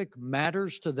Pacific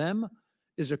matters to them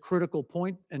is a critical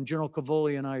point, and General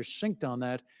Cavoli and I are synced on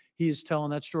that. He is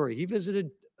telling that story. He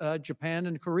visited Japan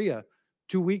and Korea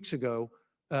 2 weeks ago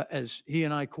as he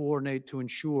and I coordinate to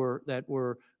ensure that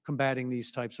we're combating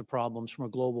these types of problems from a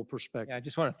global perspective. Yeah, I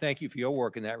just want to thank you for your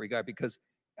work in that regard, because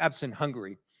absent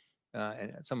Hungary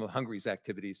and some of Hungary's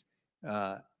activities,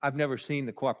 I've never seen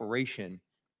the cooperation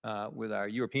with our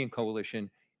European coalition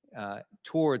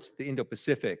towards the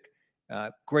Indo-Pacific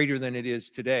greater than it is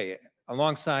today,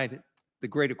 alongside the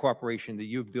greater cooperation that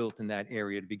you've built in that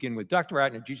area to begin with. Dr.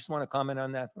 Ratner, do you just want to comment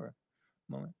on that for a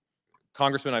moment?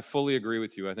 Congressman, I fully agree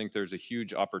with you. I think there's a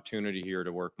huge opportunity here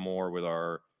to work more with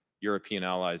our European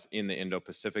allies in the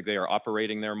Indo-Pacific. They are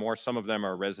operating there more. Some of them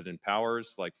are resident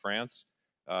powers like France.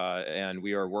 And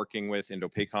we are working with,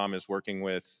 Indo-PACOM is working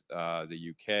with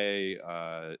the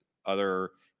UK,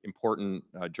 other important,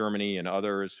 Germany and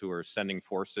others who are sending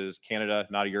forces. Canada,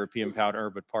 not a European partner,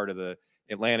 but part of the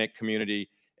Atlantic community.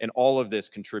 And all of this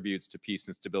contributes to peace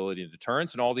and stability and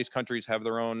deterrence. And all these countries have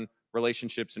their own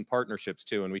relationships and partnerships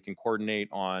too. And we can coordinate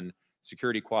on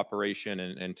security cooperation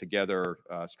and together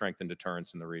strengthen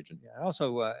deterrence in the region. Yeah,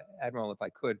 also, Admiral, if I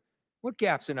could, what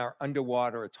gaps in our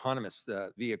underwater autonomous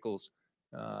vehicles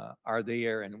are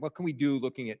there, and what can we do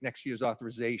looking at next year's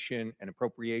authorization and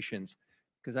appropriations?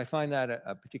 Because I find that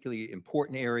a particularly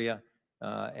important area,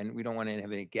 and we don't want to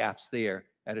have any gaps there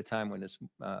at a time when it's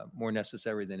more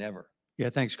necessary than ever. Yeah,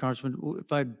 thanks, Congressman.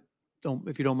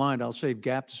 If you don't mind, I'll save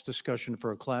gaps discussion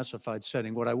for a classified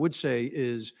setting. What I would say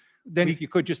is, then if you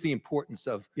could, just the importance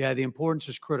of. Yeah, the importance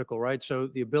is critical, right? So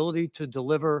the ability to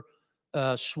deliver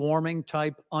swarming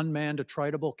type unmanned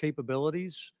attritable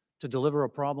capabilities to deliver a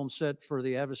problem set for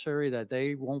the adversary that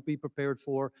they won't be prepared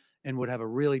for and would have a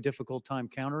really difficult time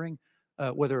countering,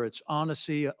 whether it's on the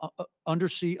sea,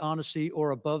 undersea, on the sea,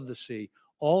 or above the sea.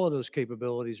 All of those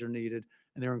capabilities are needed,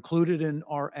 and they're included in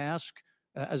our ask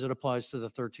as it applies to the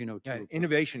 1302. Yeah,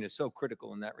 innovation is so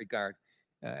critical in that regard,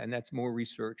 and that's more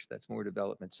research, that's more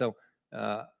development. So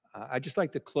I'd just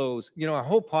like to close. You know, our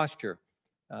whole posture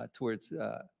towards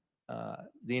the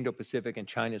Indo-Pacific and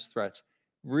China's threats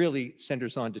really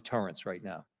centers on deterrence right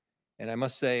now. And I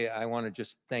must say, I want to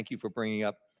just thank you for bringing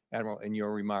up, Admiral, in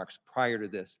your remarks prior to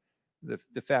this,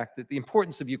 the fact that the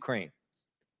importance of Ukraine.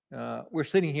 We're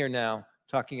sitting here now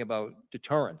talking about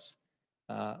deterrence.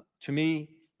 To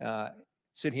me,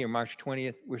 sitting here March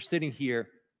 20th, we're sitting here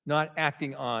not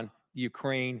acting on the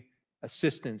Ukraine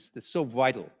assistance that's so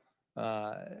vital,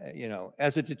 you know,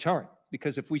 as a deterrent.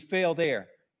 Because if we fail there,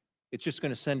 it's just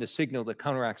going to send a signal that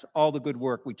counteracts all the good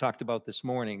work we talked about this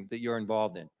morning that you're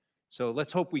involved in. So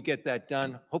let's hope we get that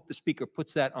done. Hope the Speaker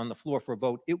puts that on the floor for a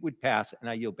vote. It would pass, and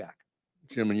I yield back.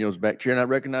 Gentleman yields back. Chair, and I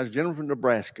recognize the gentleman from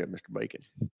Nebraska, Mr. Bacon.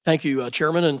 Thank you,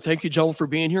 Chairman, and thank you, gentlemen, for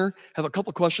being here. Have a couple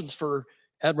of questions for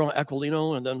Admiral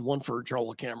Aquilino and then one for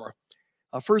General LaCamera.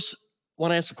 First, I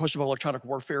want to ask a question about electronic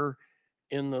warfare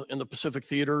in the Pacific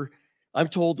Theater. I'm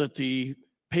told that the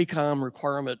PACOM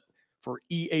requirement for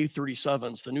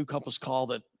EA-37s, the new Compass call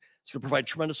that is going to provide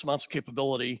tremendous amounts of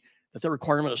capability, that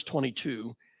requirement is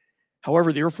 22.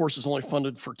 However, the Air Force is only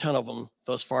funded for 10 of them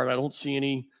thus far, and I don't see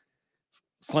any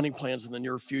funding plans in the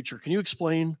near future. Can you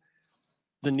explain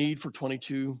the need for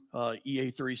 22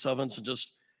 EA-37s and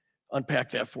just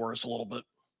unpack that for us a little bit?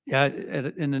 Yeah,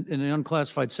 in an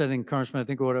unclassified setting, Congressman, I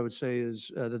think what I would say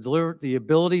is the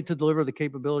ability to deliver the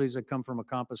capabilities that come from a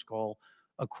Compass call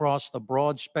across the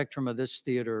broad spectrum of this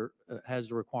theater has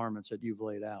the requirements that you've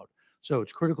laid out. So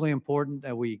it's critically important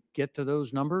that we get to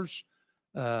those numbers.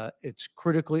 It's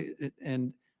critically,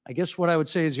 and I guess what I would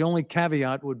say is the only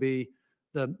caveat would be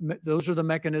those are the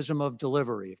mechanism of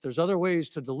delivery. If there's other ways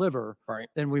to deliver, right,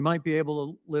 then we might be able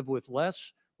to live with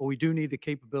less, but we do need the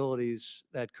capabilities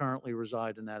that currently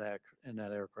reside in that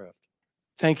aircraft.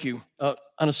 Thank you. On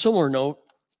a similar note,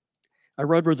 I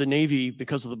read where the Navy,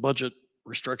 because of the budget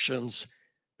restrictions,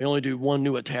 they only do one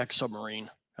new attack submarine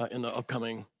in the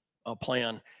upcoming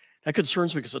plan. That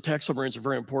concerns me because attack submarines are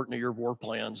very important to your war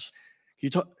plans. Can you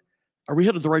talk? Are we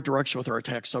headed the right direction with our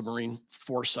attack submarine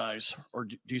force size, or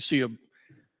do you see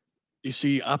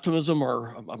optimism,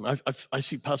 or I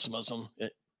see pessimism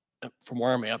from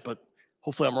where I'm at, but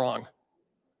hopefully I'm wrong.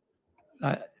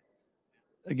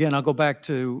 Again, I'll go back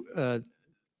to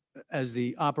as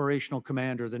the operational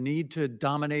commander, the need to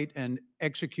dominate and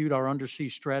execute our undersea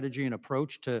strategy and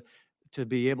approach to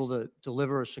be able to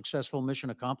deliver a successful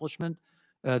mission accomplishment.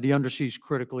 The undersea is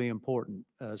critically important.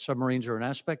 Submarines are an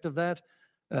aspect of that.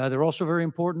 They're also very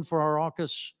important for our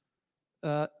AUKUS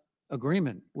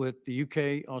agreement with the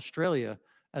UK, Australia,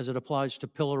 as it applies to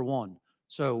Pillar 1.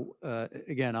 So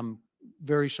again, I'm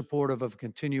very supportive of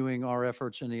continuing our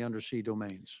efforts in the undersea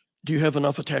domains. Do you have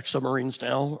enough attack submarines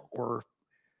now, or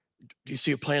do you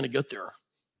see a plan to get there?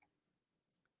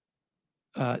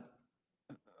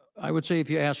 I would say if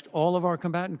you asked all of our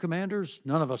combatant commanders,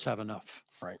 none of us have enough.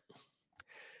 Right.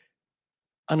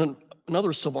 On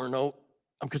another similar note,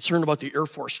 I'm concerned about the Air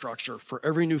Force structure. For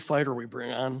every new fighter we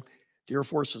bring on, the Air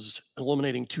Force is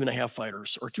eliminating 2.5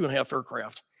 fighters or 2.5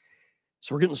 aircraft.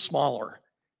 So we're getting smaller.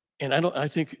 And I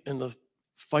think in the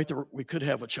fight that we could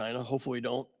have with China, hopefully we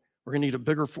don't, we're gonna need a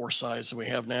bigger force size than we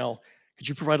have now. Could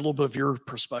you provide a little bit of your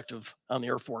perspective on the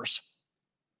Air Force?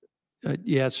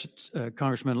 Yes,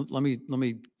 Congressman, let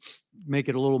me make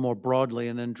it a little more broadly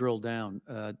and then drill down.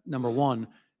 Number one,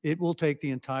 it will take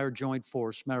the entire joint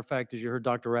force. Matter of fact, as you heard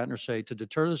Dr. Ratner say, to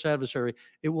deter this adversary,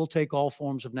 it will take all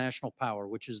forms of national power,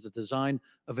 which is the design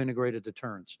of integrated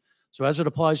deterrence. So as it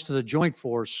applies to the joint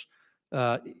force,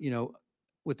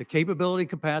 with the capability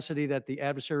capacity that the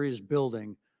adversary is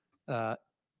building,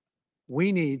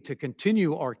 we need to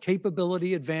continue our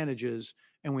capability advantages,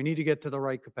 and we need to get to the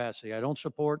right capacity. I don't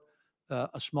support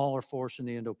a smaller force in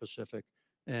the Indo-Pacific.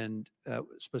 And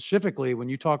specifically, when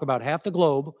you talk about half the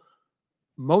globe,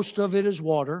 most of it is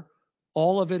water,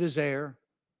 all of it is air.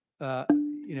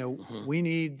 We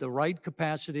need the right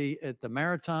capacity at the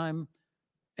maritime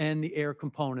and the air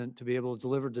component to be able to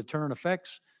deliver deterrent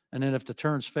effects. And then if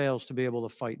deterrence fails, to be able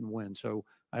to fight and win. So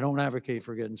I don't advocate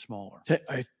for getting smaller.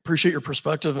 I appreciate your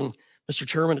perspective. And Mr.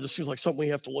 Chairman, it just seems like something we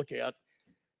have to look at.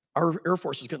 Our Air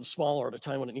Force is getting smaller at a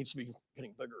time when it needs to be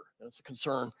getting bigger. And it's a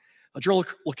concern. General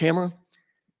LaCamera,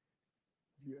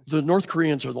 the North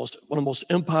Koreans are one of the most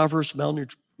impoverished,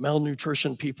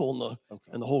 malnutrition people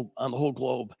on the whole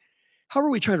globe. How are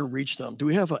we trying to reach them? Do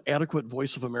we have an adequate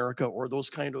Voice of America or those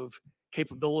kind of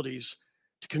capabilities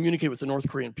to communicate with the North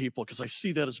Korean people? Because I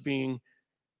see that as being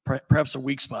perhaps a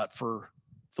weak spot for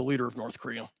the leader of North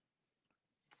Korea.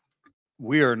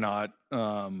 We are not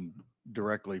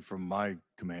directly from my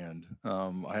command.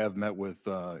 I have met with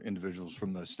individuals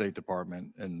from the State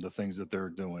Department and the things that they're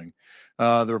doing.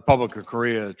 The Republic of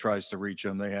Korea tries to reach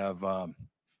them. They have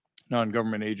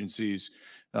non-government agencies.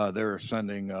 They're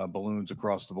sending balloons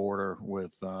across the border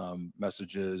with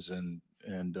messages and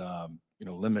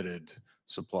limited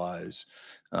supplies.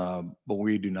 But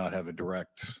we do not have a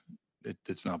direct.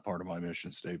 It's not part of my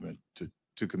mission statement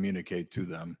to communicate to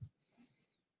them.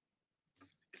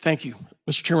 Thank you.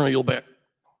 Mr. Chairman, I yield back.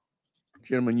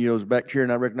 Gentleman yields back. Chair,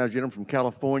 and I recognize the gentleman from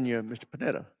California, Mr.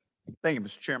 Panetta. Thank you,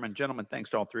 Mr. Chairman. Gentlemen, thanks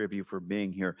to all three of you for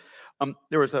being here.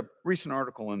 There was a recent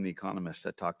article in The Economist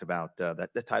that talked about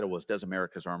that. The title was, "Does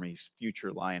America's Army's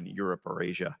Future Lie in Europe or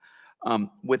Asia?"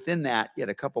 Within that, you had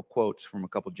a couple quotes from a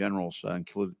couple generals,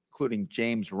 including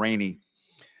James Rainey,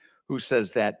 who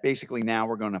says that basically now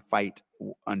we're going to fight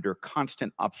under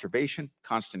constant observation,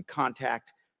 constant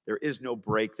contact. There is no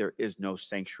break. There is no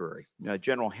sanctuary.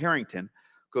 General Harrington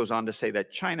goes on to say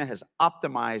that China has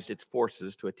optimized its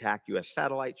forces to attack U.S.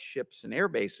 satellites, ships, and air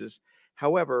bases,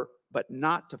 however, but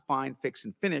not to find, fix,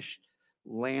 and finish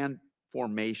land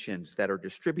formations that are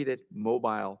distributed,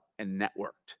 mobile, and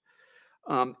networked.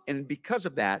 And because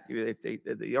of that,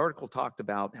 the article talked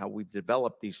about how we've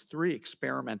developed these three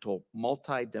experimental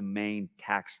multi-domain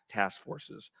task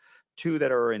forces, two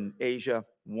that are in Asia,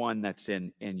 one that's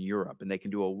in Europe, and they can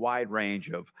do a wide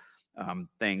range of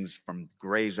things from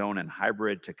gray zone and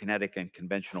hybrid to kinetic and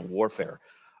conventional warfare.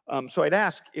 So I'd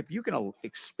ask if you can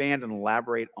expand and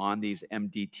elaborate on these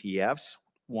MDTFs,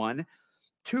 one.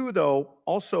 Two, though,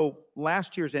 also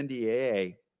last year's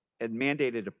NDAA had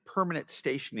mandated a permanent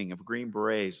stationing of Green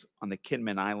Berets on the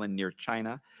Kinmen Island near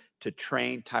China to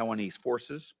train Taiwanese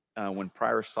forces when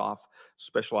prior SOF,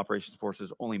 Special Operations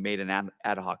Forces, only made an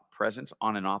ad hoc presence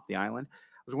on and off the island.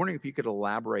 I was wondering if you could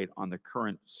elaborate on the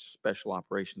current Special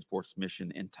Operations Force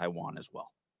mission in Taiwan as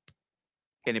well,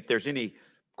 and if there's any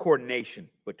coordination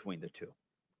between the two.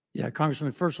 Yeah,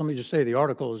 Congressman, first let me just say the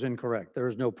article is incorrect. There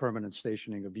is no permanent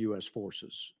stationing of U.S.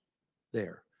 forces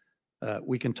there.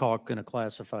 We can talk in a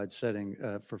classified setting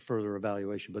for further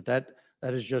evaluation, but that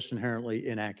is just inherently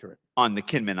inaccurate. On the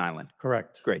Kinmen Island?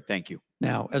 Correct. Great, thank you.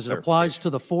 Now, as it applies to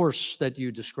the force that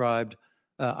you described,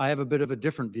 I have a bit of a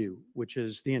different view, which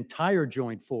is the entire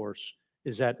joint force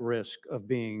is at risk of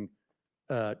being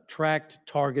tracked,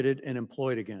 targeted, and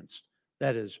employed against.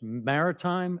 That is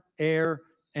maritime, air,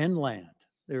 and land.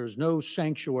 There is no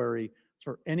sanctuary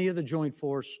for any of the joint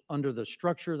force under the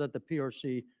structure that the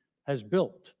PRC has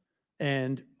built.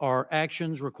 And our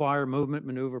actions require movement,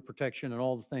 maneuver, protection, and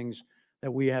all the things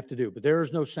that we have to do. But there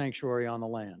is no sanctuary on the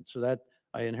land. So that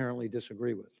I inherently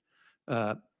disagree with.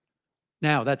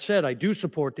 Now, that said, I do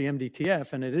support the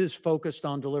MDTF, and it is focused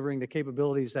on delivering the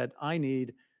capabilities that I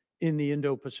need in the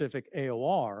Indo-Pacific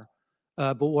AOR.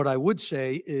 But what I would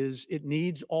say is it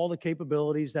needs all the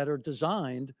capabilities that are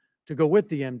designed to go with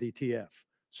the MDTF.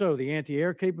 So the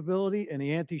anti-air capability and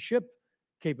the anti-ship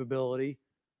capability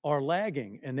are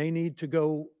lagging, and they need to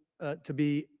go to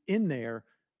be in there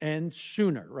and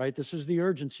sooner, right? This is the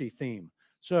urgency theme.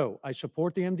 So I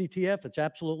support the MDTF. It's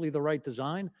absolutely the right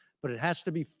design, but it has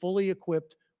to be fully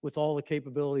equipped with all the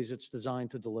capabilities it's designed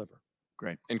to deliver.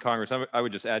 Great. In Congress, I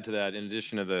would just add to that, in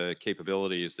addition to the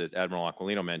capabilities that Admiral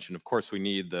Aquilino mentioned, of course, we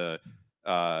need the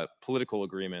political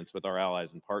agreements with our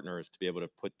allies and partners to be able to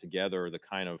put together the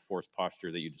kind of force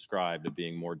posture that you described of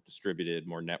being more distributed,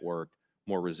 more networked,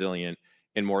 more resilient.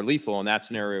 and more lethal. And that's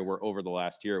an area where over the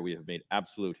last year, we have made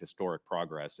absolute historic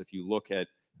progress. If you look at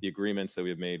the agreements that we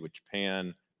have made with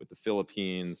Japan, with the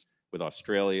Philippines, with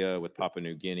Australia, with Papua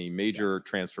New Guinea, major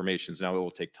transformations. Now it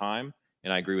will take time.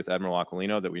 And I agree with Admiral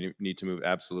Aquilino that we need to move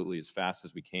absolutely as fast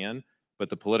as we can. But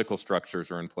the political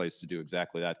structures are in place to do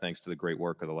exactly that, thanks to the great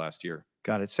work of the last year.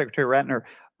 Got it. Secretary Ratner,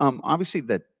 obviously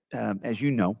as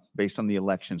you know, based on the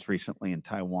elections recently in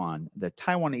Taiwan, the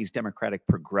Taiwanese Democratic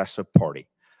Progressive Party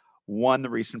won the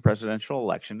recent presidential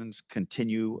election and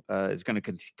is going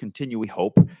to continue, we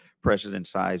hope, President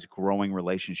Tsai's growing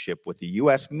relationship with the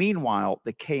U.S. Meanwhile,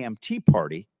 the KMT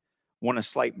party won a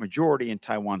slight majority in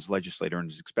Taiwan's legislature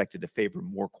and is expected to favor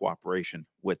more cooperation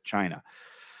with China.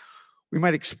 We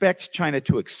might expect China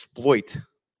to exploit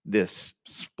this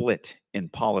split in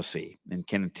policy and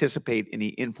can anticipate any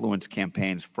influence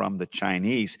campaigns from the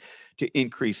Chinese to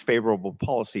increase favorable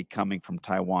policy coming from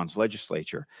Taiwan's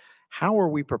legislature. How are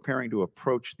we preparing to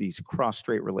approach these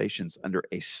cross-strait relations under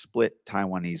a split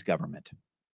Taiwanese government?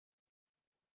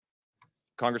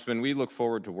 Congressman, we look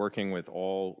forward to working with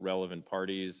all relevant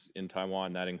parties in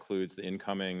Taiwan. That includes the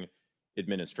incoming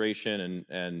administration.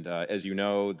 And as you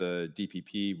know, the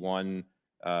DPP won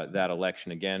that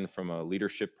election again from a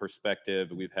leadership perspective.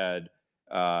 We've had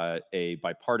a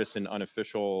bipartisan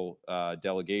unofficial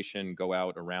delegation go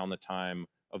out around the time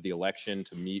of the election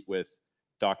to meet with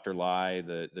Dr. Lai,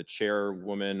 the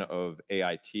chairwoman of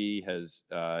AIT, has,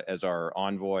 as our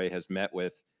envoy, has met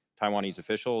with Taiwanese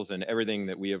officials, and everything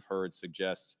that we have heard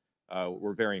suggests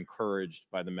we're very encouraged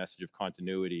by the message of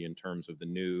continuity in terms of the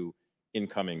new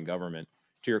incoming government.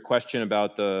 To your question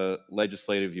about the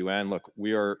legislative yuan, look,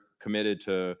 we are committed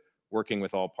to working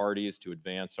with all parties to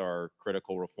advance our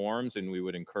critical reforms, and we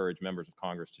would encourage members of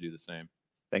Congress to do the same.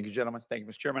 Thank you, gentlemen. Thank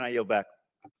you, Mr. Chairman. I yield back.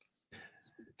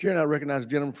 Chair, now recognize the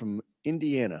gentleman from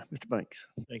Indiana, Mr. Banks.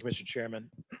 Thank you, Mr. Chairman.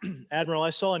 Admiral, I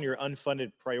saw on your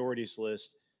unfunded priorities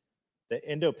list that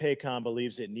Indo-PACOM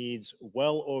believes it needs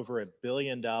well over $1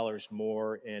 billion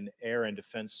more in air and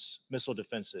defense missile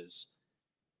defenses.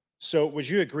 So would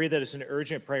you agree that it's an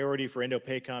urgent priority for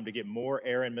Indo-PACOM to get more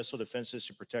air and missile defenses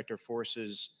to protect our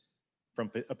forces from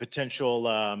a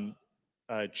potential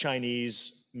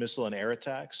Chinese missile and air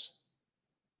attacks?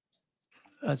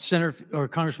 Senator or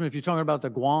Congressman, if you're talking about the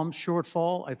Guam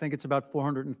shortfall, I think it's about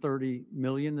 $430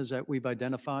 million is that we've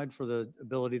identified for the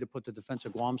ability to put the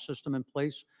defensive Guam system in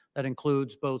place. That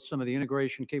includes both some of the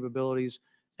integration capabilities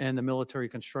and the military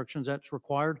constructions that's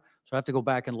required. So I have to go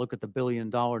back and look at the $1 billion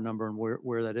number and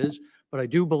where that is. But I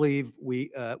do believe we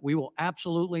will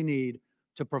absolutely need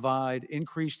to provide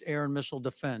increased air and missile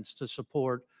defense to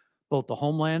support both the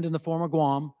homeland in the form of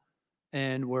Guam,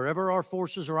 and wherever our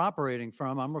forces are operating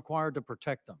from, I'm required to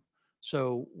protect them.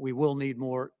 So we will need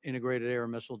more integrated air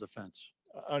and missile defense.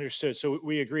 Understood. So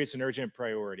we agree it's an urgent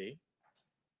priority.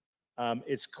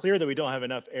 It's clear that we don't have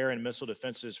enough air and missile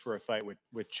defenses for a fight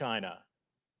with China.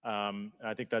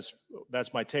 I think that's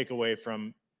my takeaway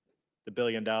from the $1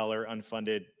 billion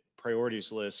unfunded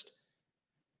priorities list.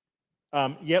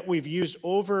 Yet we've used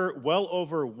well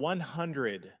over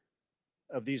 100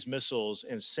 of these missiles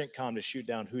in CENTCOM to shoot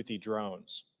down Houthi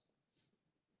drones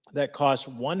that cost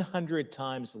 100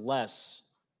 times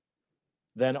less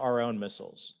than our own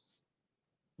missiles,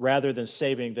 rather than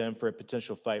saving them for a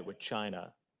potential fight with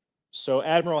China. So,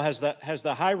 Admiral, has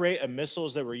the high rate of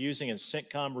missiles that we're using in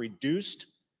CENTCOM reduced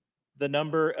the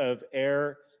number of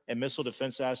air and missile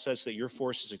defense assets that your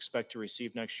forces expect to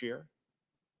receive next year?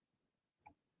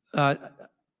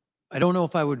 I don't know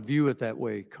if I would view it that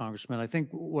way, Congressman. I think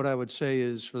what I would say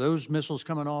is for those missiles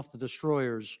coming off the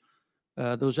destroyers,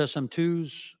 those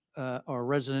SM-2s are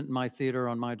resident in my theater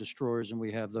on my destroyers, and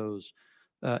we have those.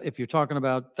 If you're talking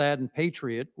about THAAD and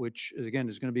Patriot, which again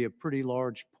is going to be a pretty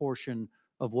large portion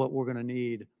of what we're going to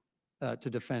need to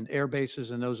defend air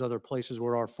bases and those other places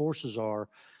where our forces are,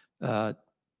 I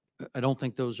don't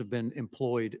think those have been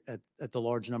employed at the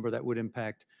large number that would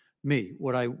impact me.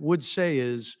 What I would say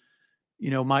is, you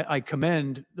know, I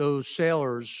commend those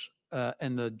sailors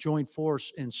and the joint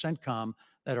force in CENTCOM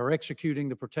that are executing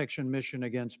the protection mission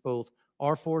against both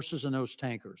our forces and those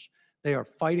tankers. They are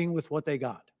fighting with what they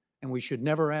got, and we should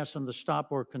never ask them to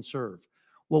stop or conserve.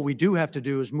 What we do have to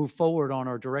do is move forward on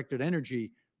our directed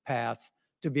energy path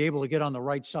to be able to get on the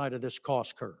right side of this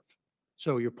cost curve.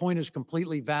 So your point is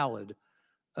completely valid,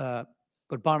 but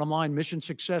bottom line, mission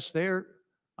success there,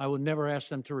 I would never ask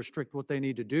them to restrict what they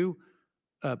need to do.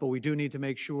 But we do need to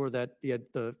make sure that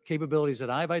the capabilities that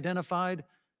I've identified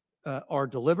are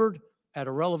delivered at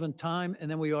a relevant time, and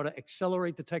then we ought to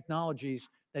accelerate the technologies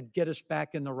that get us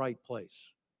back in the right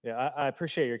place. Yeah, I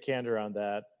appreciate your candor on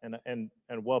that, and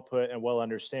well put and well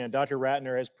understand. Dr.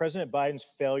 Ratner, has President Biden's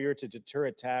failure to deter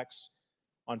attacks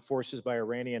on forces by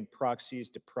Iranian proxies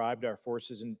deprived our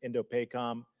forces in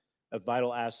Indo-PACOM of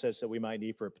vital assets that we might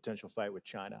need for a potential fight with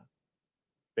China,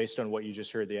 based on what you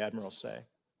just heard the Admiral say?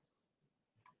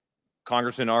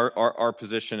 Congressman, our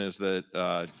position is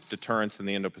that deterrence in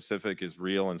the Indo-Pacific is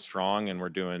real and strong, and we're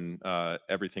doing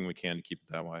everything we can to keep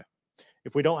it that way.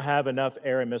 If we don't have enough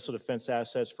air and missile defense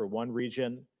assets for one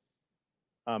region,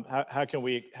 how can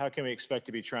we expect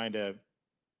to be trying to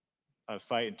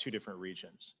fight in two different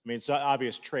regions? I mean, it's an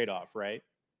obvious trade-off, right?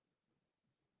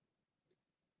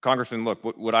 Congressman, look,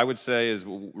 what I would say is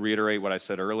reiterate what I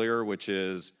said earlier, which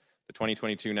is the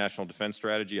 2022 National Defense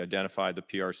Strategy identified the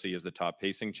PRC as the top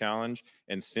pacing challenge.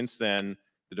 And since then,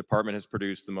 the department has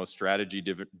produced the most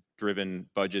strategy-driven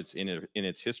budgets in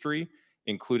its history,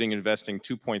 including investing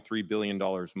 $2.3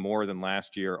 billion more than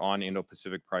last year on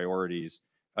Indo-Pacific priorities,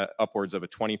 upwards of a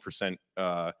 20%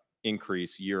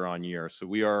 increase year on year. So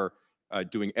we are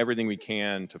doing everything we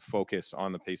can to focus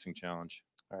on the pacing challenge.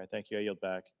 All right, thank you. I yield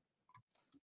back.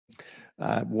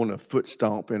 I want to foot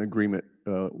stomp in agreement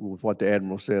with what the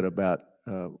Admiral said about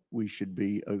we should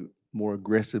be more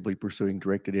aggressively pursuing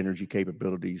directed energy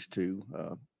capabilities to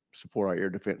support our air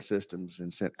defense systems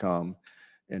and CENTCOM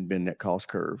and bend that cost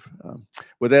curve.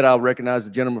 With that, I'll recognize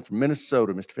the gentleman from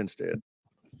Minnesota, Mr. Finstead.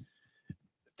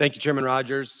 Thank you, Chairman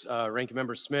Rogers, Ranking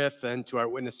Member Smith, and to our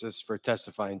witnesses for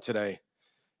testifying today.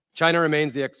 China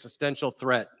remains the existential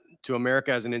threat to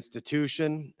America as an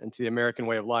institution and to the American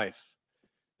way of life.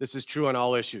 This is true on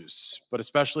all issues, but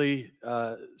especially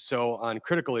so on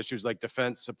critical issues like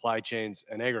defense, supply chains,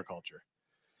 and agriculture.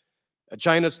 At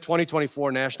China's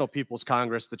 2024 National People's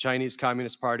Congress, the Chinese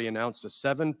Communist Party announced a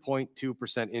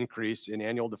 7.2% increase in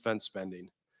annual defense spending.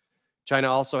 China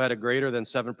also had a greater than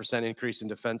 7% increase in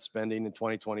defense spending in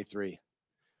 2023.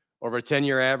 Over a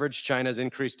 10-year average, China's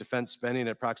increased defense spending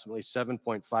at approximately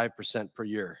 7.5% per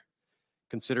year.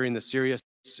 Considering the serious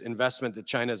investment that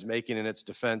China is making in its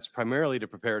defense, primarily to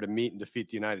prepare to meet and defeat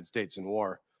the United States in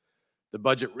war, the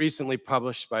budget recently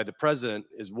published by the president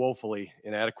is woefully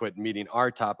inadequate in meeting our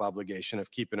top obligation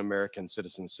of keeping American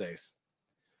citizens safe.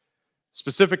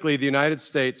 Specifically, the United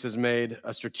States has made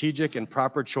a strategic and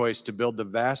proper choice to build the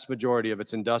vast majority of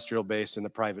its industrial base in the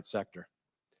private sector.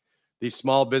 These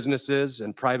small businesses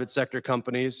and private sector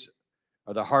companies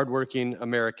are the hardworking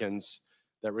Americans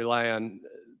that rely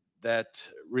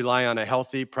on a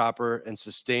healthy, proper, and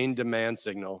sustained demand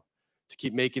signal to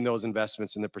keep making those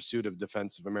investments in the pursuit of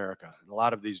defense of America. And a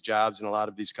lot of these jobs and a lot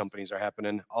of these companies are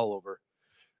happening all over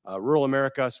rural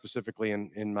America, specifically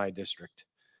in my district.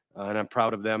 And I'm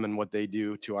proud of them and what they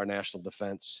do to our national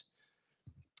defense.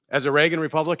 As a Reagan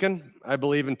Republican, I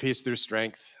believe in peace through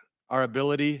strength. Our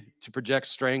ability to project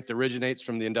strength originates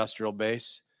from the industrial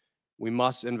base. We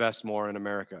must invest more in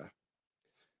America.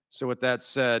 So with that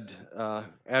said,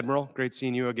 Admiral, great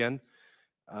seeing you again.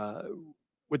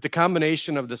 With the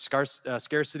combination of the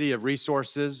scarcity of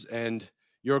resources and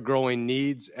your growing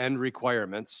needs and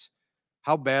requirements,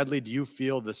 how badly do you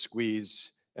feel the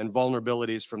squeeze and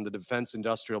vulnerabilities from the defense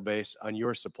industrial base on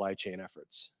your supply chain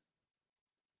efforts?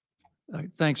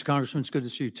 Thanks, Congressman. It's good to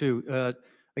see you too.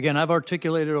 Again, I've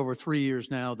articulated over 3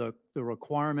 years now the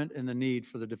requirement and the need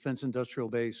for the defense industrial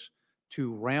base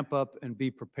to ramp up and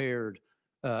be prepared.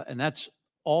 And that's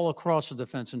all across the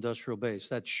defense industrial base.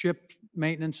 That's ship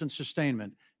maintenance and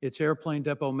sustainment. It's airplane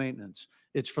depot maintenance.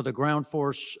 It's for the ground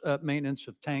force maintenance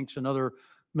of tanks and other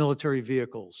military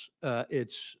vehicles.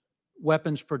 It's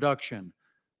weapons production.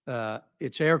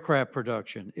 It's aircraft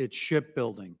production. It's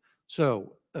shipbuilding.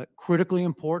 So critically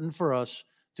important for us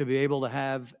to be able to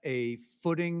have a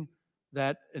footing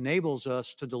that enables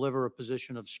us to deliver a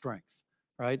position of strength,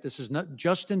 right? This is not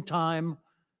just-in-time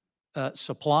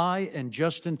supply, and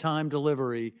just-in-time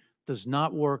delivery does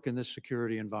not work in this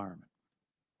security environment.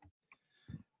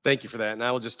 Thank you for that. And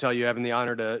I will just tell you, having the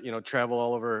honor to travel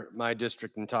all over my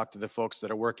district and talk to the folks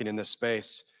that are working in this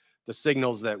space, the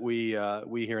signals that we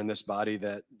here in this body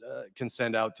that can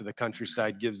send out to the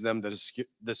countryside gives them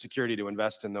the security to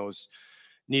invest in those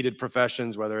needed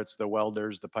professions, whether it's the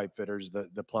welders, the pipe fitters,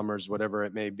 the plumbers, whatever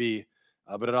it may be.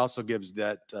 But it also gives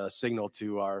that signal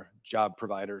to our job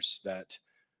providers that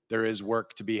there is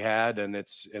work to be had, and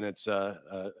it's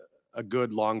a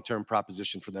good long-term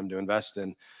proposition for them to invest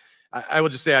in. I will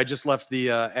just say I just left the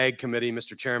Ag Committee,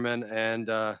 Mr. Chairman, and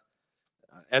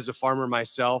as a farmer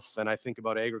myself, and I think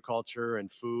about agriculture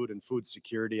and food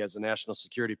security as a national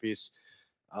security piece.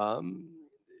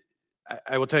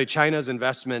 I will tell you, China's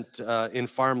investment in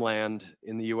farmland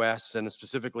in the U.S. and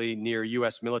specifically near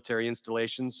U.S. military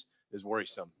installations is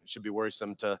worrisome. It should be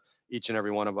worrisome to each and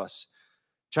every one of us.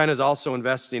 China is also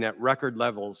investing at record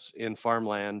levels in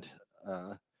farmland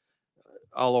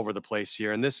all over the place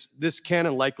here. And this can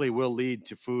and likely will lead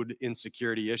to food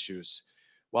insecurity issues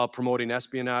while promoting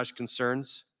espionage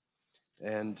concerns.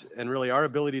 And really our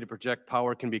ability to project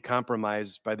power can be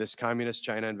compromised by this communist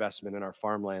China investment in our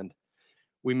farmland.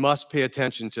 We must pay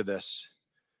attention to this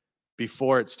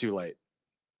before it's too late.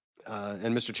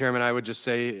 And Mr. Chairman, I would just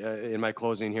say in my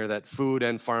closing here that food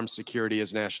and farm security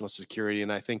is national security.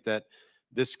 And I think that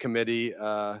this committee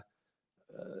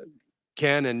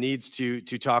can and needs to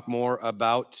talk more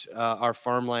about our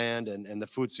farmland and the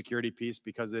food security piece,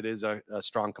 because it is a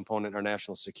strong component in our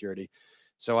national security.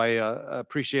 So I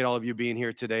appreciate all of you being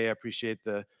here today. I appreciate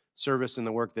the service and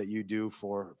the work that you do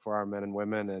for our men and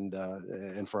women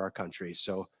and for our country.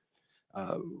 So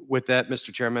with that,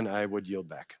 Mr. Chairman, I would yield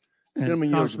back. And Gentleman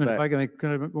yields Congressman, if back. I can make,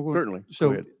 Certainly. Go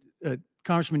So, ahead.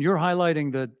 Congressman, you're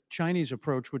highlighting the Chinese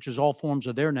approach, which is all forms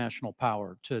of their national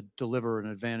power to deliver an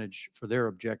advantage for their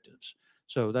objectives.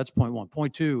 So that's point one.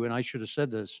 Point two, and I should have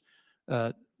said this,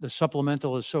 the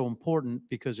supplemental is so important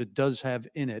because it does have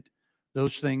in it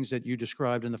those things that you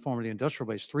described in the form of the industrial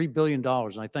base, $3 billion.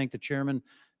 And I thank the chairman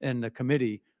and the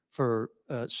committee for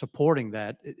supporting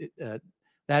that.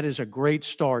 That is a great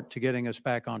start to getting us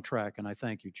back on track. And I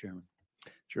thank you, Chairman.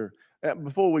 Sure.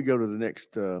 Before we go to the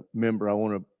next member, I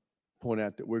want to point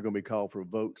out that we're going to be called for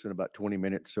votes in about 20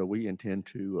 minutes. So we intend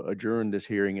to adjourn this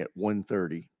hearing at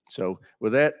 1:30. So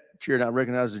with that, Chair, now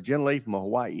recognize the gentlelady from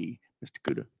Hawaii, Mr.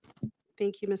 Kuda.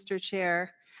 Thank you, Mr.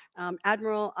 Chair.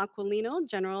 Admiral Aquilino,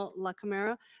 General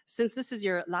LaCamera, since this is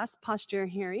your last posture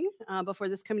hearing before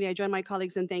this committee, I join my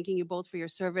colleagues in thanking you both for your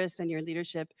service and your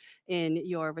leadership in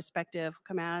your respective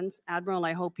commands. Admiral,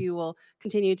 I hope you will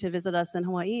continue to visit us in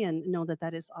Hawaii and know that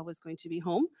that is always going to be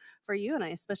home for you. And I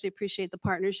especially appreciate the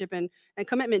partnership and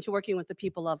commitment to working with the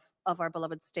people of our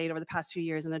beloved state over the past few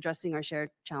years and addressing our shared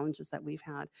challenges that we've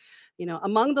had. You know,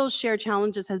 among those shared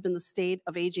challenges has been the state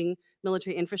of aging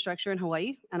military infrastructure in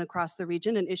Hawaii and across the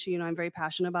region, an issue I'm very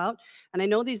passionate about. And I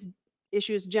know these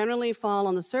issues generally fall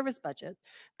on the service budget,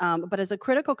 but as a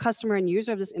critical customer and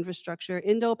user of this infrastructure,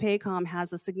 Indo-Pacific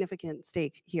has a significant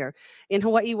stake here. In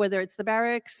Hawaii, whether it's the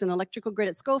barracks, an electrical grid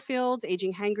at Schofield,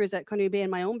 aging hangars at Kaneohe Bay in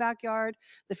my own backyard,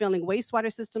 the failing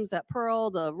wastewater systems at Pearl,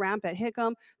 the ramp at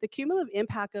Hickam, the cumulative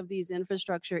impact of these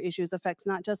infrastructure issues affects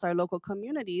not just our local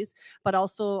communities, but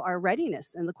also our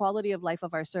readiness and the quality of life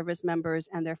of our service members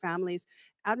and their families.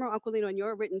 Admiral Aquilino, in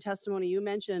your written testimony, you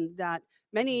mentioned that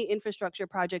many infrastructure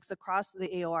projects across the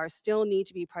AOR still need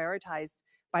to be prioritized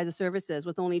by the services,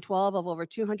 with only 12 of over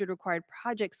 200 required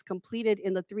projects completed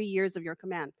in the 3 years of your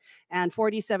command, and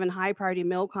 47 high priority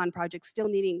MILCON projects still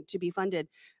needing to be funded.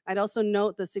 I'd also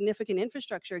note the significant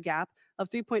infrastructure gap of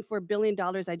 $3.4 billion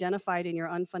identified in your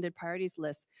unfunded priorities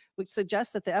list, which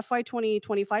suggests that the FY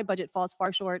 2025 budget falls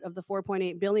far short of the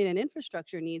 $4.8 billion in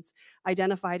infrastructure needs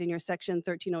identified in your Section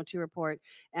 1302 report.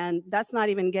 And that's not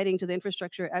even getting to the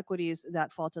infrastructure equities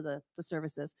that fall to the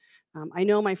services. I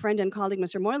know my friend and colleague,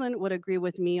 Mr. Moylan, would agree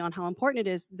with me on how important it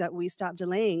is that we stop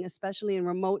delaying, especially in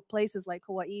remote places like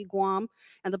Hawaii, Guam,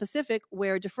 and the Pacific,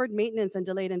 where deferred maintenance and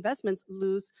delayed investments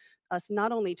lose us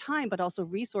not only time, but also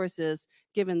resources,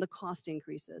 given the cost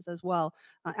increases as well.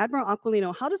 Admiral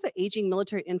Aquilino, how does the aging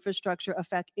military infrastructure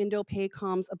affect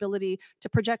Indo-Pacom's ability to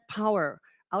project power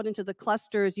out into the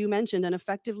clusters you mentioned and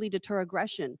effectively deter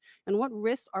aggression? And what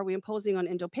risks are we imposing on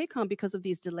Indo-Pacom because of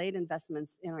these delayed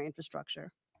investments in our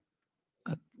infrastructure?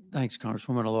 Thanks,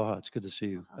 Congresswoman. Aloha. It's good to see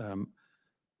you.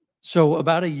 So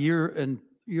about a year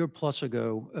plus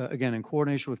ago, again, in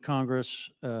coordination with Congress,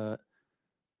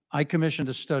 I commissioned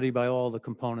a study by all the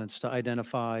components to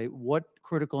identify what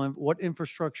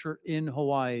infrastructure in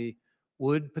Hawaii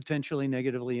would potentially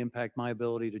negatively impact my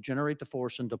ability to generate the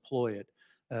force and deploy it.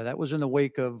 That was in the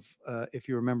wake of, if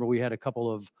you remember, we had a couple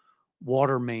of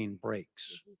water main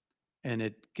breaks. And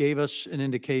it gave us an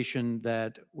indication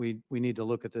that we need to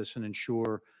look at this and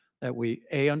ensure that we,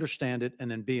 A, understand it,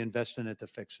 and then B, invest in it to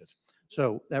fix it.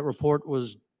 So that report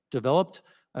was developed.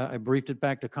 I briefed it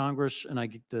back to Congress, and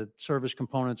the service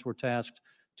components were tasked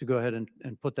to go ahead and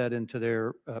put that into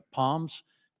their palms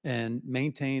and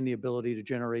maintain the ability to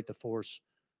generate the force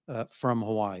from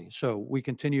Hawaii. So we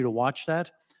continue to watch that.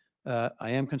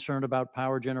 I am concerned about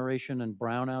power generation and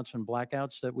brownouts and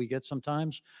blackouts that we get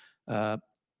sometimes.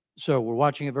 So we're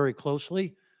watching it very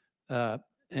closely,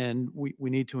 and we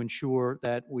need to ensure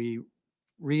that we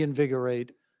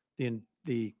reinvigorate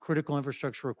the critical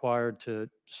infrastructure required to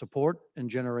support and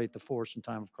generate the force in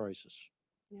time of crisis.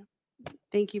 Yeah.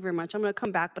 Thank you very much. I'm going to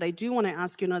come back, but I do want to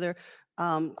ask you another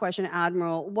question,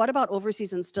 Admiral. What about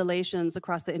overseas installations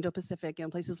across the Indo-Pacific in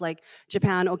places like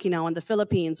Japan, Okinawa, and the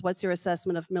Philippines? What's your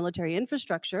assessment of military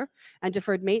infrastructure and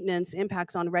deferred maintenance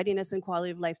impacts on readiness and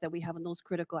quality of life that we have in those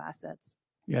critical assets?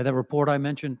 Yeah, that report I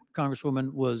mentioned,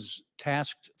 Congresswoman, was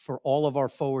tasked for all of our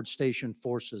forward station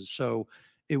forces. So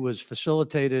it was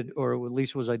facilitated, or at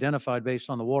least was identified based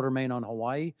on the water main on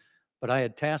Hawaii. But I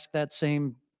had tasked that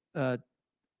same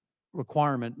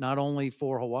requirement not only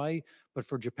for Hawaii, but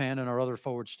for Japan and our other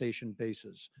forward station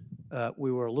bases.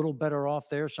 We were a little better off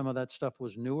there. Some of that stuff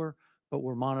was newer, but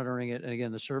we're monitoring it. And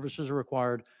again, the services are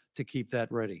required to keep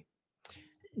that ready.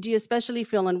 Do you especially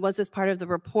feel, and was this part of the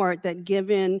report, that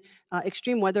given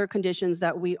extreme weather conditions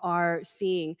that we are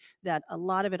seeing, that a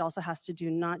lot of it also has to do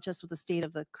not just with the state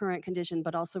of the current condition,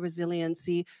 but also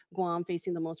resiliency, Guam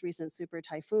facing the most recent super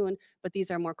typhoon, but these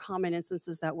are more common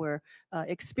instances that we're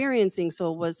experiencing.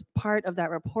 So was part of that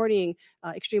reporting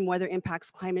extreme weather impacts,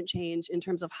 climate change, in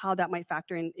terms of how that might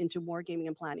factor into wargaming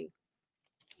and planning?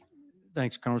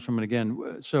 Thanks, Congresswoman.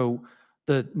 Again, so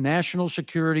the national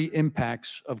security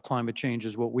impacts of climate change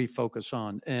is what we focus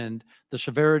on, and the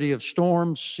severity of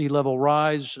storms, sea level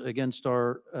rise against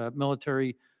our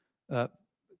military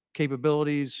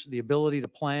capabilities, the ability to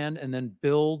plan and then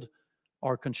build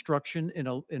our construction in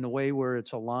a way where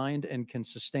it's aligned and can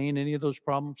sustain any of those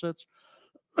problem sets.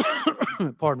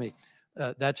 Pardon me.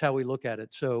 That's how we look at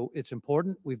it. So it's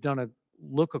important. We've done a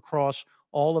look across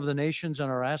all of the nations and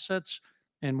our assets,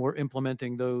 and we're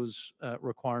implementing those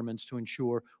requirements to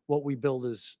ensure what we build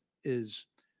is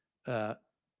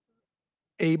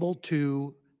able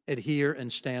to adhere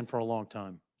and stand for a long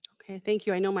time. Okay, thank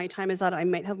you. I know my time is out. I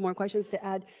might have more questions to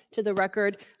add to the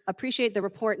record. Appreciate the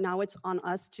report. Now it's on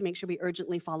us to make sure we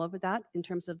urgently follow up with that in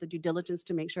terms of the due diligence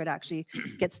to make sure it actually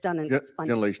gets done and gets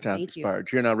funded. Gentlelady's time expired.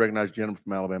 Chair now recognizes the gentleman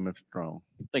from Alabama, Mr. Strong.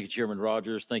 Thank you, Chairman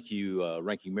Rogers. Thank you,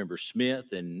 Ranking Member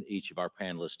Smith, and each of our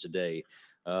panelists today.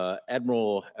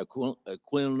 Admiral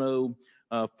Aquilino,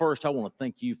 first, I want to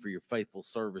thank you for your faithful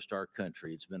service to our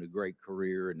country. It's been a great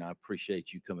career, and I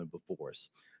appreciate you coming before us.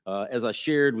 As I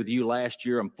shared with you last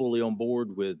year, I'm fully on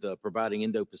board with providing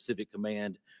Indo-Pacific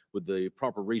Command with the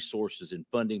proper resources and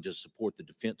funding to support the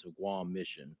defense of Guam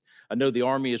mission. I know the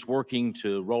Army is working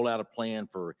to roll out a plan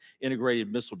for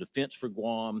integrated missile defense for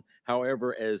Guam.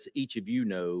 However, as each of you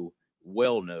know,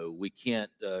 we can't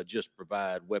just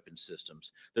provide weapon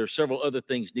systems. There are several other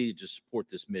things needed to support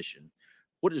this mission.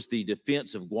 What is the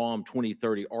Defense of Guam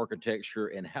 2030 architecture,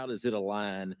 and how does it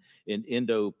align in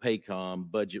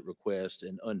Indo-PACOM budget requests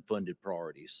and unfunded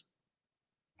priorities?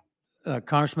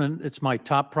 Congressman, it's my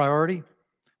top priority.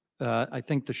 I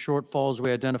think the shortfalls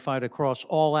we identified across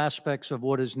all aspects of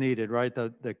what is needed, right?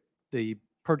 The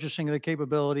purchasing of the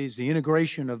capabilities, the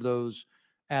integration of those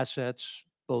assets,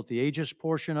 both the Aegis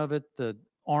portion of it, the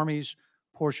Army's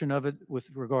portion of it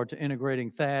with regard to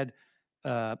integrating THAAD,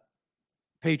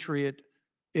 Patriot,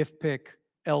 IFPC,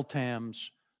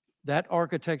 LTAMs, that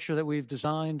architecture that we've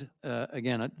designed,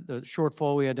 again, the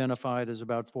shortfall we identified is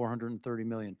about $430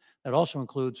 million. That also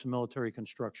includes some military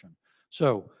construction.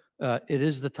 So it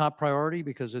is the top priority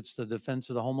because it's the defense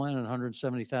of the homeland and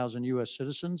 170,000 U.S.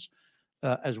 citizens,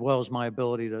 as well as my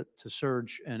ability to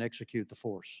surge and execute the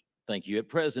force. Thank you. At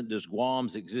present, does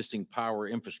Guam's existing power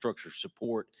infrastructure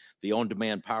support the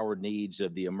on-demand power needs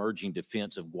of the emerging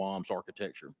defense of Guam's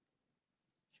architecture?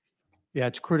 Yeah,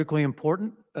 it's critically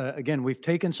important. Again, we've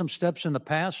taken some steps in the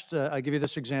past. I give you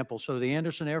this example. So the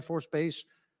Anderson Air Force Base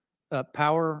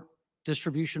power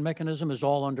distribution mechanism is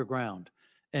all underground.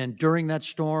 And during that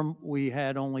storm, we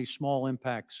had only small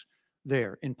impacts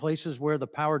there. In places where the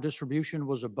power distribution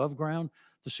was above ground,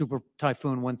 the super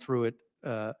typhoon went through it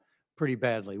pretty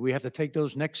badly. We have to take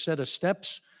those next set of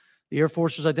steps. The Air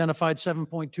Force has identified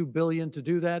 $7.2 billion to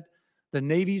do that. The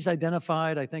Navy's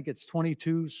identified, I think it's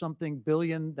 22-something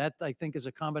billion. That, I think, is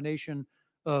a combination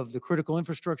of the critical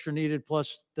infrastructure needed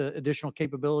plus the additional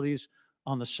capabilities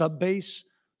on the sub base.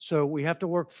 So we have to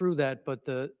work through that. But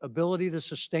the ability to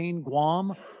sustain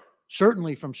Guam,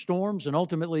 certainly from storms and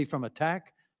ultimately from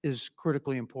attack, is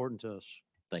critically important to us.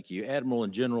 Thank you. Admiral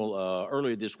and General,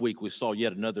 earlier this week, we saw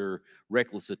yet another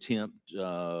reckless attempt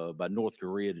by North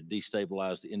Korea to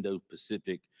destabilize the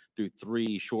Indo-Pacific through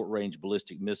 3 short-range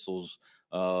ballistic missiles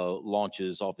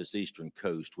launches off its eastern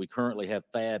coast. We currently have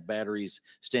THAAD batteries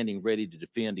standing ready to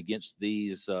defend against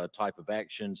these type of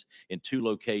actions in 2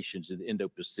 locations in the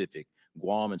Indo-Pacific,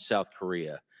 Guam and South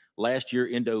Korea. Last year,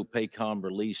 Indo-PACOM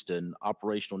released an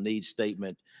operational needs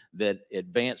statement that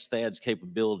advanced THAAD's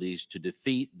capabilities to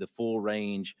defeat the full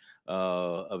range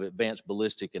of advanced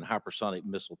ballistic and hypersonic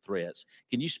missile threats.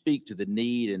 Can you speak to the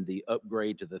need and the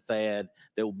upgrade to the THAAD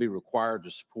that will be required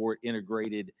to support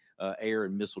integrated air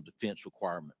and missile defense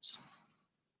requirements.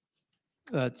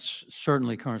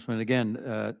 Certainly, Congressman.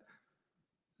 Again,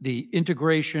 the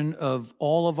integration of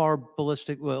all of our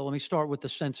ballistic, well, let me start with the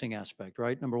sensing aspect,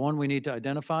 right? Number one, we need to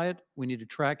identify it, we need to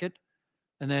track it,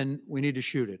 and then we need to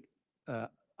shoot it.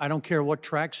 I don't care what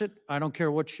tracks it, I don't care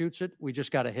what shoots it, we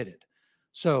just got to hit it.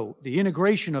 So the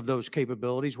integration of those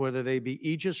capabilities, whether they be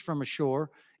Aegis from ashore,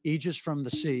 Aegis from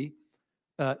the sea,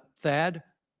 THAAD,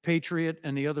 Patriot,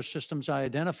 and the other systems I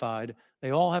identified, they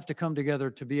all have to come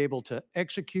together to be able to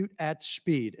execute at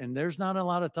speed. And there's not a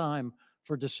lot of time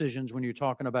for decisions when you're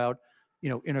talking about,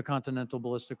 intercontinental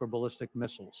ballistic or ballistic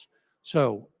missiles.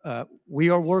 So we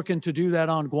are working to do that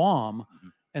on Guam.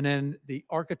 And then the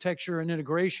architecture and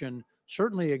integration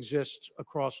certainly exists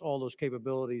across all those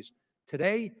capabilities.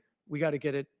 Today, we got to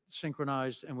get it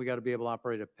synchronized and we got to be able to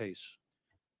operate at pace.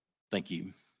 Thank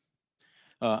you.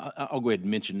 I'll go ahead and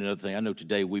mention another thing. I know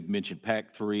today we've mentioned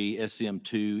PAC-3,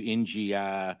 SM-2,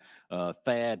 NGI,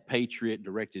 THAAD, Patriot,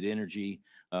 Directed Energy.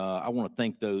 I want to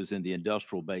thank those in the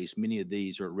industrial base. Many of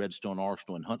these are at Redstone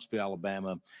Arsenal in Huntsville,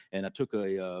 Alabama. And I took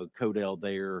a CODEL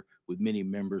there with many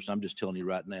members. I'm just telling you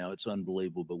right now, it's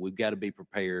unbelievable, but we've got to be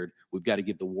prepared. We've got to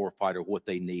give the warfighter what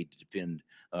they need to defend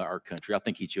our country. I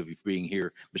thank each of you for being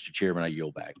here. Mr. Chairman, I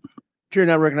yield back. Chair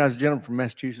now recognizes the gentleman from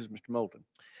Massachusetts, Mr. Moulton.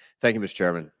 Thank you, Mr.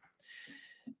 Chairman.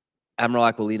 Admiral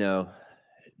Aquilino,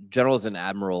 generals and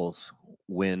admirals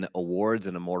win awards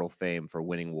and immortal fame for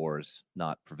winning wars,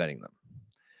 not preventing them.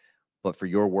 But for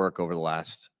your work over the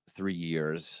last 3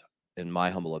 years, in my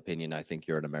humble opinion, I think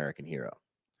you're an American hero.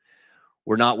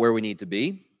 We're not where we need to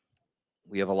be.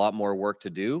 We have a lot more work to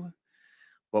do,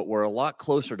 but we're a lot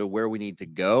closer to where we need to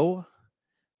go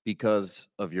because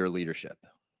of your leadership.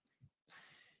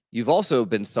 You've also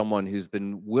been someone who's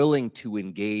been willing to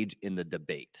engage in the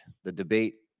debate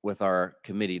with our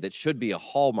committee that should be a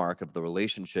hallmark of the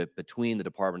relationship between the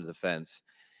Department of Defense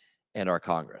and our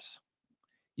Congress.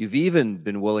 You've even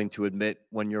been willing to admit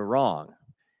when you're wrong.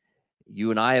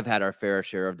 You and I have had our fair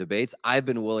share of debates. I've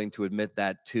been willing to admit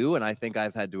that too, and I think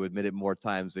I've had to admit it more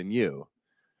times than you.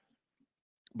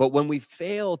 But when we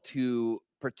fail to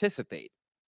participate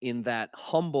in that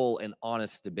humble and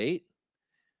honest debate,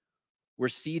 we're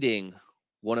ceding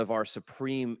one of our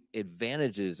supreme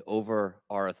advantages over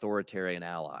our authoritarian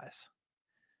allies.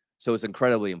 So it's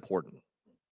incredibly important.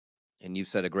 And you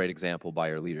set a great example by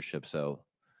your leadership, so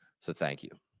thank you.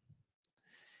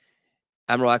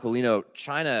 Admiral Aquilino,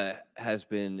 China has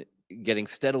been getting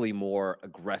steadily more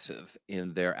aggressive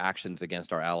in their actions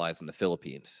against our allies in the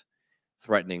Philippines,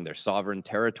 threatening their sovereign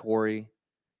territory,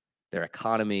 their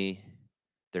economy,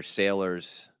 their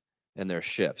sailors, and their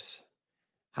ships.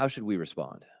 How should we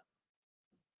respond?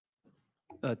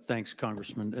 Thanks,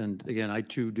 Congressman. And again, I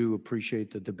too do appreciate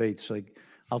the debates.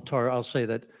 I'll say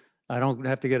that I don't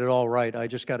have to get it all right. I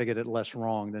just got to get it less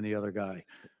wrong than the other guy.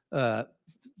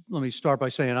 Let me start by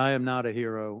saying I am not a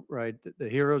hero, right? The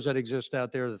heroes that exist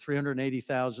out there, the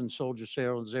 380,000 soldiers,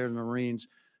 sailors, air and Marines,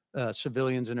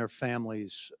 civilians and their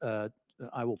families,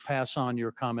 I will pass on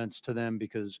your comments to them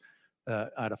because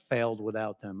I'd have failed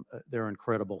without them. They're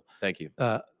incredible. Thank you.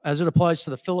 As it applies to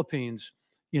the Philippines,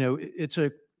 it's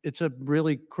a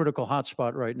really critical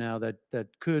hotspot right now that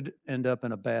could end up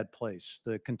in a bad place.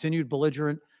 The continued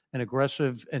belligerent and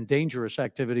aggressive and dangerous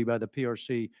activity by the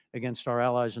PRC against our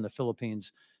allies in the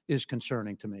Philippines is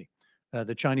concerning to me.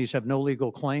 The Chinese have no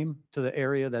legal claim to the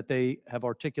area that they have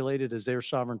articulated as their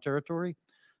sovereign territory,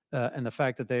 and the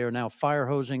fact that they are now fire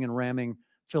hosing and ramming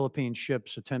Philippine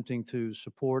ships attempting to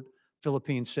support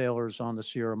Philippine sailors on the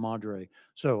Sierra Madre.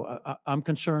 So I'm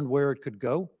concerned where it could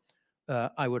go.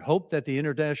 I would hope that the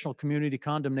international community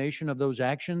condemnation of those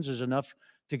actions is enough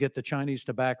to get the Chinese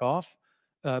to back off.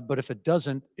 But if it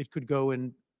doesn't, it could go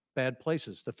in bad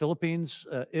places. The Philippines,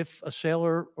 if a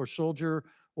sailor or soldier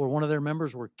or one of their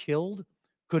members were killed,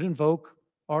 could invoke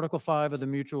Article 5 of the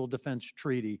Mutual Defense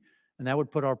Treaty. And that would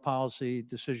put our policy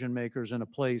decision makers in a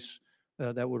place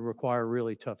that would require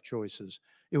really tough choices.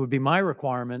 It would be my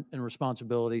requirement and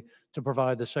responsibility to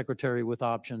provide the Secretary with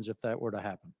options if that were to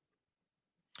happen.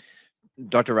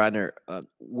 Dr. Radner,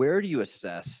 where do you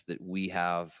assess that we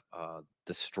have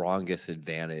the strongest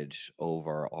advantage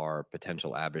over our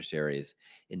potential adversaries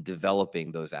in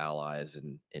developing those allies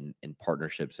and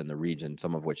partnerships in the region,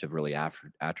 some of which have really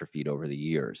atrophied over the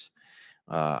years?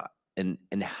 And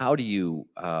how do you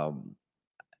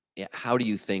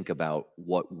think about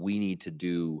what we need to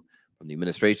do from the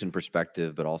administration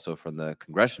perspective, but also from the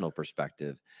congressional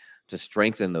perspective, to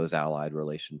strengthen those allied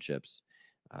relationships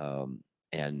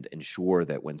and ensure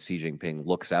that when Xi Jinping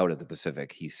looks out at the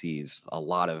Pacific, he sees a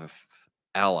lot of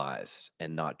allies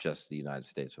and not just the United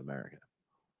States of America?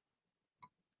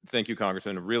 Thank you,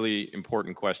 Congressman. A really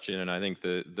important question. And I think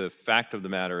the fact of the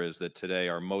matter is that today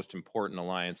our most important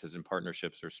alliances and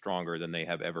partnerships are stronger than they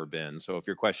have ever been. So if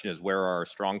your question is where are our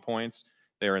strong points,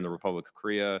 they are in the Republic of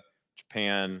Korea,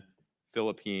 Japan,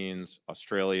 Philippines,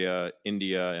 Australia,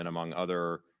 India, and among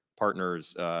other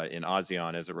partners in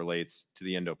ASEAN as it relates to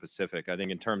the Indo-Pacific. I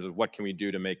think in terms of what can we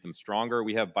do to make them stronger,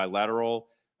 we have bilateral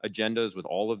agendas with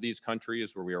all of these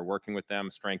countries where we are working with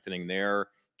them, strengthening their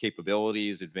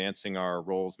capabilities, advancing our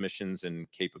roles, missions, and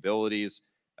capabilities,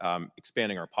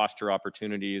 expanding our posture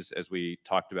opportunities, as we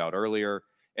talked about earlier.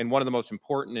 And one of the most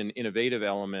important and innovative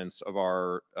elements of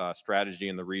our strategy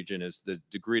in the region is the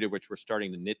degree to which we're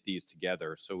starting to knit these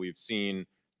together. So we've seen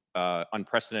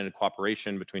unprecedented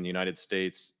cooperation between the United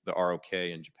States, the ROK,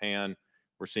 and Japan.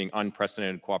 We're seeing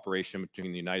unprecedented cooperation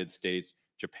between the United States,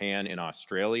 Japan, and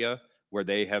Australia, where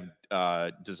they have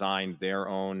designed their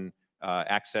own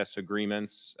access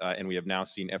agreements, and we have now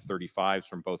seen F-35s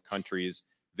from both countries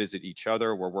visit each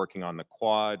other. We're working on the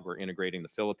Quad. We're integrating the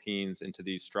Philippines into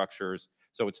these structures.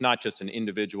 So it's not just an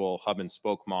individual hub and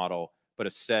spoke model, but a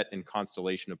set and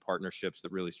constellation of partnerships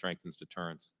that really strengthens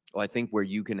deterrence. Well, I think where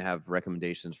you can have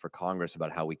recommendations for Congress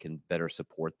about how we can better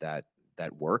support that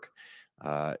work,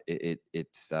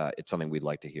 it's something we'd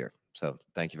like to hear. So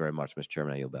thank you very much, Mr.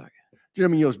 Chairman. I yield back.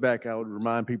 Gentleman yields back. I would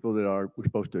remind people that we're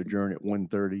supposed to adjourn at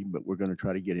 1:30, but we're going to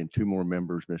try to get in two more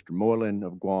members, Mr. Moreland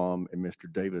of Guam and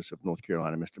Mr. Davis of North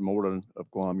Carolina. Mr. Moreland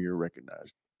of Guam, you're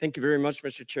recognized. Thank you very much,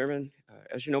 Mr. Chairman.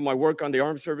 As you know, my work on the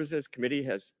Armed Services Committee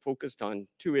has focused on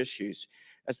two issues: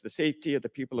 as the safety of the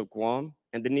people of Guam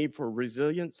and the need for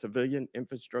resilient civilian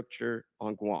infrastructure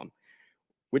on Guam,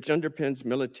 which underpins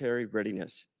military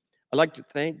readiness. I'd like to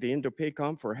thank the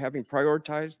Indo-PACOM for having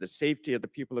prioritized the safety of the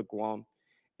people of Guam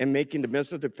and making the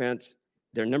missile defense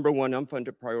their #1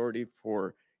 unfunded priority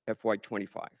for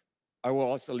FY25. I will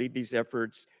also lead these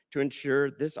efforts to ensure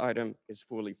this item is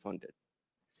fully funded.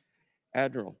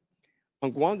 Admiral,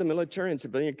 on Guam, the military and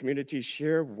civilian communities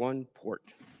share one port,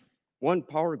 one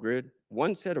power grid,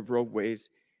 one set of roadways,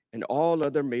 and all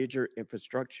other major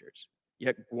infrastructures.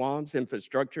 Yet Guam's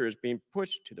infrastructure is being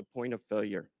pushed to the point of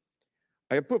failure.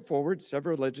 I have put forward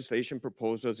several legislation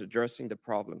proposals addressing the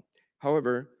problem.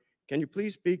 However, can you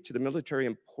please speak to the military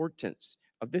importance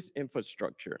of this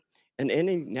infrastructure and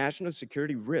any national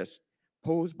security risk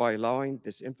posed by allowing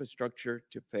this infrastructure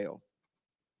to fail?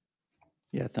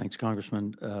 Yeah, thanks,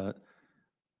 Congressman.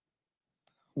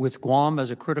 With Guam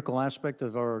as a critical aspect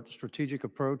of our strategic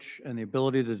approach and the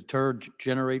ability to deter,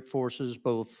 generate forces,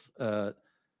 both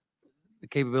the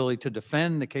capability to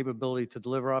defend, the capability to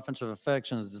deliver offensive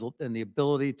effects, and the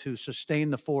ability to sustain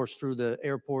the force through the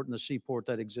airport and the seaport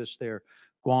that exists there,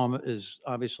 Guam is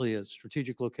obviously a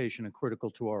strategic location and critical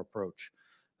to our approach.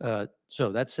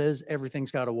 So that says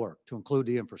everything's got to work, to include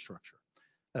the infrastructure.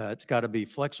 It's got to be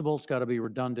flexible, it's got to be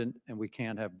redundant, and we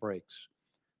can't have breaks.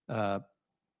 I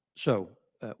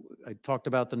talked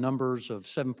about the numbers of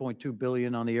 $7.2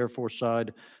 billion on the Air Force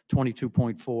side,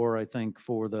 22.4, I think,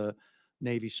 for the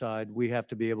Navy side. We have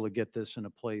to be able to get this in a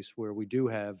place where we do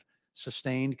have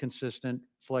sustained, consistent,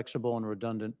 flexible, and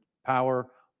redundant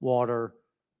power, water,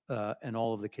 and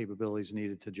all of the capabilities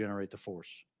needed to generate the force.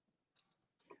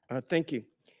 Thank you.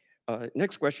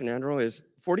 Next question, Andrew, is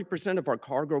 40% of our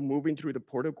cargo moving through the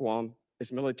Port of Guam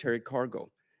is military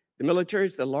cargo. The military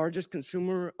is the largest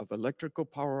consumer of electrical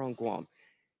power on Guam.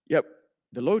 Yet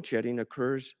the load shedding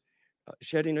occurs.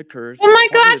 Oh my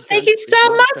gosh, thank you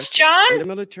so much, John.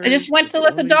 I just went to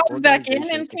let the dogs back in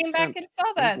and came back and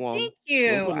saw that. Thank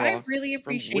you. I really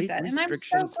appreciate that. And I'm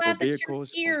so glad that you're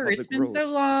here. It's been so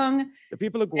long. The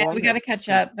people of Guam, we got to catch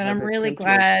up, but I'm really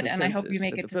glad, and I hope you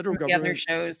make it to some of the other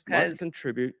shows because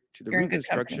contribute to the you're in good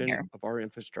company reconstruction here. of our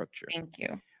infrastructure. Thank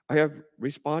you. I have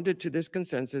responded to this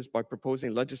consensus by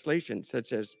proposing legislation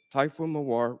such as Typhoon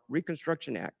Mawar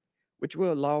Reconstruction Act, which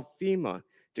will allow FEMA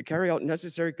to carry out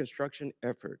necessary construction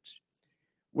efforts.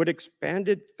 Would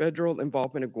expanded federal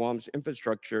involvement in Guam's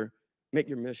infrastructure make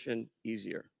your mission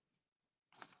easier?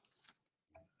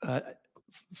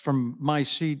 From my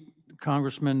seat,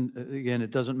 Congressman, again,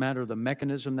 it doesn't matter the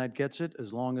mechanism that gets it,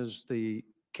 as long as the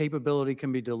capability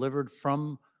can be delivered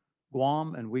from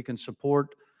Guam and we can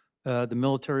support the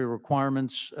military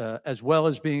requirements, as well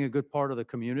as being a good part of the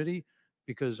community,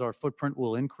 because our footprint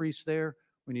will increase there.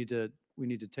 We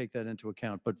need to take that into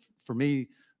account. But for me,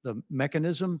 the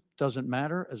mechanism doesn't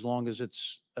matter as long as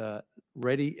it's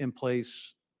ready, in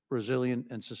place, resilient,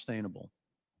 and sustainable.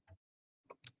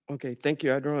 Okay, thank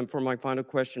you, Admiral. And for my final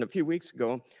question, a few weeks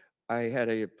ago, I had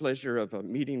a pleasure of a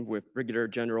meeting with Brigadier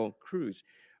General Cruz,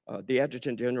 the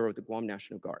Adjutant General of the Guam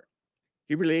National Guard.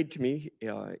 He relayed to me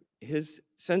his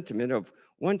sentiment of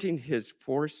wanting his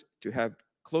force to have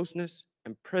closeness,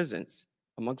 and presence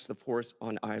amongst the force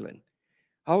on island.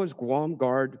 How is Guam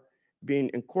Guard being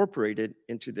incorporated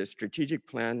into the strategic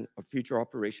plan of future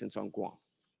operations on Guam?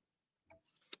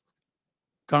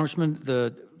 Congressman,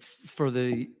 for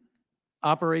the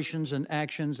operations and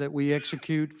actions that we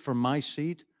execute from my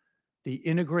seat, the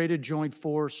integrated joint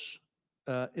force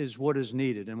is what is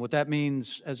needed. And what that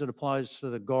means as it applies to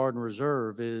the Guard and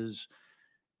Reserve is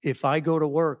if I go to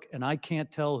work and I can't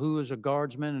tell who is a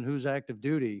guardsman and who's active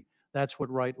duty, that's what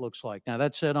right looks like. Now,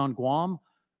 that said, on Guam,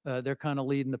 they're kind of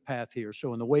leading the path here.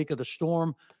 So in the wake of the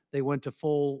storm, they went to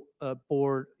full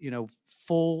board,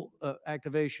 full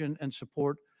activation and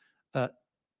support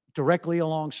directly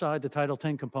alongside the Title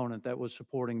X component that was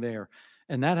supporting there.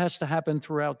 And that has to happen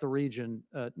throughout the region,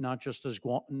 not just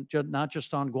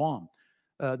on Guam.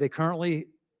 They currently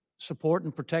support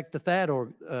and protect the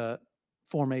THAAD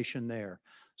formation there.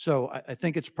 So I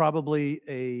think it's probably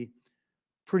a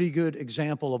pretty good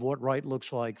example of what right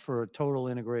looks like for a total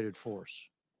integrated force.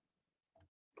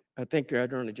 Thank you,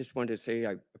 Admiral. I just wanted to say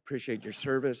I appreciate your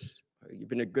service. You've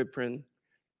been a good friend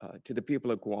to the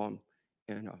people of Guam,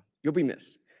 and you'll be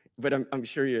missed. But I'm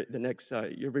sure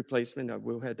your replacement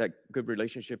will have that good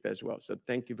relationship as well. So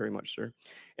thank you very much, sir.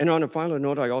 And on a final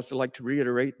note, I also like to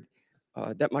reiterate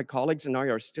that my colleagues and I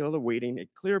are still awaiting a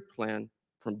clear plan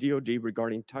from DOD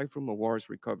regarding Typhoon Mawar's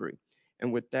recovery.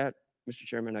 And with that, Mr.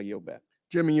 Chairman, I yield back.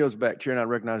 Chairman yields back. Chair, and I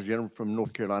recognize the gentleman from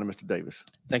North Carolina, Mr. Davis.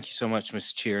 Thank you so much,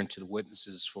 Mr. Chair, and to the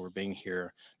witnesses for being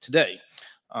here today.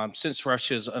 Since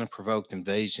Russia's unprovoked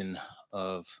invasion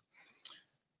of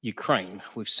Ukraine,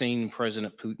 we've seen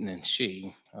President Putin and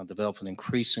Xi develop an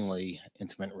increasingly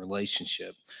intimate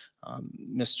relationship.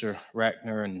 Mr.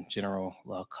 Ratner and General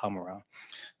Kamara.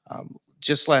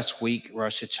 Just last week,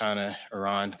 Russia, China,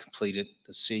 Iran completed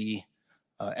the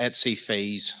at-sea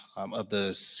phase of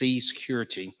the Sea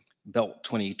Security Belt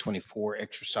 2024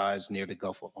 exercise near the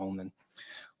Gulf of Oman.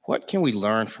 What can we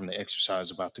learn from the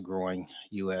exercise about the growing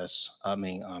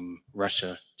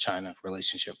Russia-China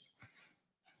relationship?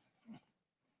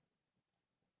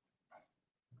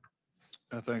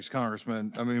 Thanks,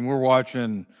 Congressman. I mean, we're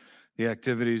watching the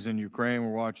activities in Ukraine.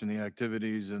 We're watching the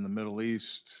activities in the Middle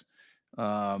East.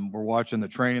 We're watching the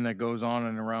training that goes on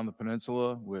and around the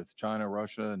peninsula with China,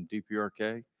 Russia, and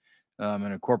DPRK,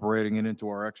 and incorporating it into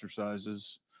our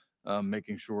exercises,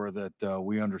 making sure that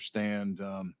we understand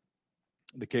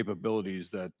the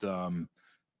capabilities that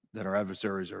our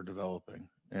adversaries are developing.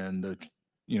 And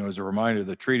as a reminder,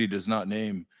 the treaty does not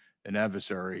name an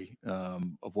adversary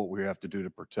of what we have to do to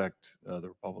protect the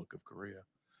Republic of Korea.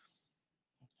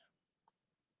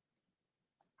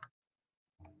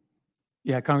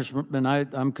 Yeah, Congressman,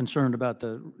 I'm concerned about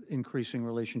the increasing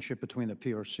relationship between the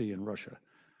PRC and Russia.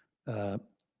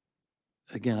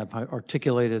 Again, I've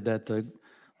articulated that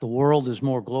the world is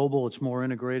more global, it's more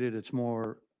integrated, it's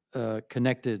more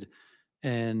connected,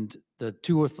 and the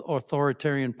two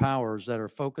authoritarian powers that are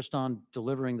focused on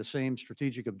delivering the same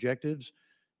strategic objectives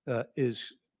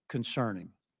is concerning.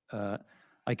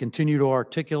 I continue to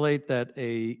articulate that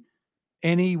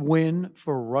any win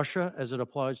for Russia as it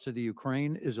applies to the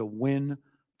Ukraine is a win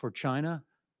for China,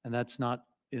 and that's not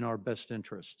in our best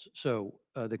interests. So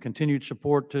the continued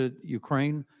support to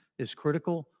Ukraine is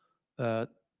critical.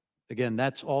 Again,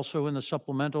 that's also in the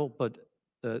supplemental, but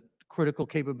the critical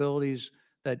capabilities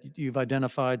that you've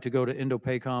identified to go to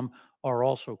Indo-PACOM are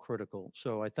also critical.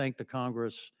 So I thank the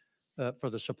Congress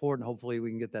for the support, and hopefully we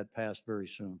can get that passed very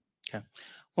soon. Okay.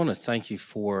 I want to thank you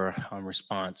for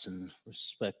response and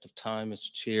respect of time,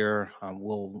 Mr. Chair.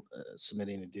 We'll submit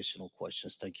any additional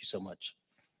questions. Thank you so much.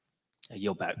 I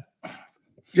yield back.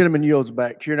 Gentleman yields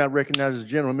back. Chair now recognizes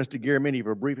General Mr. Garamendi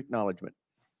for a brief acknowledgement.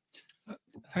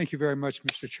 Thank you very much,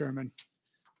 Mr. Chairman.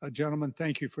 Gentlemen,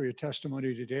 thank you for your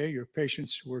testimony today, your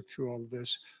patience to work through all of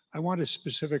this. I want to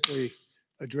specifically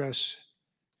address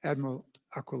Admiral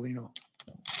Aquilino.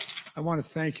 I want to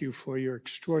thank you for your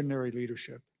extraordinary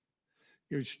leadership.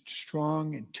 You're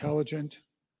strong, intelligent,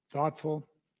 thoughtful,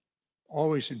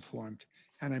 always informed,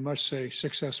 and I must say,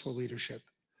 successful leadership.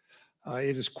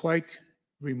 It is quite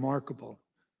remarkable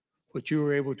what you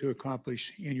were able to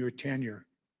accomplish in your tenure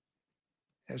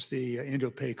as the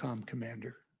Indo-PACOM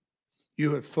commander.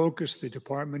 You have focused the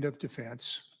Department of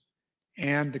Defense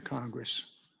and the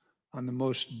Congress on the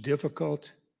most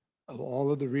difficult of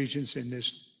all of the regions in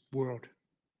this world,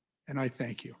 and I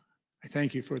thank you. I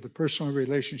thank you for the personal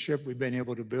relationship we've been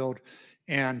able to build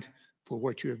and for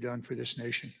what you have done for this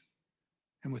nation.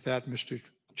 And with that, Mr.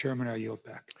 Chairman, I yield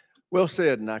back. Well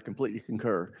said, and I completely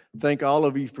concur. Thank all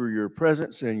of you for your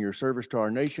presence and your service to our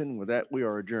nation. With that, we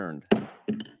are adjourned.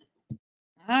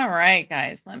 All right,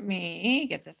 guys, let me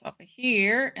get this off of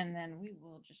here and then we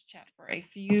will just chat for a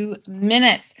few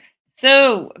minutes.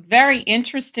 So, very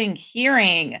interesting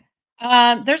hearing. There's a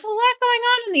lot going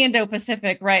on in the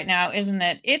Indo-Pacific right now, isn't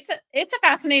it? It's a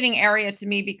fascinating area to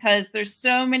me because there's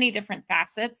so many different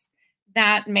facets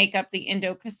that make up the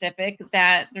Indo-Pacific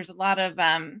that there's a lot of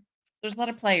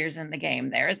players in the game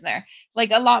there, isn't there?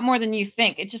 Like a lot more than you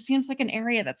think. It just seems like an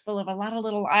area that's full of a lot of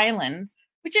little islands,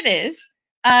 which it is,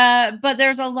 but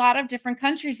there's a lot of different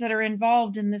countries that are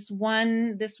involved in this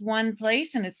one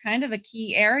place, and it's kind of a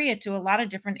key area to a lot of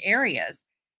different areas.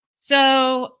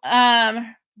 So,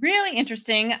 really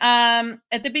interesting.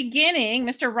 At the beginning,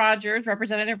 Mr. Rogers,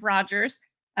 Representative Rogers,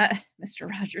 Mr.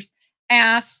 Rogers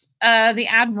asked the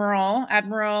Admiral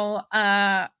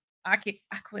Aquilino, I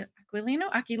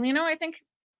think.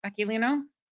 Aquilino.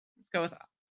 Let's go with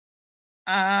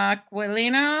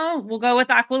Aquilino. We'll go with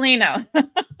Aquilino.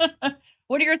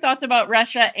 What are your thoughts about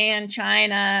Russia and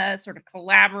China sort of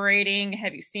collaborating?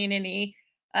 Have you seen any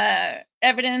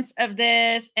evidence of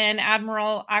this? And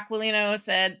Admiral Aquilino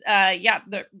said, "Yeah,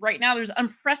 right now there's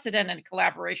unprecedented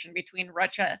collaboration between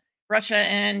Russia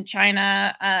and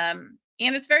China, and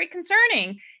it's very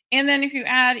concerning." And then if you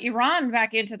add Iran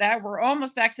back into that, we're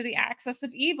almost back to the axis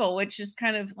of evil, which is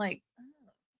kind of like,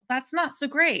 oh, that's not so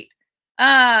great.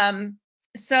 Um,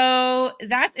 so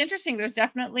that's interesting. There's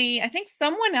definitely, I think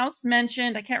someone else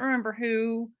mentioned, I can't remember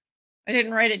who, I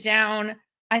didn't write it down.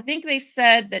 I think they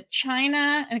said that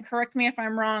China, and correct me if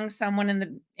I'm wrong, someone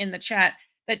in the chat,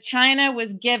 that China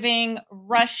was giving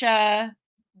Russia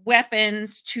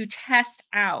weapons to test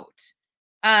out.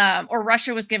 Or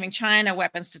Russia was giving China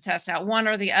weapons to test out, one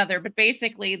or the other. But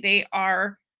basically, they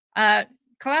are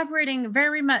collaborating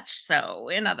very much so,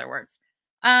 in other words.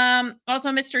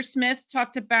 Also, Mr. Smith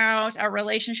talked about our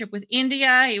relationship with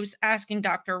India. He was asking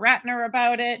Dr. Ratner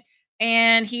about it.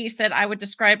 And he said, I would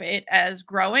describe it as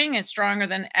growing and stronger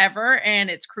than ever.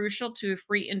 And it's crucial to a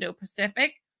free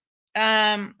Indo-Pacific.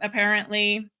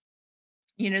 Apparently,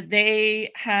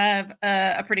 they have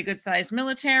a pretty good sized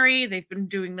military. They've been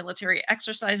doing military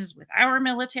exercises with our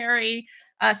military.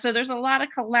 So there's a lot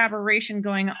of collaboration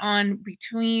going on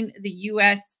between the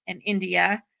US and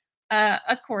India,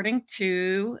 according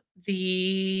to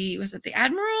was it the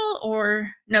Admiral or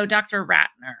no, Dr.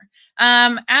 Ratner.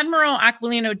 Admiral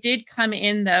Aquilino did come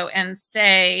in, though, and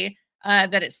say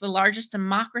that it's the largest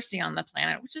democracy on the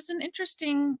planet, which is an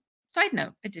interesting side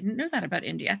note. I didn't know that about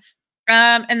India.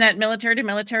 And that military to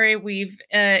military, we've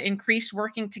increased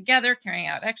working together, carrying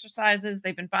out exercises.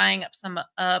 They've been buying up some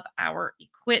of our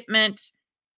equipment.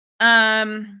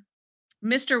 Mr.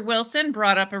 Wilson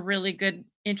brought up a really good,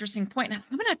 interesting point. Now,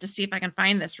 I'm going to have to see if I can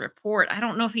find this report. I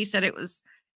don't know if he said it was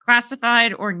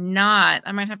classified or not.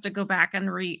 I might have to go back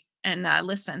and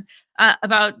listen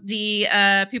about the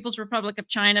People's Republic of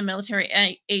China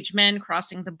military-age men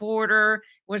crossing the border.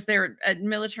 Was there a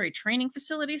military training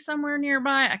facility somewhere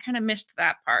nearby? I kind of missed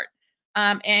that part.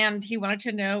 And he wanted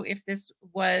to know if this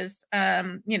was,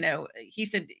 he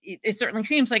said it certainly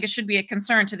seems like it should be a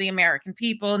concern to the American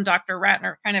people. And Dr.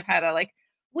 Ratner kind of had a like,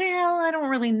 well, I don't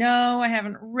really know. I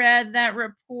haven't read that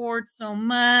report so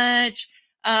much.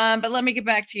 But let me get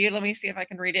back to you. Let me see if I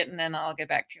can read it, and then I'll get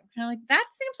back to you. I'm kind of like, that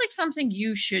seems like something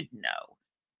you should know.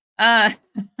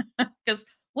 Because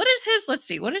what is his? Let's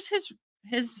see. What is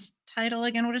his title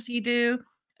again? What does he do?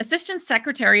 Assistant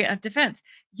Secretary of Defense.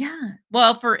 Yeah.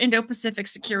 Well, for Indo-Pacific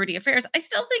Security Affairs, I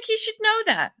still think he should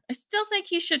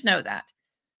know that.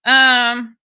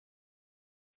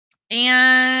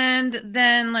 And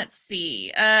then let's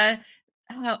see.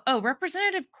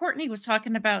 Representative Courtney was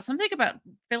talking about something about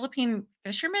Philippine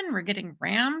fishermen were getting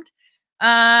rammed.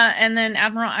 And then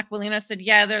Admiral Aquilino said,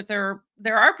 yeah, there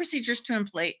are procedures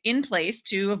in place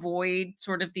to avoid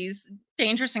sort of these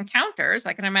dangerous encounters.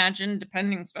 I can imagine,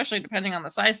 especially depending on the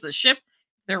size of the ship,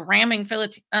 they're ramming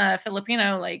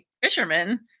Filipino like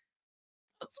fishermen.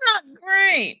 That's not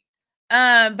great.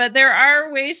 But there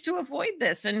are ways to avoid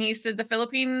this. And he said the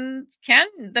Filipino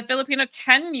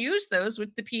can use those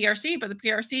with the PRC, but the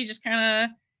PRC just kind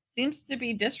of seems to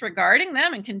be disregarding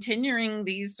them and continuing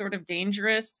these sort of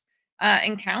dangerous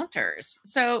encounters.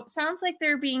 So sounds like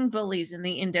they're being bullies in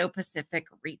the Indo-Pacific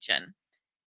region.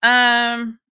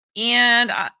 And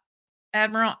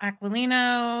Admiral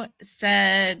Aquilino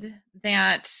said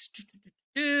that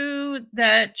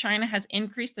China has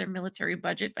increased their military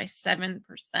budget by 7%,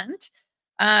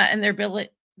 and they're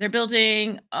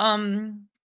building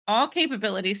all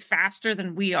capabilities faster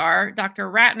than we are.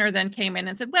 Dr. Ratner then came in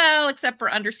and said, well, except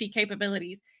for undersea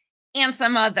capabilities and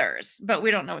some others, but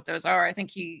we don't know what those are. I think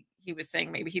he was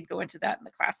saying maybe he'd go into that in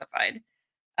the classified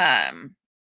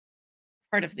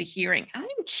part of the hearing. I'm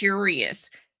curious.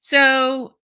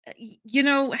 So, you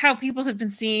know how people have been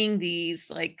seeing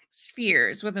these like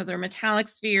spheres, whether they're metallic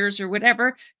spheres or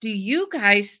whatever. Do you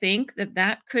guys think that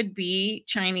that could be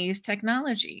Chinese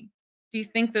technology? Do you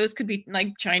think those could be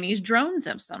like Chinese drones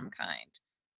of some kind?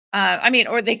 I mean,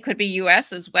 or they could be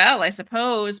US as well, I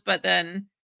suppose, but then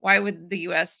why would the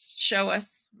US show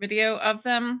us video of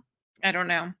them? I don't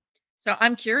know. So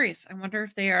I'm curious. I wonder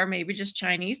if they are maybe just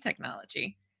Chinese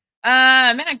technology.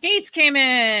 Matt Gates came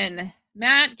in.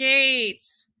 Matt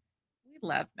Gates. We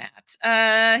love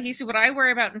Matt. He said, what I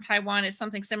worry about in Taiwan is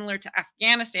something similar to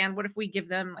Afghanistan. What if we give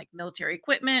them like military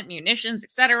equipment, munitions,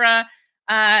 etc.,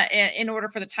 in order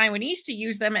for the Taiwanese to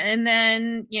use them? And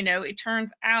then, you know, it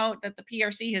turns out that the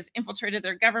PRC has infiltrated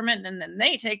their government and then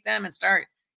they take them and start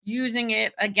using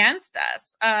it against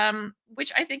us,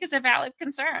 which I think is a valid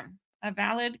concern. A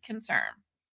valid concern.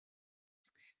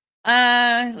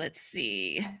 Let's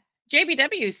see.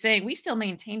 JBW is saying we still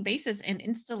maintain bases and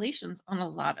installations on a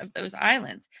lot of those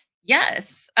islands.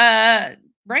 Yes.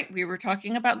 Right. We were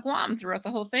talking about Guam throughout the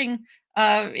whole thing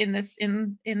in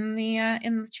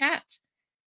the chat.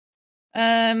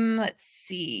 Let's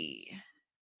see.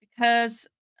 Because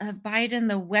of Biden,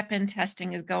 the weapon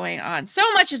testing is going on. So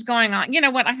much is going on. You know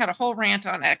what? I had a whole rant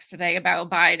on X today about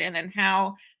Biden and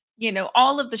how, you know,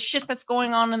 all of the shit that's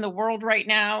going on in the world right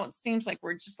now. It seems like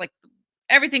we're just like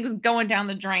everything's going down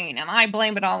the drain. And I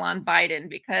blame it all on Biden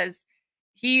because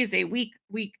he's a weak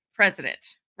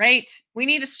president, right? We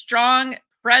need a strong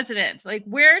president. Like,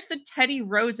 where's the Teddy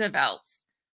Roosevelts?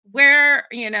 Where,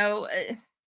 you know,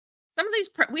 some of these,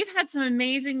 we've had some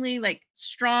amazingly like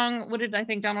strong, what did I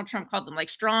think Donald Trump called them? Like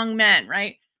strong men,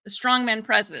 right? The strong men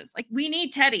presidents. Like, we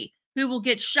need Teddy, who will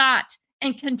get shot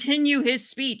and continue his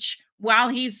speech while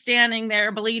he's standing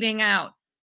there bleeding out.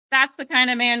 That's the kind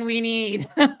of man we need.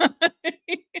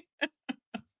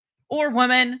 Or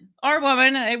woman.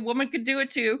 A woman could do it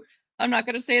too. I'm not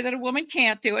going to say that a woman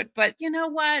can't do it, but you know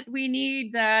what? We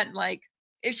need that. Like,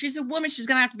 if she's a woman, she's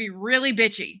going to have to be really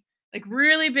bitchy. Like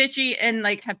really bitchy and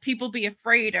like have people be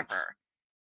afraid of her.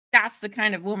 That's the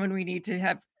kind of woman we need to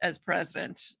have as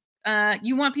president.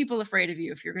 You want people afraid of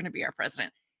you if you're going to be our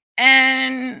president.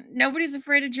 And nobody's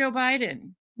afraid of Joe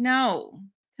Biden. No,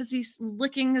 because he's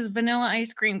licking his vanilla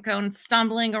ice cream cone,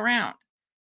 stumbling around.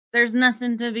 There's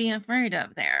nothing to be afraid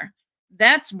of there.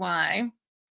 That's why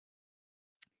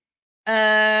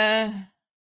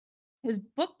his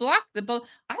book blocked the book.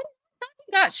 I thought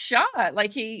he got shot.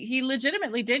 Like he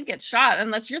legitimately did get shot,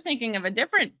 unless you're thinking of a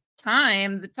different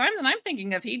time. The time that I'm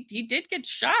thinking of, he did get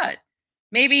shot.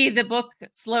 Maybe the book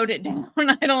slowed it down.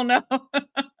 I don't know.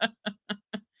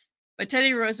 But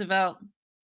Teddy Roosevelt,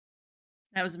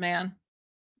 that was a man.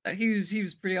 He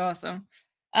was pretty awesome.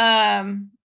 Does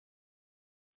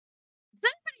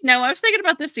anybody know? I was thinking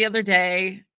about this the other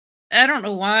day. I don't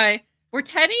know why. Were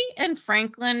Teddy and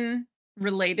Franklin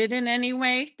related in any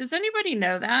way? Does anybody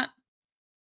know that?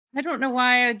 I don't know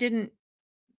why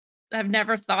I've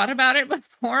never thought about it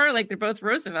before. Like, they're both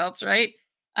Roosevelts, right?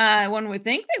 One would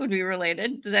think they would be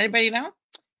related. Does anybody know?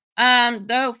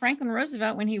 Though Franklin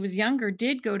Roosevelt, when he was younger,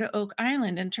 did go to Oak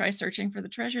Island and try searching for the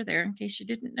treasure there, in case you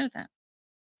didn't know that.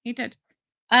 He did.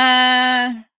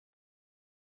 I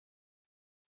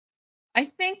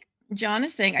think John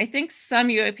is saying, I think some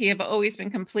UAP have always been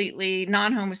completely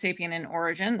non-Homo sapien in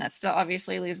origin. That still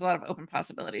obviously leaves a lot of open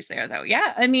possibilities there, though.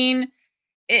 Yeah, I mean,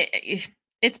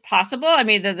 it's possible. I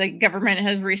mean, the government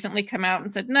has recently come out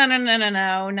and said, no,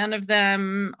 none of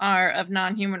them are of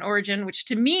non-human origin, which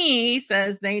to me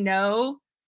says they know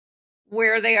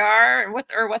where they are, what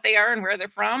they are and where they're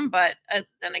from. But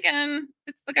then again,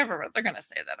 it's the government. They're going to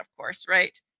say that, of course,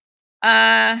 right?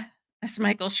 That's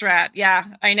Michael Schratt. Yeah,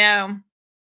 I know.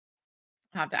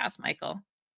 I'll have to ask Michael.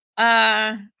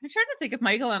 I'm trying to think if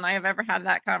Michael and I have ever had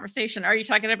that conversation. Are you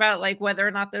talking about like whether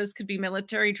or not those could be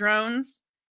military drones,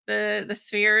 the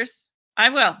spheres? I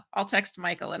will. I'll text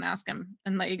Michael and ask him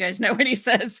and let you guys know what he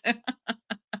says.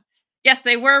 Yes,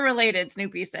 they were related,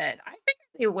 Snoopy said. I think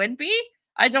they would be.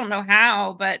 I don't know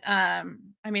how, but I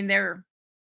mean, they're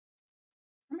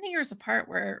how many years apart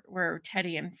were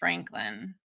Teddy and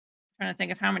Franklin? Trying to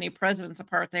think of how many presidents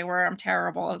apart they were. I'm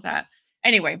terrible at that.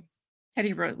 Anyway,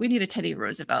 we need a Teddy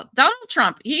Roosevelt. Donald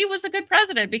Trump, he was a good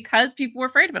president because people were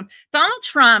afraid of him. Donald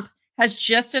Trump has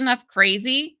just enough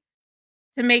crazy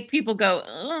to make people go,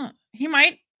 oh, he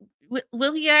might,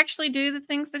 will he actually do the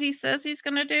things that he says he's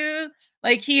going to do?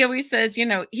 Like he always says, you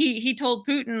know, he told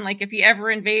Putin, like if he ever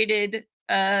invaded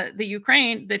the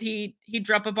Ukraine, that he'd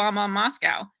drop a bomb on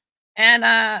Moscow.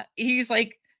 And he's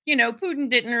like, you know, Putin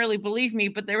didn't really believe me,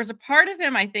 but there was a part of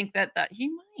him, I think, that he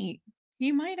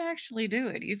might actually do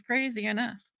it. He's crazy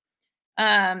enough.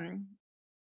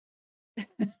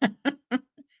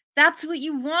 That's what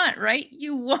you want, right?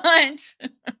 You want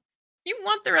you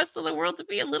want the rest of the world to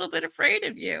be a little bit afraid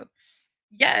of you.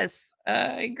 Yes,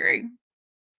 I agree.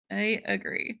 I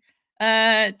agree.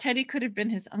 Teddy could have been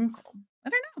his uncle. I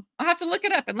don't know. I'll have to look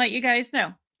it up and let you guys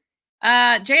know.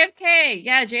 JFK.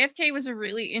 Yeah, JFK was a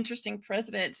really interesting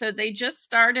president. So they just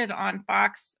started on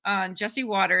Fox on Jesse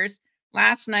Waters.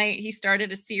 Last night, he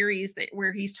started a series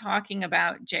where he's talking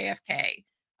about JFK.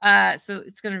 So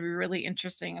it's going to be really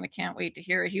interesting, and I can't wait to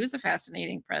hear it. He was a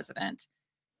fascinating president.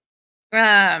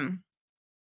 But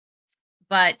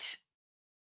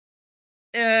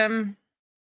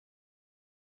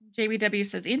JBW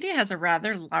says India has a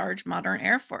rather large modern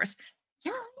air force.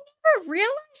 Yeah, I never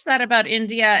realized that about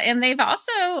India. And they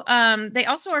also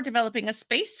are developing a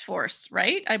space force,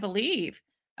 right? I believe.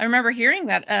 I remember hearing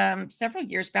that several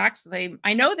years back. So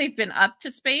I know they've been up to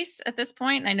space at this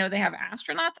point, and I know they have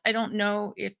astronauts. I don't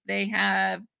know if they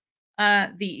have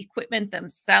the equipment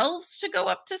themselves to go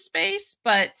up to space,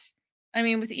 but I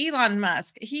mean, with Elon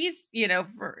Musk, he's,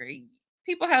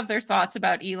 people have their thoughts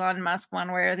about Elon Musk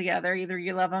one way or the other. Either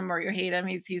you love him or you hate him.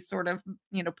 He's sort of,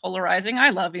 polarizing. I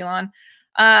love Elon.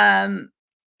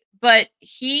 But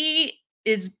he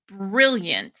is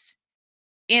brilliant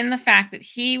in the fact that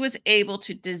he was able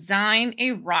to design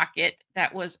a rocket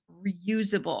that was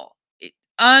reusable,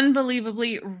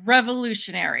 unbelievably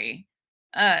revolutionary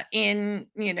in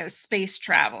space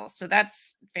travel. So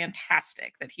that's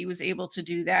fantastic that he was able to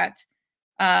do that.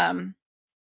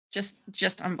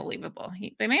 Just unbelievable.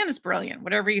 The man is brilliant.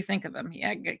 Whatever you think of him,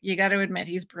 you got to admit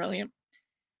he's brilliant.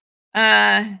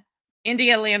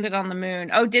 India landed on the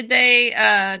moon. Oh, did they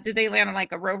land on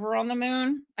like a rover on the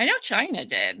moon? I know China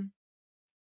did,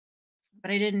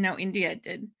 but I didn't know India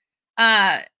did.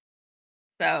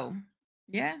 So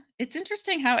yeah, it's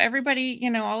interesting how everybody,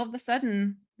 all of a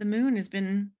sudden the moon has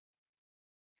been,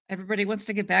 everybody wants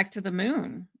to get back to the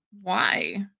moon.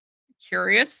 Why?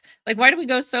 Curious. Like, why do we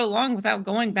go so long without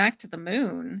going back to the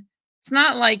moon? It's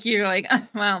not like you're like, oh,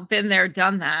 well, been there,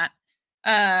 done that.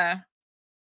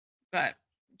 But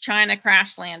China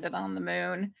crash landed on the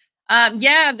moon.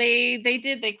 Yeah, they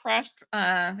did. They crashed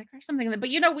something.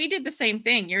 But we did the same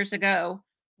thing years ago.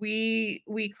 We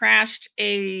crashed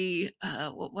a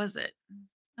what was it?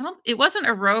 It wasn't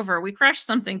a rover. We crashed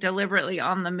something deliberately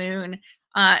on the moon.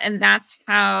 And that's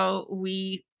how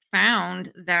we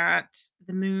found that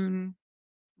the moon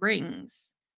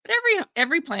rings. But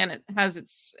every planet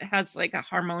has like a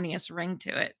harmonious ring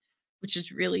to it, which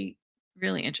is really,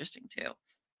 really interesting too.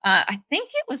 I think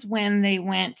it was when the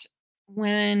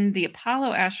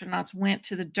Apollo astronauts went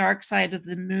to the dark side of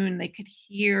the moon, they could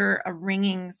hear a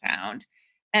ringing sound.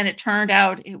 And it turned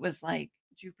out it was like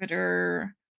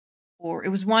Jupiter, or it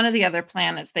was one of the other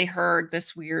planets. They heard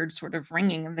this weird sort of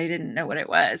ringing and they didn't know what it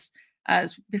was.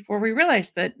 As before we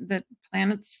realized that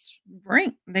planets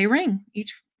ring. They ring.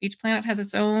 Each planet has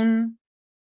its own,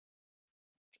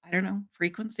 I don't know,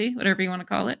 frequency, whatever you want to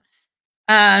call it.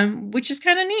 Which is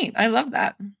kind of neat. I love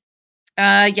that.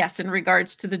 Yes, in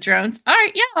regards to the drones. All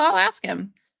right, yeah, I'll ask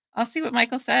him. I'll see what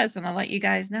Michael says and I'll let you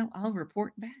guys know. I'll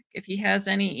report back if he has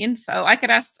any info. I could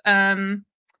ask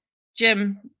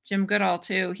Jim Goodall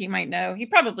too. He might know.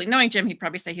 Knowing Jim, he'd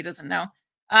probably say he doesn't know.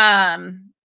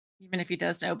 Even if he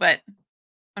does know, but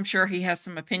I'm sure he has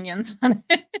some opinions on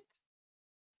it.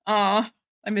 Oh,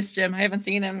 I miss Jim. I haven't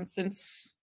seen him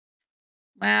since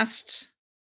last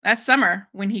summer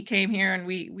when he came here and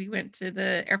we went to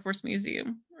the Air Force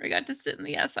Museum where I got to sit in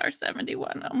the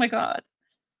SR-71. Oh my God.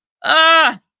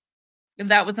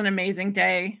 That was an amazing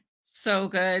day. So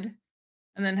good.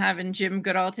 And then having Jim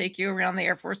Goodall take you around the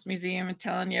Air Force Museum and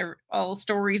telling you all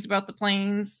stories about the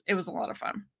planes. It was a lot of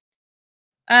fun.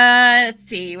 Let's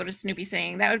see. What is Snoopy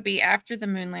saying? That would be after the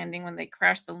moon landing when they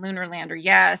crashed the lunar lander.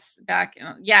 Yes.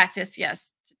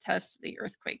 Yes. To test the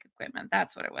earthquake equipment.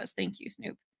 That's what it was. Thank you,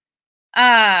 Snoop.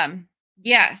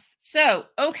 Yes. So,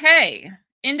 okay.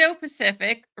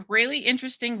 Indo-Pacific, really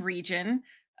interesting region.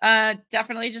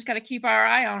 Definitely just got to keep our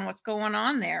eye on what's going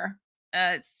on there.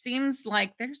 It seems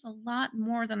like there's a lot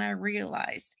more than I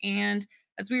realized. And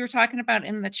as we were talking about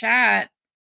in the chat,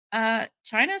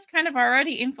 China's kind of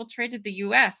already infiltrated the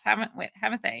US, haven't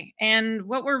they? And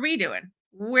what were we doing?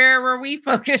 Where were we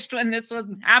focused when this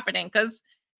wasn't happening? Because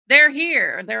they're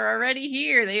here. They're already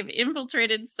here. They've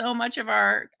infiltrated so much of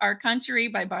our country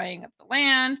by buying up the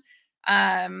land.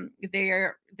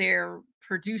 They're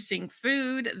producing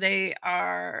food. They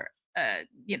are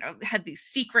had these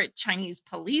secret Chinese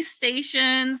police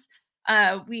stations.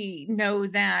 We know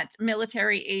that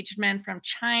military aged men from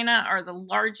China are the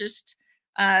largest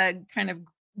kind of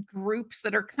groups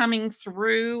that are coming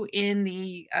through in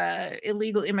the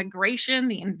illegal immigration,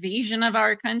 the invasion of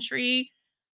our country.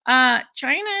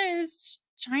 China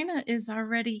is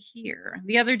already here.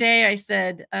 The other day I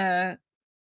said that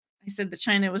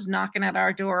China was knocking at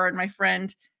our door, and my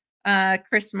friend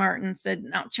Chris Martin said,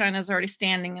 no, China's already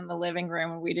standing in the living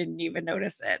room and we didn't even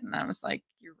notice it. And I was like,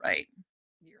 you're right.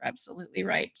 You're absolutely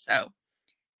right. So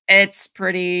it's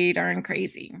pretty darn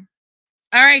crazy.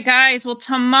 All right, guys. Well,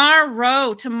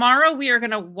 tomorrow we are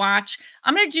going to watch.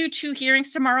 I'm going to do 2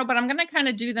 hearings tomorrow, but I'm going to kind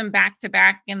of do them back to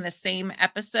back in the same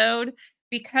episode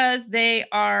because they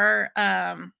are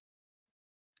they're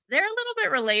a little bit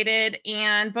related,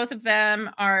 and both of them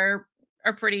are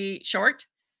pretty short.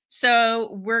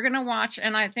 So we're going to watch,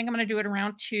 and I think I'm going to do it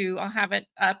around 2. I'll have it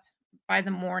up by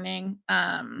the morning.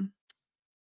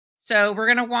 So we're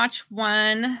going to watch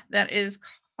one that is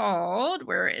called,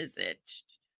 where is it?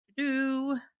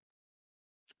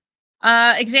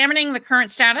 Examining the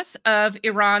current status of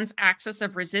Iran's axis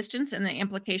of resistance and the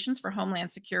implications for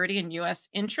Homeland Security and U.S.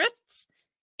 interests.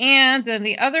 And then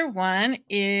the other one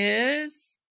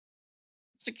is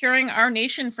securing our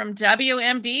nation from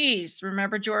WMDs.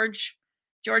 Remember George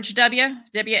W.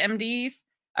 WMDs?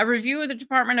 A review of the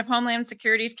Department of Homeland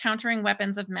Security's countering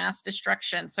weapons of mass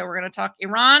destruction. So we're going to talk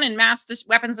Iran and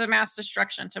weapons of mass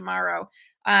destruction tomorrow.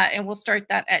 And we'll start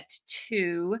that at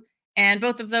 2. And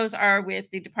both of those are with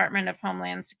the Department of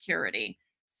Homeland Security.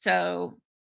 So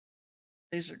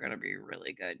these are going to be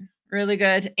really good. Really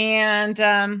good.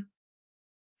 And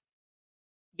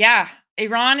yeah,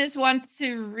 Iran is one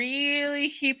to really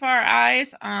keep our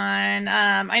eyes on.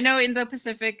 I know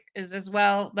Indo-Pacific is as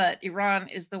well, but Iran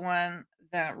is the one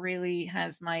that really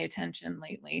has my attention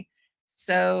lately.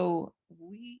 So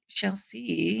we shall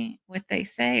see what they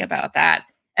say about that.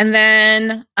 And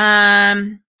then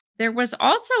there was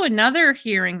also another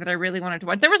hearing that I really wanted to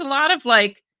watch. There was a lot of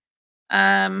like,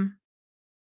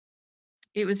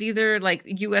 it was either like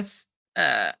U.S.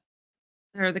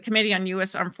 or the Committee on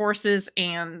U.S. Armed Forces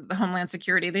and the Homeland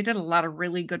Security. They did a lot of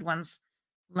really good ones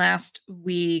last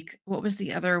week. What was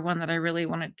the other one that I really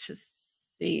wanted to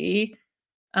see?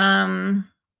 There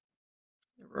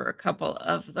were a couple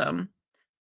of them.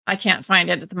 I can't find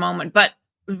it at the moment, but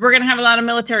we're going to have a lot of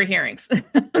military hearings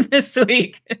this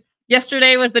week.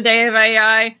 Yesterday was the day of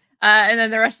AI, and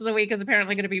then the rest of the week is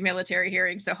apparently going to be military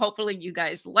hearings. So hopefully you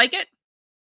guys like it.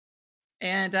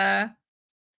 And I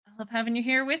love having you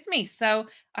here with me. So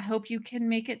I hope you can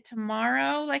make it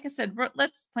tomorrow. Like I said,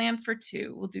 let's plan for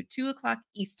 2. We'll do 2 o'clock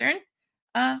Eastern.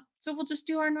 So we'll just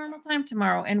do our normal time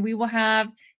tomorrow, and we will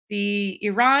have the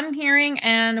Iran hearing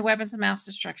and the weapons of mass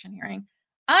destruction hearing.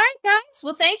 All right, guys.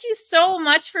 Well, thank you so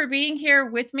much for being here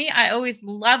with me. I always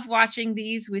love watching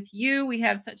these with you. We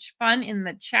have such fun in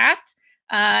the chat.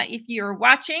 If you're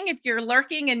watching, if you're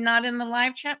lurking and not in the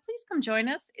live chat, please come join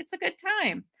us. It's a good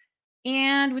time.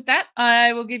 And with that,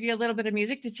 I will give you a little bit of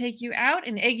music to take you out.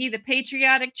 And Eggy, the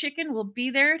patriotic chicken, will be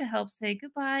there to help say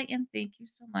goodbye. And thank you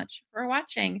so much for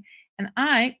watching. And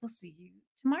I will see you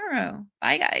tomorrow.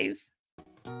 Bye, guys.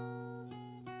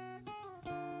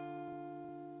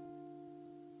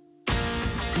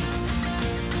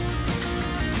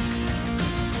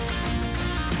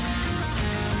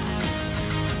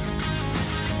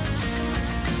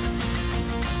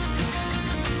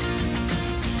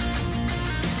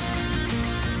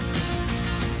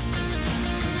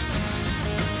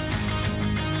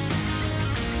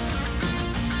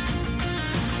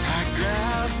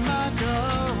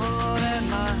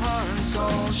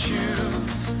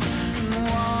 Shoes and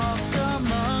walk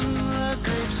among the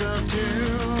groups of 2.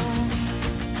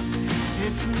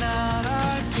 It's not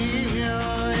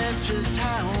ideal, it's just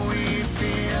how we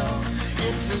feel.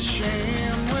 It's a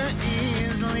shame we're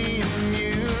easily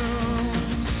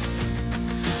amused.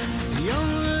 The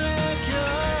only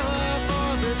cure for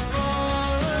this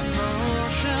foreign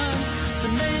motion is to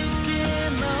make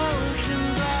emotion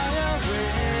fly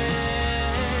away.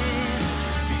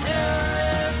 The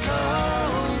air is cold.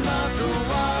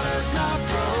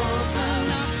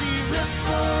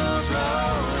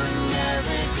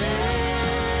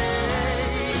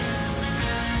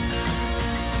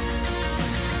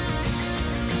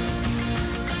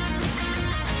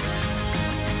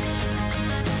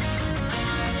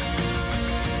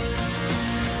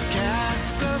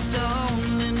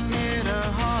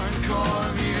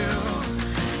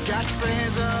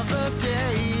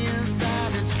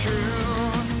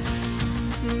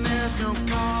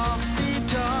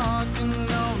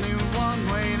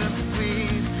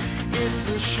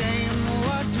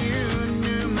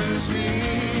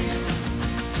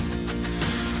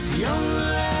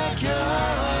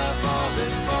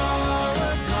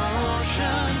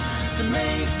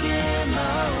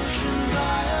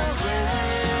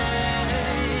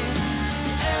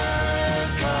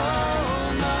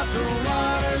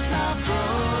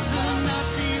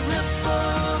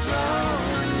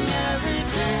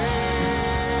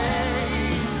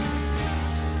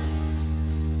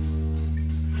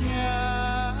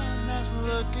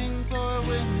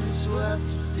 swept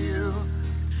few.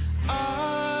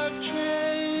 Our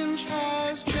change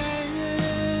has changed.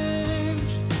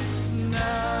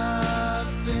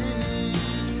 Nothing's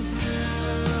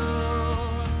new.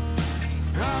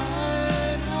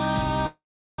 Right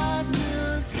heart,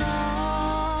 new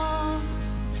song.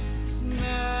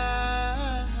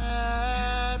 Net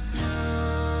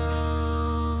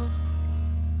news.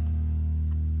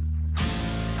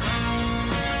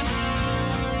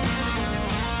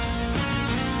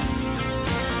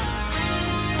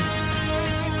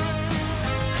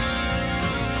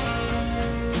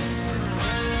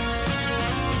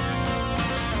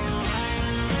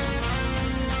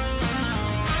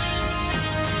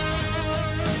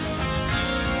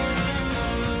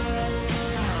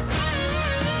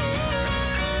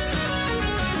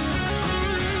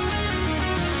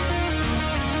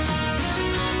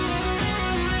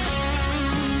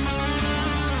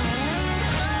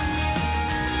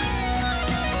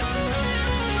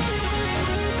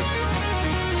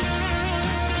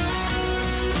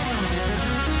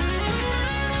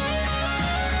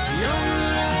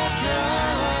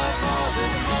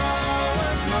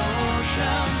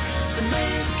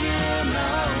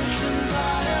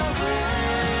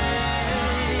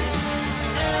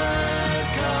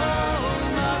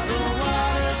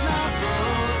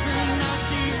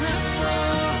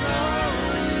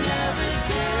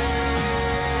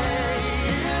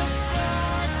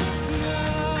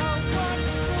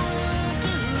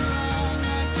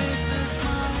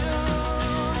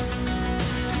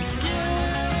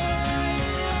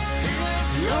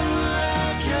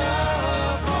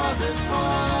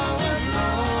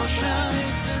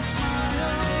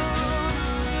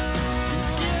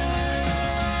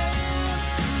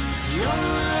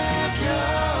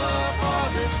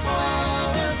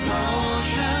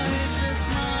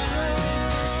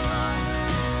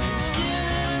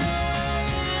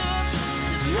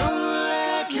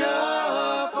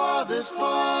 This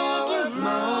forward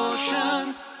motion.